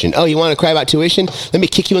tuition. Oh, you want to cry about tuition? Let me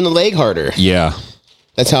kick you in the leg harder. Yeah.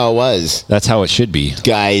 That's how it was. That's how it should be.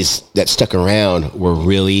 Guys that stuck around were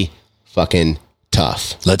really fucking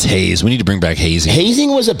tough. Let's haze. We need to bring back hazing.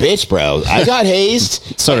 Hazing was a bitch, bro. I got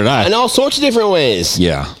hazed. So did I. In all sorts of different ways.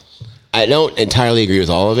 Yeah. I don't entirely agree with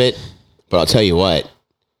all of it, but I'll tell you what.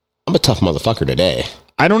 I'm a tough motherfucker today.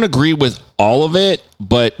 I don't agree with all of it,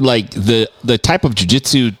 but like the type of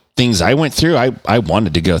jiu-jitsu things I went through, I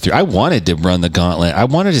wanted to go through. I wanted to run the gauntlet. I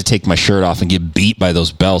wanted to take my shirt off and get beat by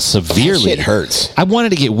those bells severely. That shit hurts. I wanted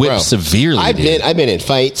to get whipped severely. I've been in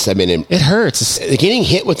fights. It hurts. Getting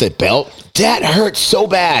hit with a belt, that hurts so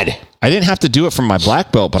bad. I didn't have to do it from my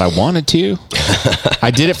black belt, but I wanted to.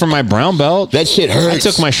 I did it from my brown belt. That shit hurts.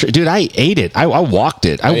 I took my shirt. Dude, I ate it. I walked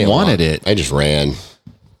it. I wanted it. I just ran.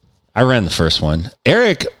 I ran the first one.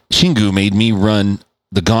 Eric Shingu made me run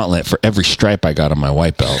the gauntlet for every stripe I got on my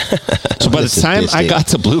white belt. So by the time I got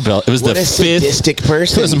to blue belt, it was the fifth. Sadistic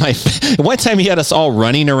person. It was one time he had us all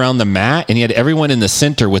running around the mat, and he had everyone in the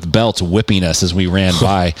center with belts whipping us as we ran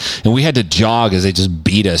by, and we had to jog as they just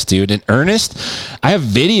beat us, dude. And Ernest, I have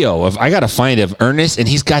video I got to find of Ernest, and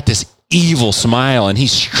he's got this evil smile, and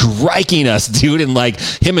he's striking us, dude, and like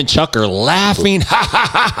him and Chuck are laughing, ha ha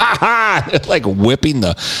ha ha ha, like whipping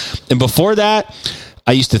and before that,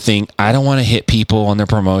 I used to think, I don't want to hit people on their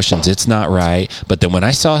promotions. It's not right. But then when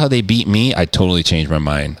I saw how they beat me, I totally changed my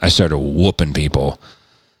mind. I started whooping people.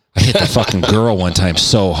 I hit the fucking girl one time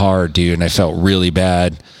so hard, dude, and I felt really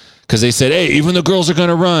bad. Because they said, hey, even the girls are going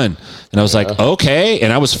to run. And I was like, okay.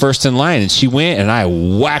 And I was first in line, and she went, and I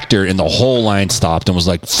whacked her, and the whole line stopped and was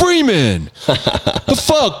like, Freeman, the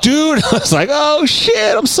fuck, dude? I was like, oh,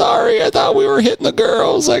 shit, I'm sorry. I thought we were hitting the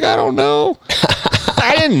girls. Like, I don't know.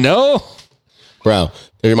 I didn't know. Bro,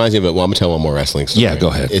 It reminds me of it. Well, I'm going to tell one more wrestling story. Yeah, go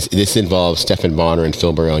ahead. This involves Stephan Bonner and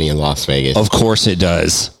Phil Baroni in Las Vegas. Of course it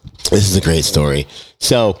does. This is a great story.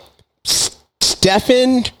 So,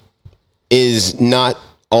 Stephan is not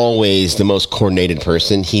always the most coordinated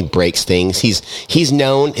person. He breaks things. He's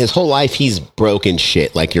known his whole life. He's broken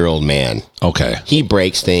shit like your old man. Okay. He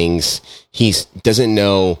breaks things. He doesn't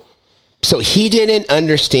know. So he didn't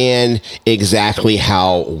understand exactly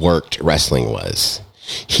how worked wrestling was.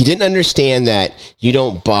 He didn't understand that you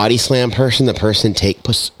don't body slam person. The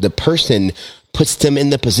person puts them in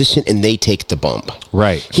the position and they take the bump.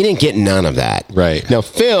 Right. He didn't get none of that. Right. Now,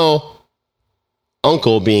 Phil,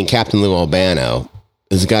 uncle being Captain Lou Albano,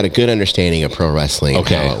 has got a good understanding of pro wrestling and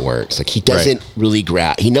how it works. Like, he doesn't really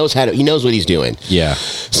grab. He knows what he's doing. Yeah.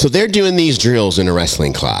 So they're doing these drills in a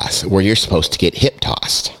wrestling class where you're supposed to get hip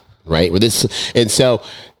tossed, right? And so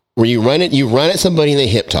where you run at somebody and they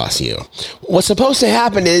hip toss you. What's supposed to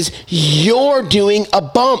happen is you're doing a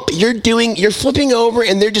bump. You're flipping over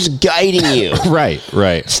and they're just guiding you.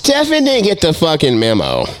 Right. Stephan didn't get the fucking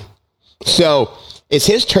memo. So it's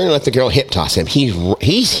his turn to let the girl hip toss him.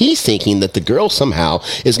 He's thinking that the girl somehow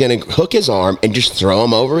is going to hook his arm and just throw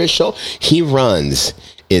him over his shoulder. He runs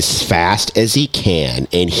as fast as he can,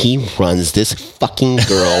 and he runs this fucking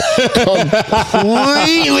girl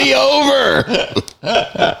completely over.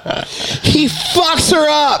 He fucks her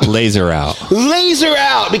up. Lays her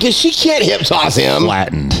out because she can't hip toss him.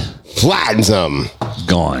 Flattens him.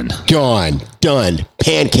 Gone. Done.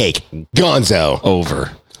 Pancake. Gonzo.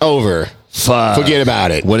 Over. Fuck. Forget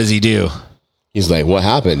about it. What does he do? He's like, what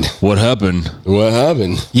happened?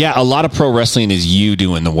 Yeah, a lot of pro wrestling is you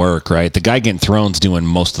doing the work, right? The guy getting thrown's doing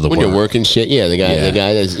most of the work. When you're working shit, the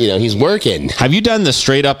guy that's, he's working. Have you done the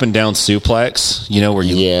straight up and down suplex? Where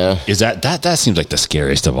you... Yeah. Is that seems like the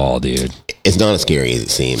scariest of all, dude. It's not as scary as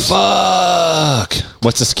it seems. Fuck.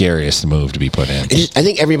 What's the scariest move to be put in? I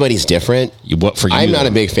think everybody's different. What for you? I'm not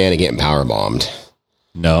a big fan of getting power bombed.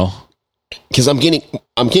 No. Because I'm getting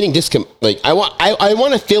I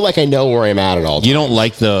want to feel like I know where I'm at all. You don't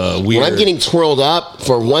like the weird... When I'm getting twirled up,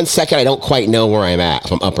 for 1 second, I don't quite know where I'm at,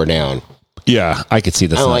 if I'm up or down. Yeah, I could see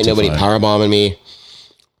this. I don't like nobody power bombing me.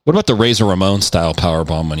 What about the Razor Ramon style power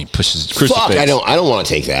bomb when he pushes crucifix? Fuck, I don't want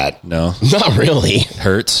to take that. No? Not really.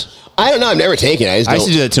 Hurts? I don't know. I've never taken it. I used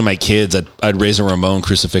to do that to my kids. I'd Razor Ramon,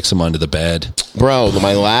 crucifix him onto the bed. Bro,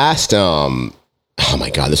 my last... oh my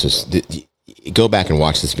God, this was... Go back and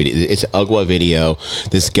watch this video. It's an UGWA video.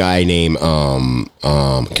 This guy named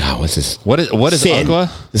God, what's this? What is Sin.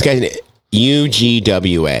 UGWA? This guy's name,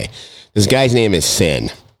 UGWA. This guy's name is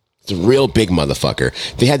Sin. It's a real big motherfucker.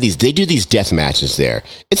 They do these death matches there.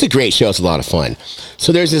 It's a great show. It's a lot of fun.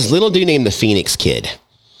 So there's this little dude named the Phoenix Kid.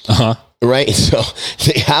 Right? So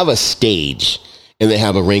they have a stage and they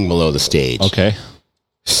have a ring below the stage. Okay.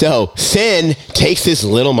 So Sin takes this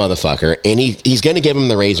little motherfucker and he's going to give him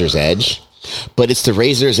the razor's edge. But it's the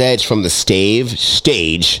razor's edge from the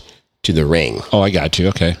stage to the ring. Oh, I got you.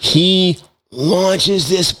 Okay. He launches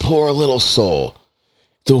this poor little soul.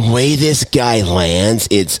 The way this guy lands,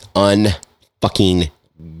 it's unfucking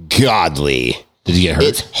godly. Did he get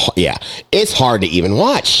hurt? It's hard to even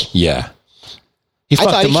watch. Yeah. I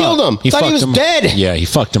thought he killed him. I thought he was dead. Yeah, he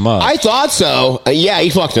fucked him up. I thought so. He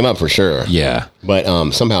fucked him up for sure. Yeah.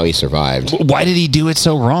 But somehow he survived. Why did he do it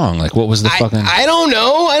so wrong? Like, what was the fucking... I don't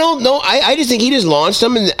know. I just think he just launched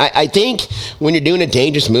him. And I think when you're doing a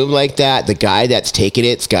dangerous move like that, the guy that's taking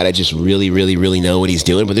it's got to just really, really, really know what he's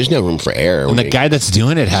doing. But there's no room for error. And the guy that's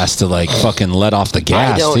doing it has to, like, fucking let off the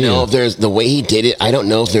gas, I don't know if there's... The way he did it, I don't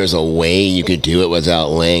know if there's a way you could do it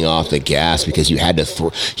without laying off the gas because you had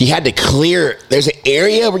to... He had to clear... There's an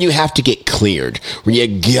area where you have to get cleared, where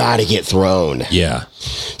you got to get thrown. Yeah.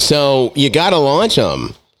 So you got to launch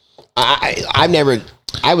them. I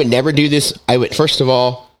would never do this. First of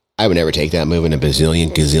all, I would never take that move in a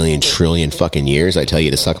gazillion, trillion fucking years. I tell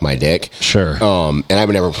you to suck my dick. Sure. And I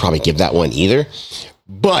would never probably give that one either.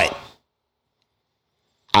 But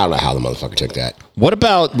I don't know how the motherfucker took that. What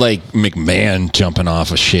about like McMahon jumping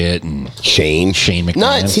off of shit and Shane McMahon?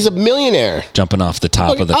 Nuts. He's a millionaire. Jumping off the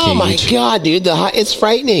top of the cage. Oh my God, dude. It's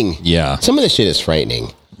frightening. Yeah. Some of this shit is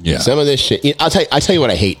frightening. Yeah. Some of this shit. I'll tell you what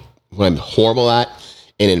I hate. What I'm horrible at.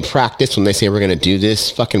 And in practice, when they say we're going to do this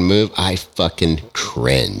fucking move, I fucking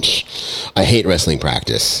cringe. I hate wrestling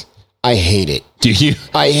practice. I hate it. Do you?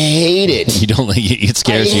 I hate it. You don't like it. It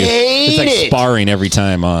scares you. It's like sparring every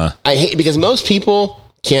time. I hate because most people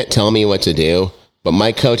can't tell me what to do. But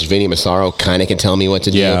my coach, Vinny Massaro, kind of can tell me what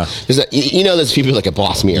to do. Yeah. There's people that can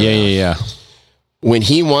boss me around. Yeah. When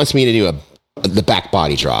he wants me to do the back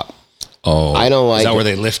body drop. Oh. I don't like Is that where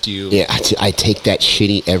they lift you? Yeah, I take that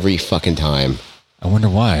shitty every fucking time. I wonder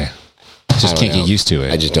why. Just can't get used to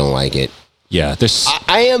it. I just don't like it. Yeah, there's.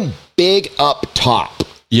 I am big up top,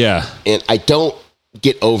 Yeah. and I don't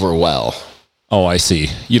get over well. Oh, I see.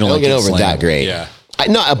 You don't I like don't get getting over slammed. that great. Yeah.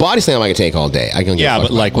 No, a body slam I can take all day. I can. Yeah, but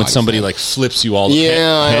like when somebody like flips you all the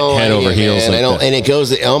head over heels, and like I don't, that. and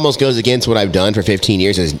it almost goes against what I've done for 15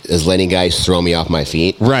 years is letting guys throw me off my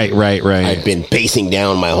feet. Right. I've been basing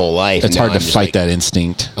down my whole life. It's and hard now to I'm fight that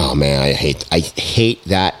instinct. Oh man, I hate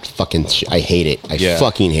that fucking. I hate it. I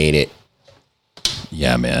fucking hate it.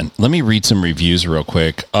 Yeah, man. Let me read some reviews real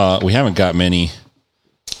quick. We haven't got many.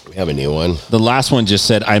 We have a new one. The last one just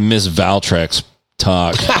said, "I miss Valtrex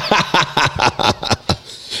talk."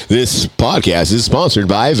 This podcast is sponsored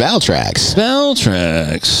by Valtrex.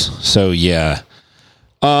 Valtrex. So yeah.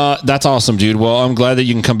 That's awesome, dude. Well, I'm glad that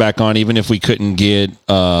you can come back on, even if we couldn't get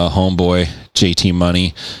homeboy JT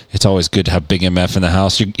Money. It's always good to have Big MF in the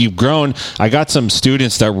house. You've grown. I got some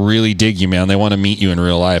students that really dig you, man. They want to meet you in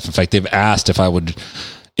real life. In fact, they've asked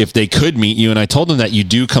if they could meet you, and I told them that you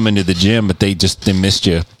do come into the gym, but they missed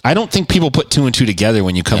you. I don't think people put 2 and 2 together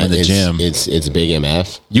when you come in the gym. It's Big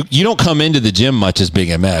MF. You don't come into the gym much as Big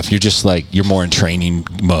MF. You're just like, you're more in training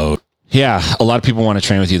mode. Yeah, a lot of people want to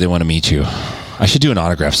train with you. They want to meet you. I should do an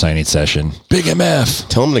autograph signing session. Big MF.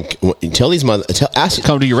 Ask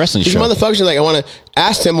Come to your wrestling these show. motherfuckers are like, I want to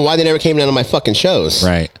ask them why they never came down to my fucking shows.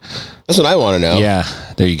 Right. That's what I want to know. Yeah,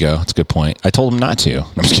 there you go. That's a good point. I told him not to.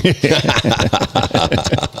 I'm just kidding.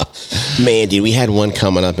 Man, dude, we had one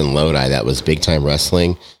coming up in Lodi that was big time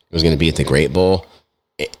wrestling. It was going to be at the Great Bowl.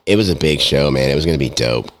 It was a big show, man. It was going to be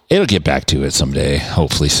dope. It'll get back to it someday,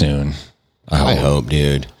 hopefully soon. I hope,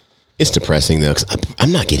 dude. It's depressing though, because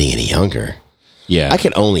I'm not getting any younger. Yeah. I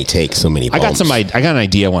can only take so many bumps. I got an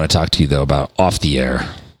idea I want to talk to you, though, about off the air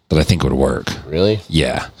that I think would work. Really?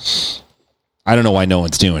 Yeah. I don't know why no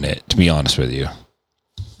one's doing it, to be honest with you.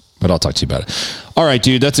 But I'll talk to you about it. All right,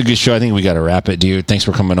 dude. That's a good show. I think we got to wrap it, dude. Thanks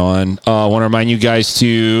for coming on. I want to remind you guys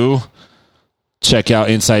to check out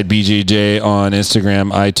Inside BJJ on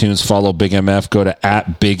Instagram, iTunes. Follow Big MF. Go to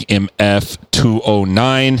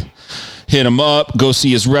 @BigMF209. Hit him up. Go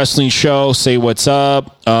see his wrestling show. Say what's up.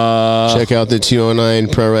 Check out the 209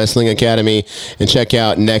 Pro Wrestling Academy and check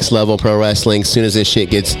out Next Level Pro Wrestling. As soon as this shit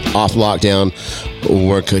gets off lockdown,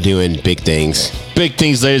 we're doing big things. Big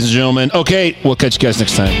things, ladies and gentlemen. Okay, we'll catch you guys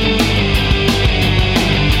next time.